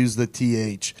heard use the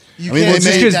TH. You I mean, can't they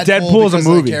say made, because Deadpool Deadpool's a because of the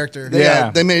movie. character.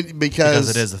 Yeah. they made because Because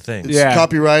it is a thing. It's Yeah.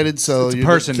 copyrighted, so It's a you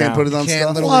person can't now. put it on You can't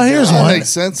stuff. literally Well, here's That one. makes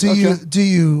sense. Do Okay.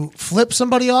 you flip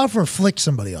somebody off or flick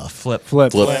somebody off? Flip.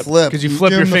 Flip. Flip. Flip. Because you flip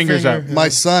Give your him the fingers finger. up. My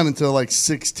son, until like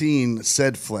 16,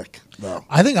 said flick. Though.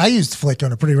 I think I used flick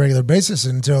on a pretty regular basis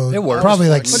until It works. probably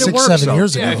like But it 6, works, 7 though.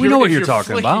 years Yeah, ago. we know what if you're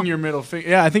talking flicking about. Your middle finger.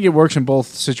 Yeah, I think it works in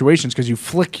both situations because you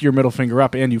flick your middle finger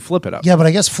up and you flip it up. Yeah, but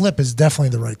I guess flip is definitely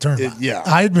the right term. Yeah.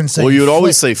 I had been saying Well, you would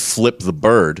always flip. say flip the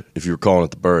bird if you were calling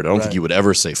it the bird. I don't think Right. you would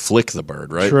ever say flick the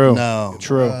bird, right? True. No.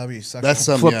 True. That'd be sexual. That's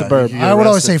some Flip the bird. you get I would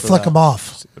always arrested say for flick that. them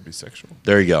off. That'd be sexual.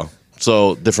 There you go.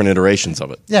 So different iterations of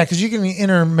it. Yeah, because you can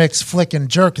intermix flick and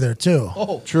jerk there too.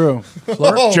 True.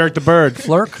 Oh. Jerk the bird.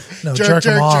 Flirk? No, Jerk, jerk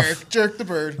them jerk, off. jerk, jerk the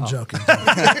bird. I'm joking.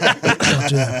 Don't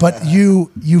do that. But you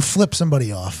flip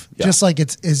somebody off, just like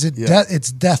it's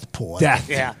death pool. Death.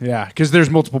 Yeah. Yeah, because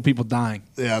there's multiple people dying.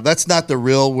 Yeah, that's not the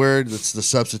real word. That's the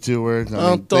substitute word.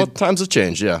 I mean, they, Times have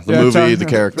changed, yeah. The Yeah, movie, times- the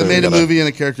character. they made you a gotta- movie and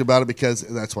a character about it because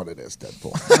that's what it is,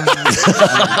 Deadpool.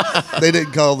 They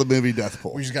didn't call the movie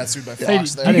Deathpool. We just got sued by Fox Hey,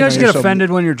 there. do you guys know you're get so- offended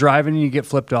when you're driving and you get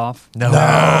flipped off? No.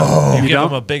 You give don't?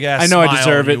 him a big ass I know I smile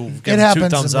deserve and it. you give It him 2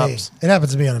 happens thumbs to me. ups. It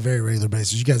happens to me on a very regular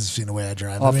basis. You guys have seen the way I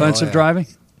drive. I mean, Offensive driving?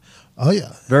 oh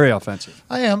yeah, Very offensive.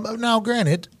 I am. Now,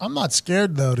 granted, I'm not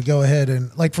scared though to go ahead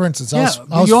and like, for instance, Yeah, I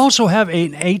but was you also have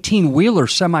an 18-wheeler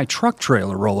semi-truck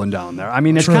trailer rolling down there. I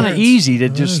mean, it's True. kind of easy to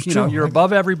That just, is you know, true. you're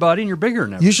above everybody and you're bigger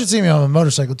than everybody. You should see me on a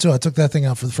motorcycle too. I took that thing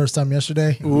out for the first time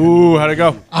yesterday. Ooh, how'd it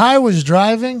go? I was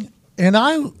driving, and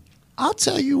I'll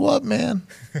tell you what, man.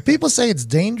 People say it's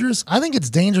dangerous. I think it's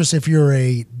dangerous if you're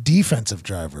a defensive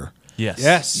driver.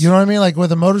 Yes. You know what I mean? Like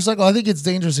with a motorcycle, I think it's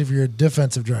dangerous if you're a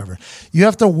defensive driver. You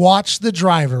have to watch the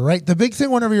driver, right? The big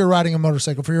thing whenever you're riding a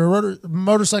motorcycle, for your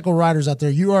motorcycle riders out there,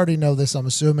 you already know this, I'm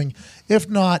assuming. If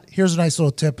not, here's a nice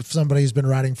little tip if somebody's been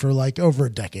riding for like over a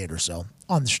decade or so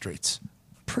on the streets,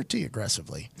 pretty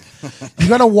aggressively. You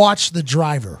got to watch the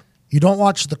driver. You don't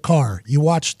watch the car. You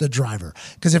watch the driver.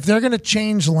 Because if they're going to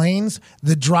change lanes,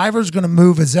 the driver's going to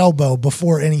move his elbow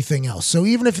before anything else. So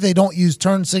even if they don't use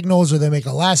turn signals or they make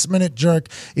a last-minute jerk,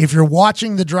 if you're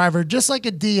watching the driver, just like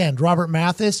at the end, Robert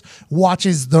Mathis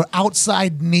watches the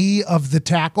outside knee of the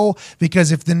tackle,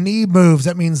 because if the knee moves,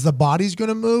 that means the body's going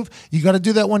to move. You got to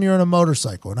do that when you're in a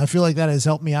motorcycle. And I feel like that has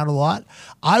helped me out a lot.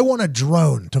 I want a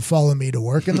drone to follow me to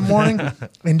work in the morning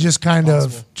and just kind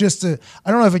of,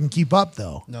 I don't know if I can keep up,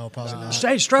 though. No, probably not.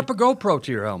 Say, strap a GoPro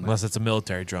to your helmet. Unless it's a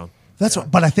military drone. That's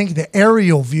what, but I think the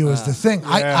aerial view is the thing.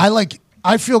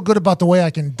 I feel good about the way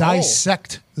I can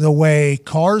dissect the way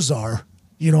cars are.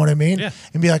 You know what I mean? Yeah.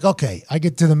 And be like, okay, I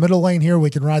get to the middle lane here. We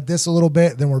can ride this a little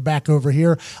bit. Then we're back over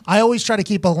here. I always try to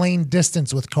keep a lane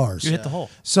distance with cars. You hit the hole.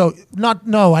 So I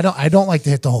don't like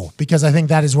to hit the hole, because I think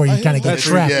that is where you kind of get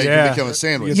trapped. Yeah, you can become a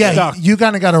sandwich. Yeah, you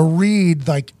kind of got to read,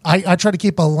 like, I try to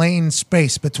keep a lane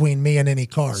space between me and any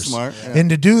cars. Smart, yeah. And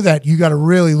to do that, you got to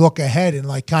really look ahead and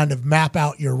like kind of map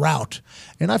out your route.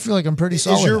 And I feel like I'm pretty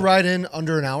solid. Is your ride in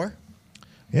under an hour?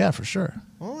 Yeah, for sure.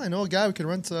 Well, I know a guy who can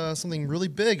rent something really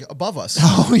big above us.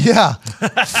 Oh, yeah.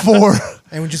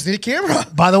 And we just need a camera.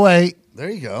 By the way, There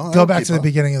you go. go back to the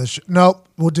beginning of the show. Nope,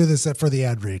 we'll do this for the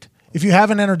ad read. If you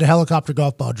haven't entered the helicopter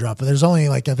golf ball drop, there's only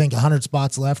like, I think 100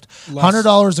 spots left.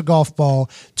 $100 a golf ball,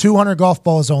 200 golf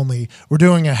balls only. We're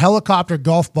doing a helicopter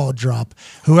golf ball drop.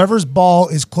 Whoever's ball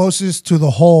is closest to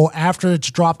the hole after it's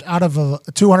dropped out of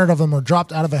 200 of them are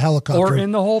dropped out of a helicopter. Or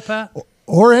in the hole, Pat?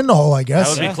 Or in the hole, I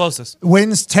guess. That would be closest.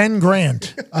 Wins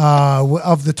 $10,000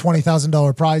 of the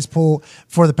 $20,000 prize pool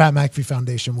for the Pat McAfee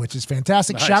Foundation, which is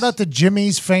fantastic. Nice. Shout out to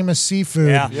Jimmy's Famous Seafood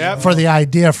Yeah. for the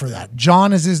idea for that.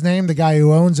 John is his name, the guy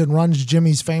who owns and runs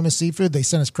Jimmy's Famous Seafood. They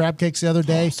sent us crab cakes the other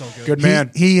day. so good. Good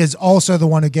man. He is also the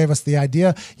one who gave us the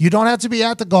idea. You don't have to be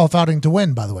at the golf outing to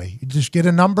win, by the way. You just get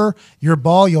a number, your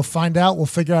ball, you'll find out. We'll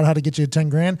figure out how to get you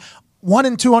 $10,000. 1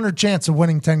 in 200 chance of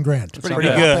winning $10,000. Pretty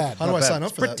good. How do I sign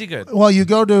up for Pretty that? good. Well, you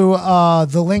go to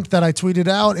the link that I tweeted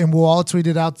out, and we'll all tweet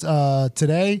it out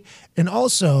today. And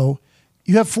also,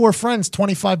 you have 4 friends,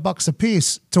 $25 a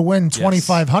piece to win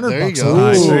 $2,500 There you bucks. go.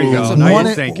 Nice. There you go. So Now one, you're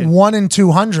in, thinking. 1 in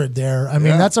 200 there. I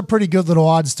mean, Yeah. that's a pretty good little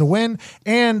odds to win.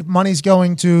 And money's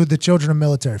going to the children of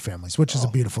military families, which is a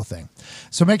beautiful thing.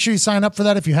 So make sure you sign up for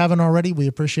that if you haven't already. We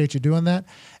appreciate you doing that.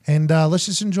 And let's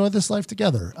just enjoy this life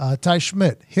together. Ty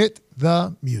Schmidt, hit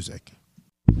the music.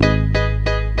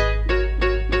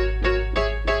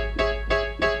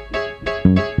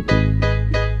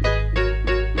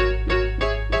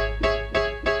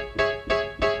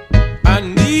 I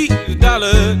need a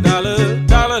dollar, dollar,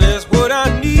 dollar, that's what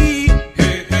I need.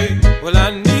 Hey, hey. Well,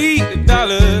 I need a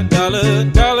dollar, dollar,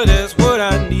 dollar, that's what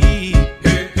I need.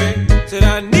 Hey, hey. Said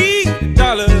I need a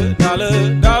dollar,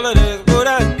 dollar, dollar, that's what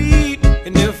I need.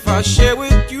 And if I share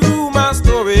with you my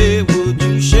story, would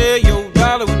you share your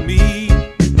dollar with me?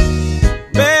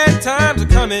 Bad times are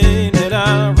coming and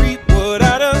I reap what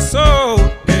I done sowed.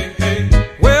 Hey, hey.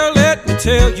 Well, let me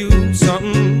tell you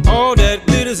something, all that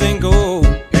glitters ain't gold.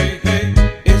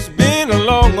 It's been a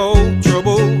long old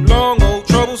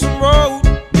troublesome road.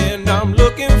 And I'm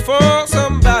looking for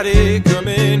somebody come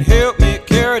and help me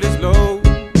carry this load.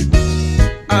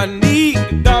 I need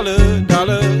a dollar,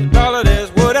 dollar, dollar,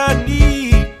 that's what I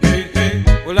need. Hey,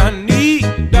 hey. Well, I need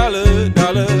a dollar,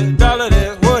 dollar, dollar,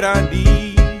 that's what I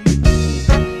need.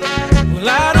 Well,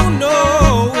 I don't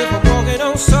know if I'm walking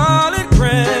on solid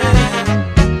ground,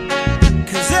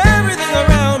 'cause everything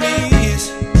around me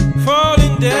is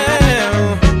falling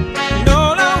down. And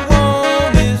all I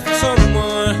want is for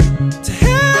someone to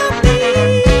help me.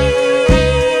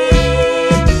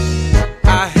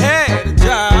 I had a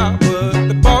job, but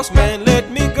the boss man let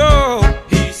me go.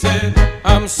 He said,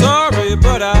 I'm sorry,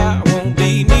 but I won't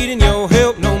be needing your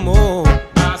help no more.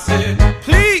 I said,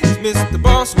 please, Mr.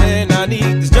 Boss Man, I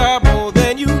need this job more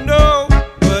than you know.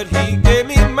 But he gave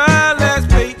me my last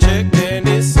paycheck and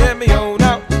he sent me on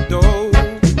out the door.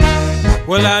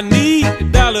 Well, I need a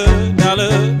dollar,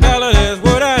 dollar, dollar, that's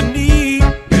what I need.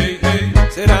 Hey, hey.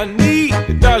 Said I need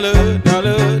a dollar,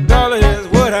 dollar, dollar, that's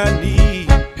what I need.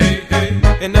 Hey, hey.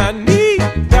 And I need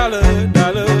a dollar,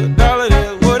 dollar, dollar,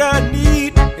 that's what I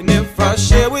need. And if I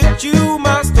share with you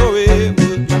my story,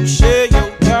 would you share your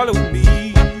dollar with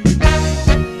me?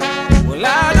 Well,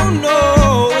 I don't know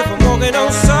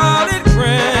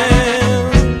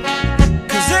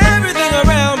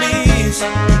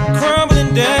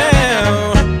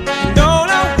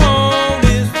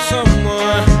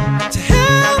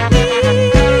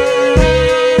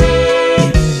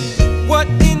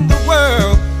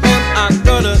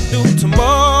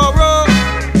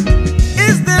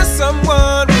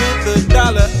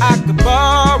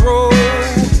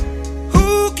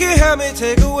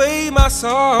away my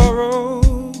sorrow.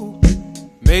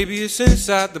 Maybe it's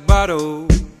inside the bottle.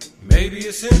 Maybe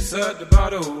it's inside the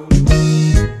bottle.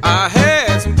 I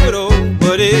had some good old,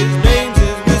 but his name's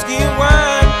his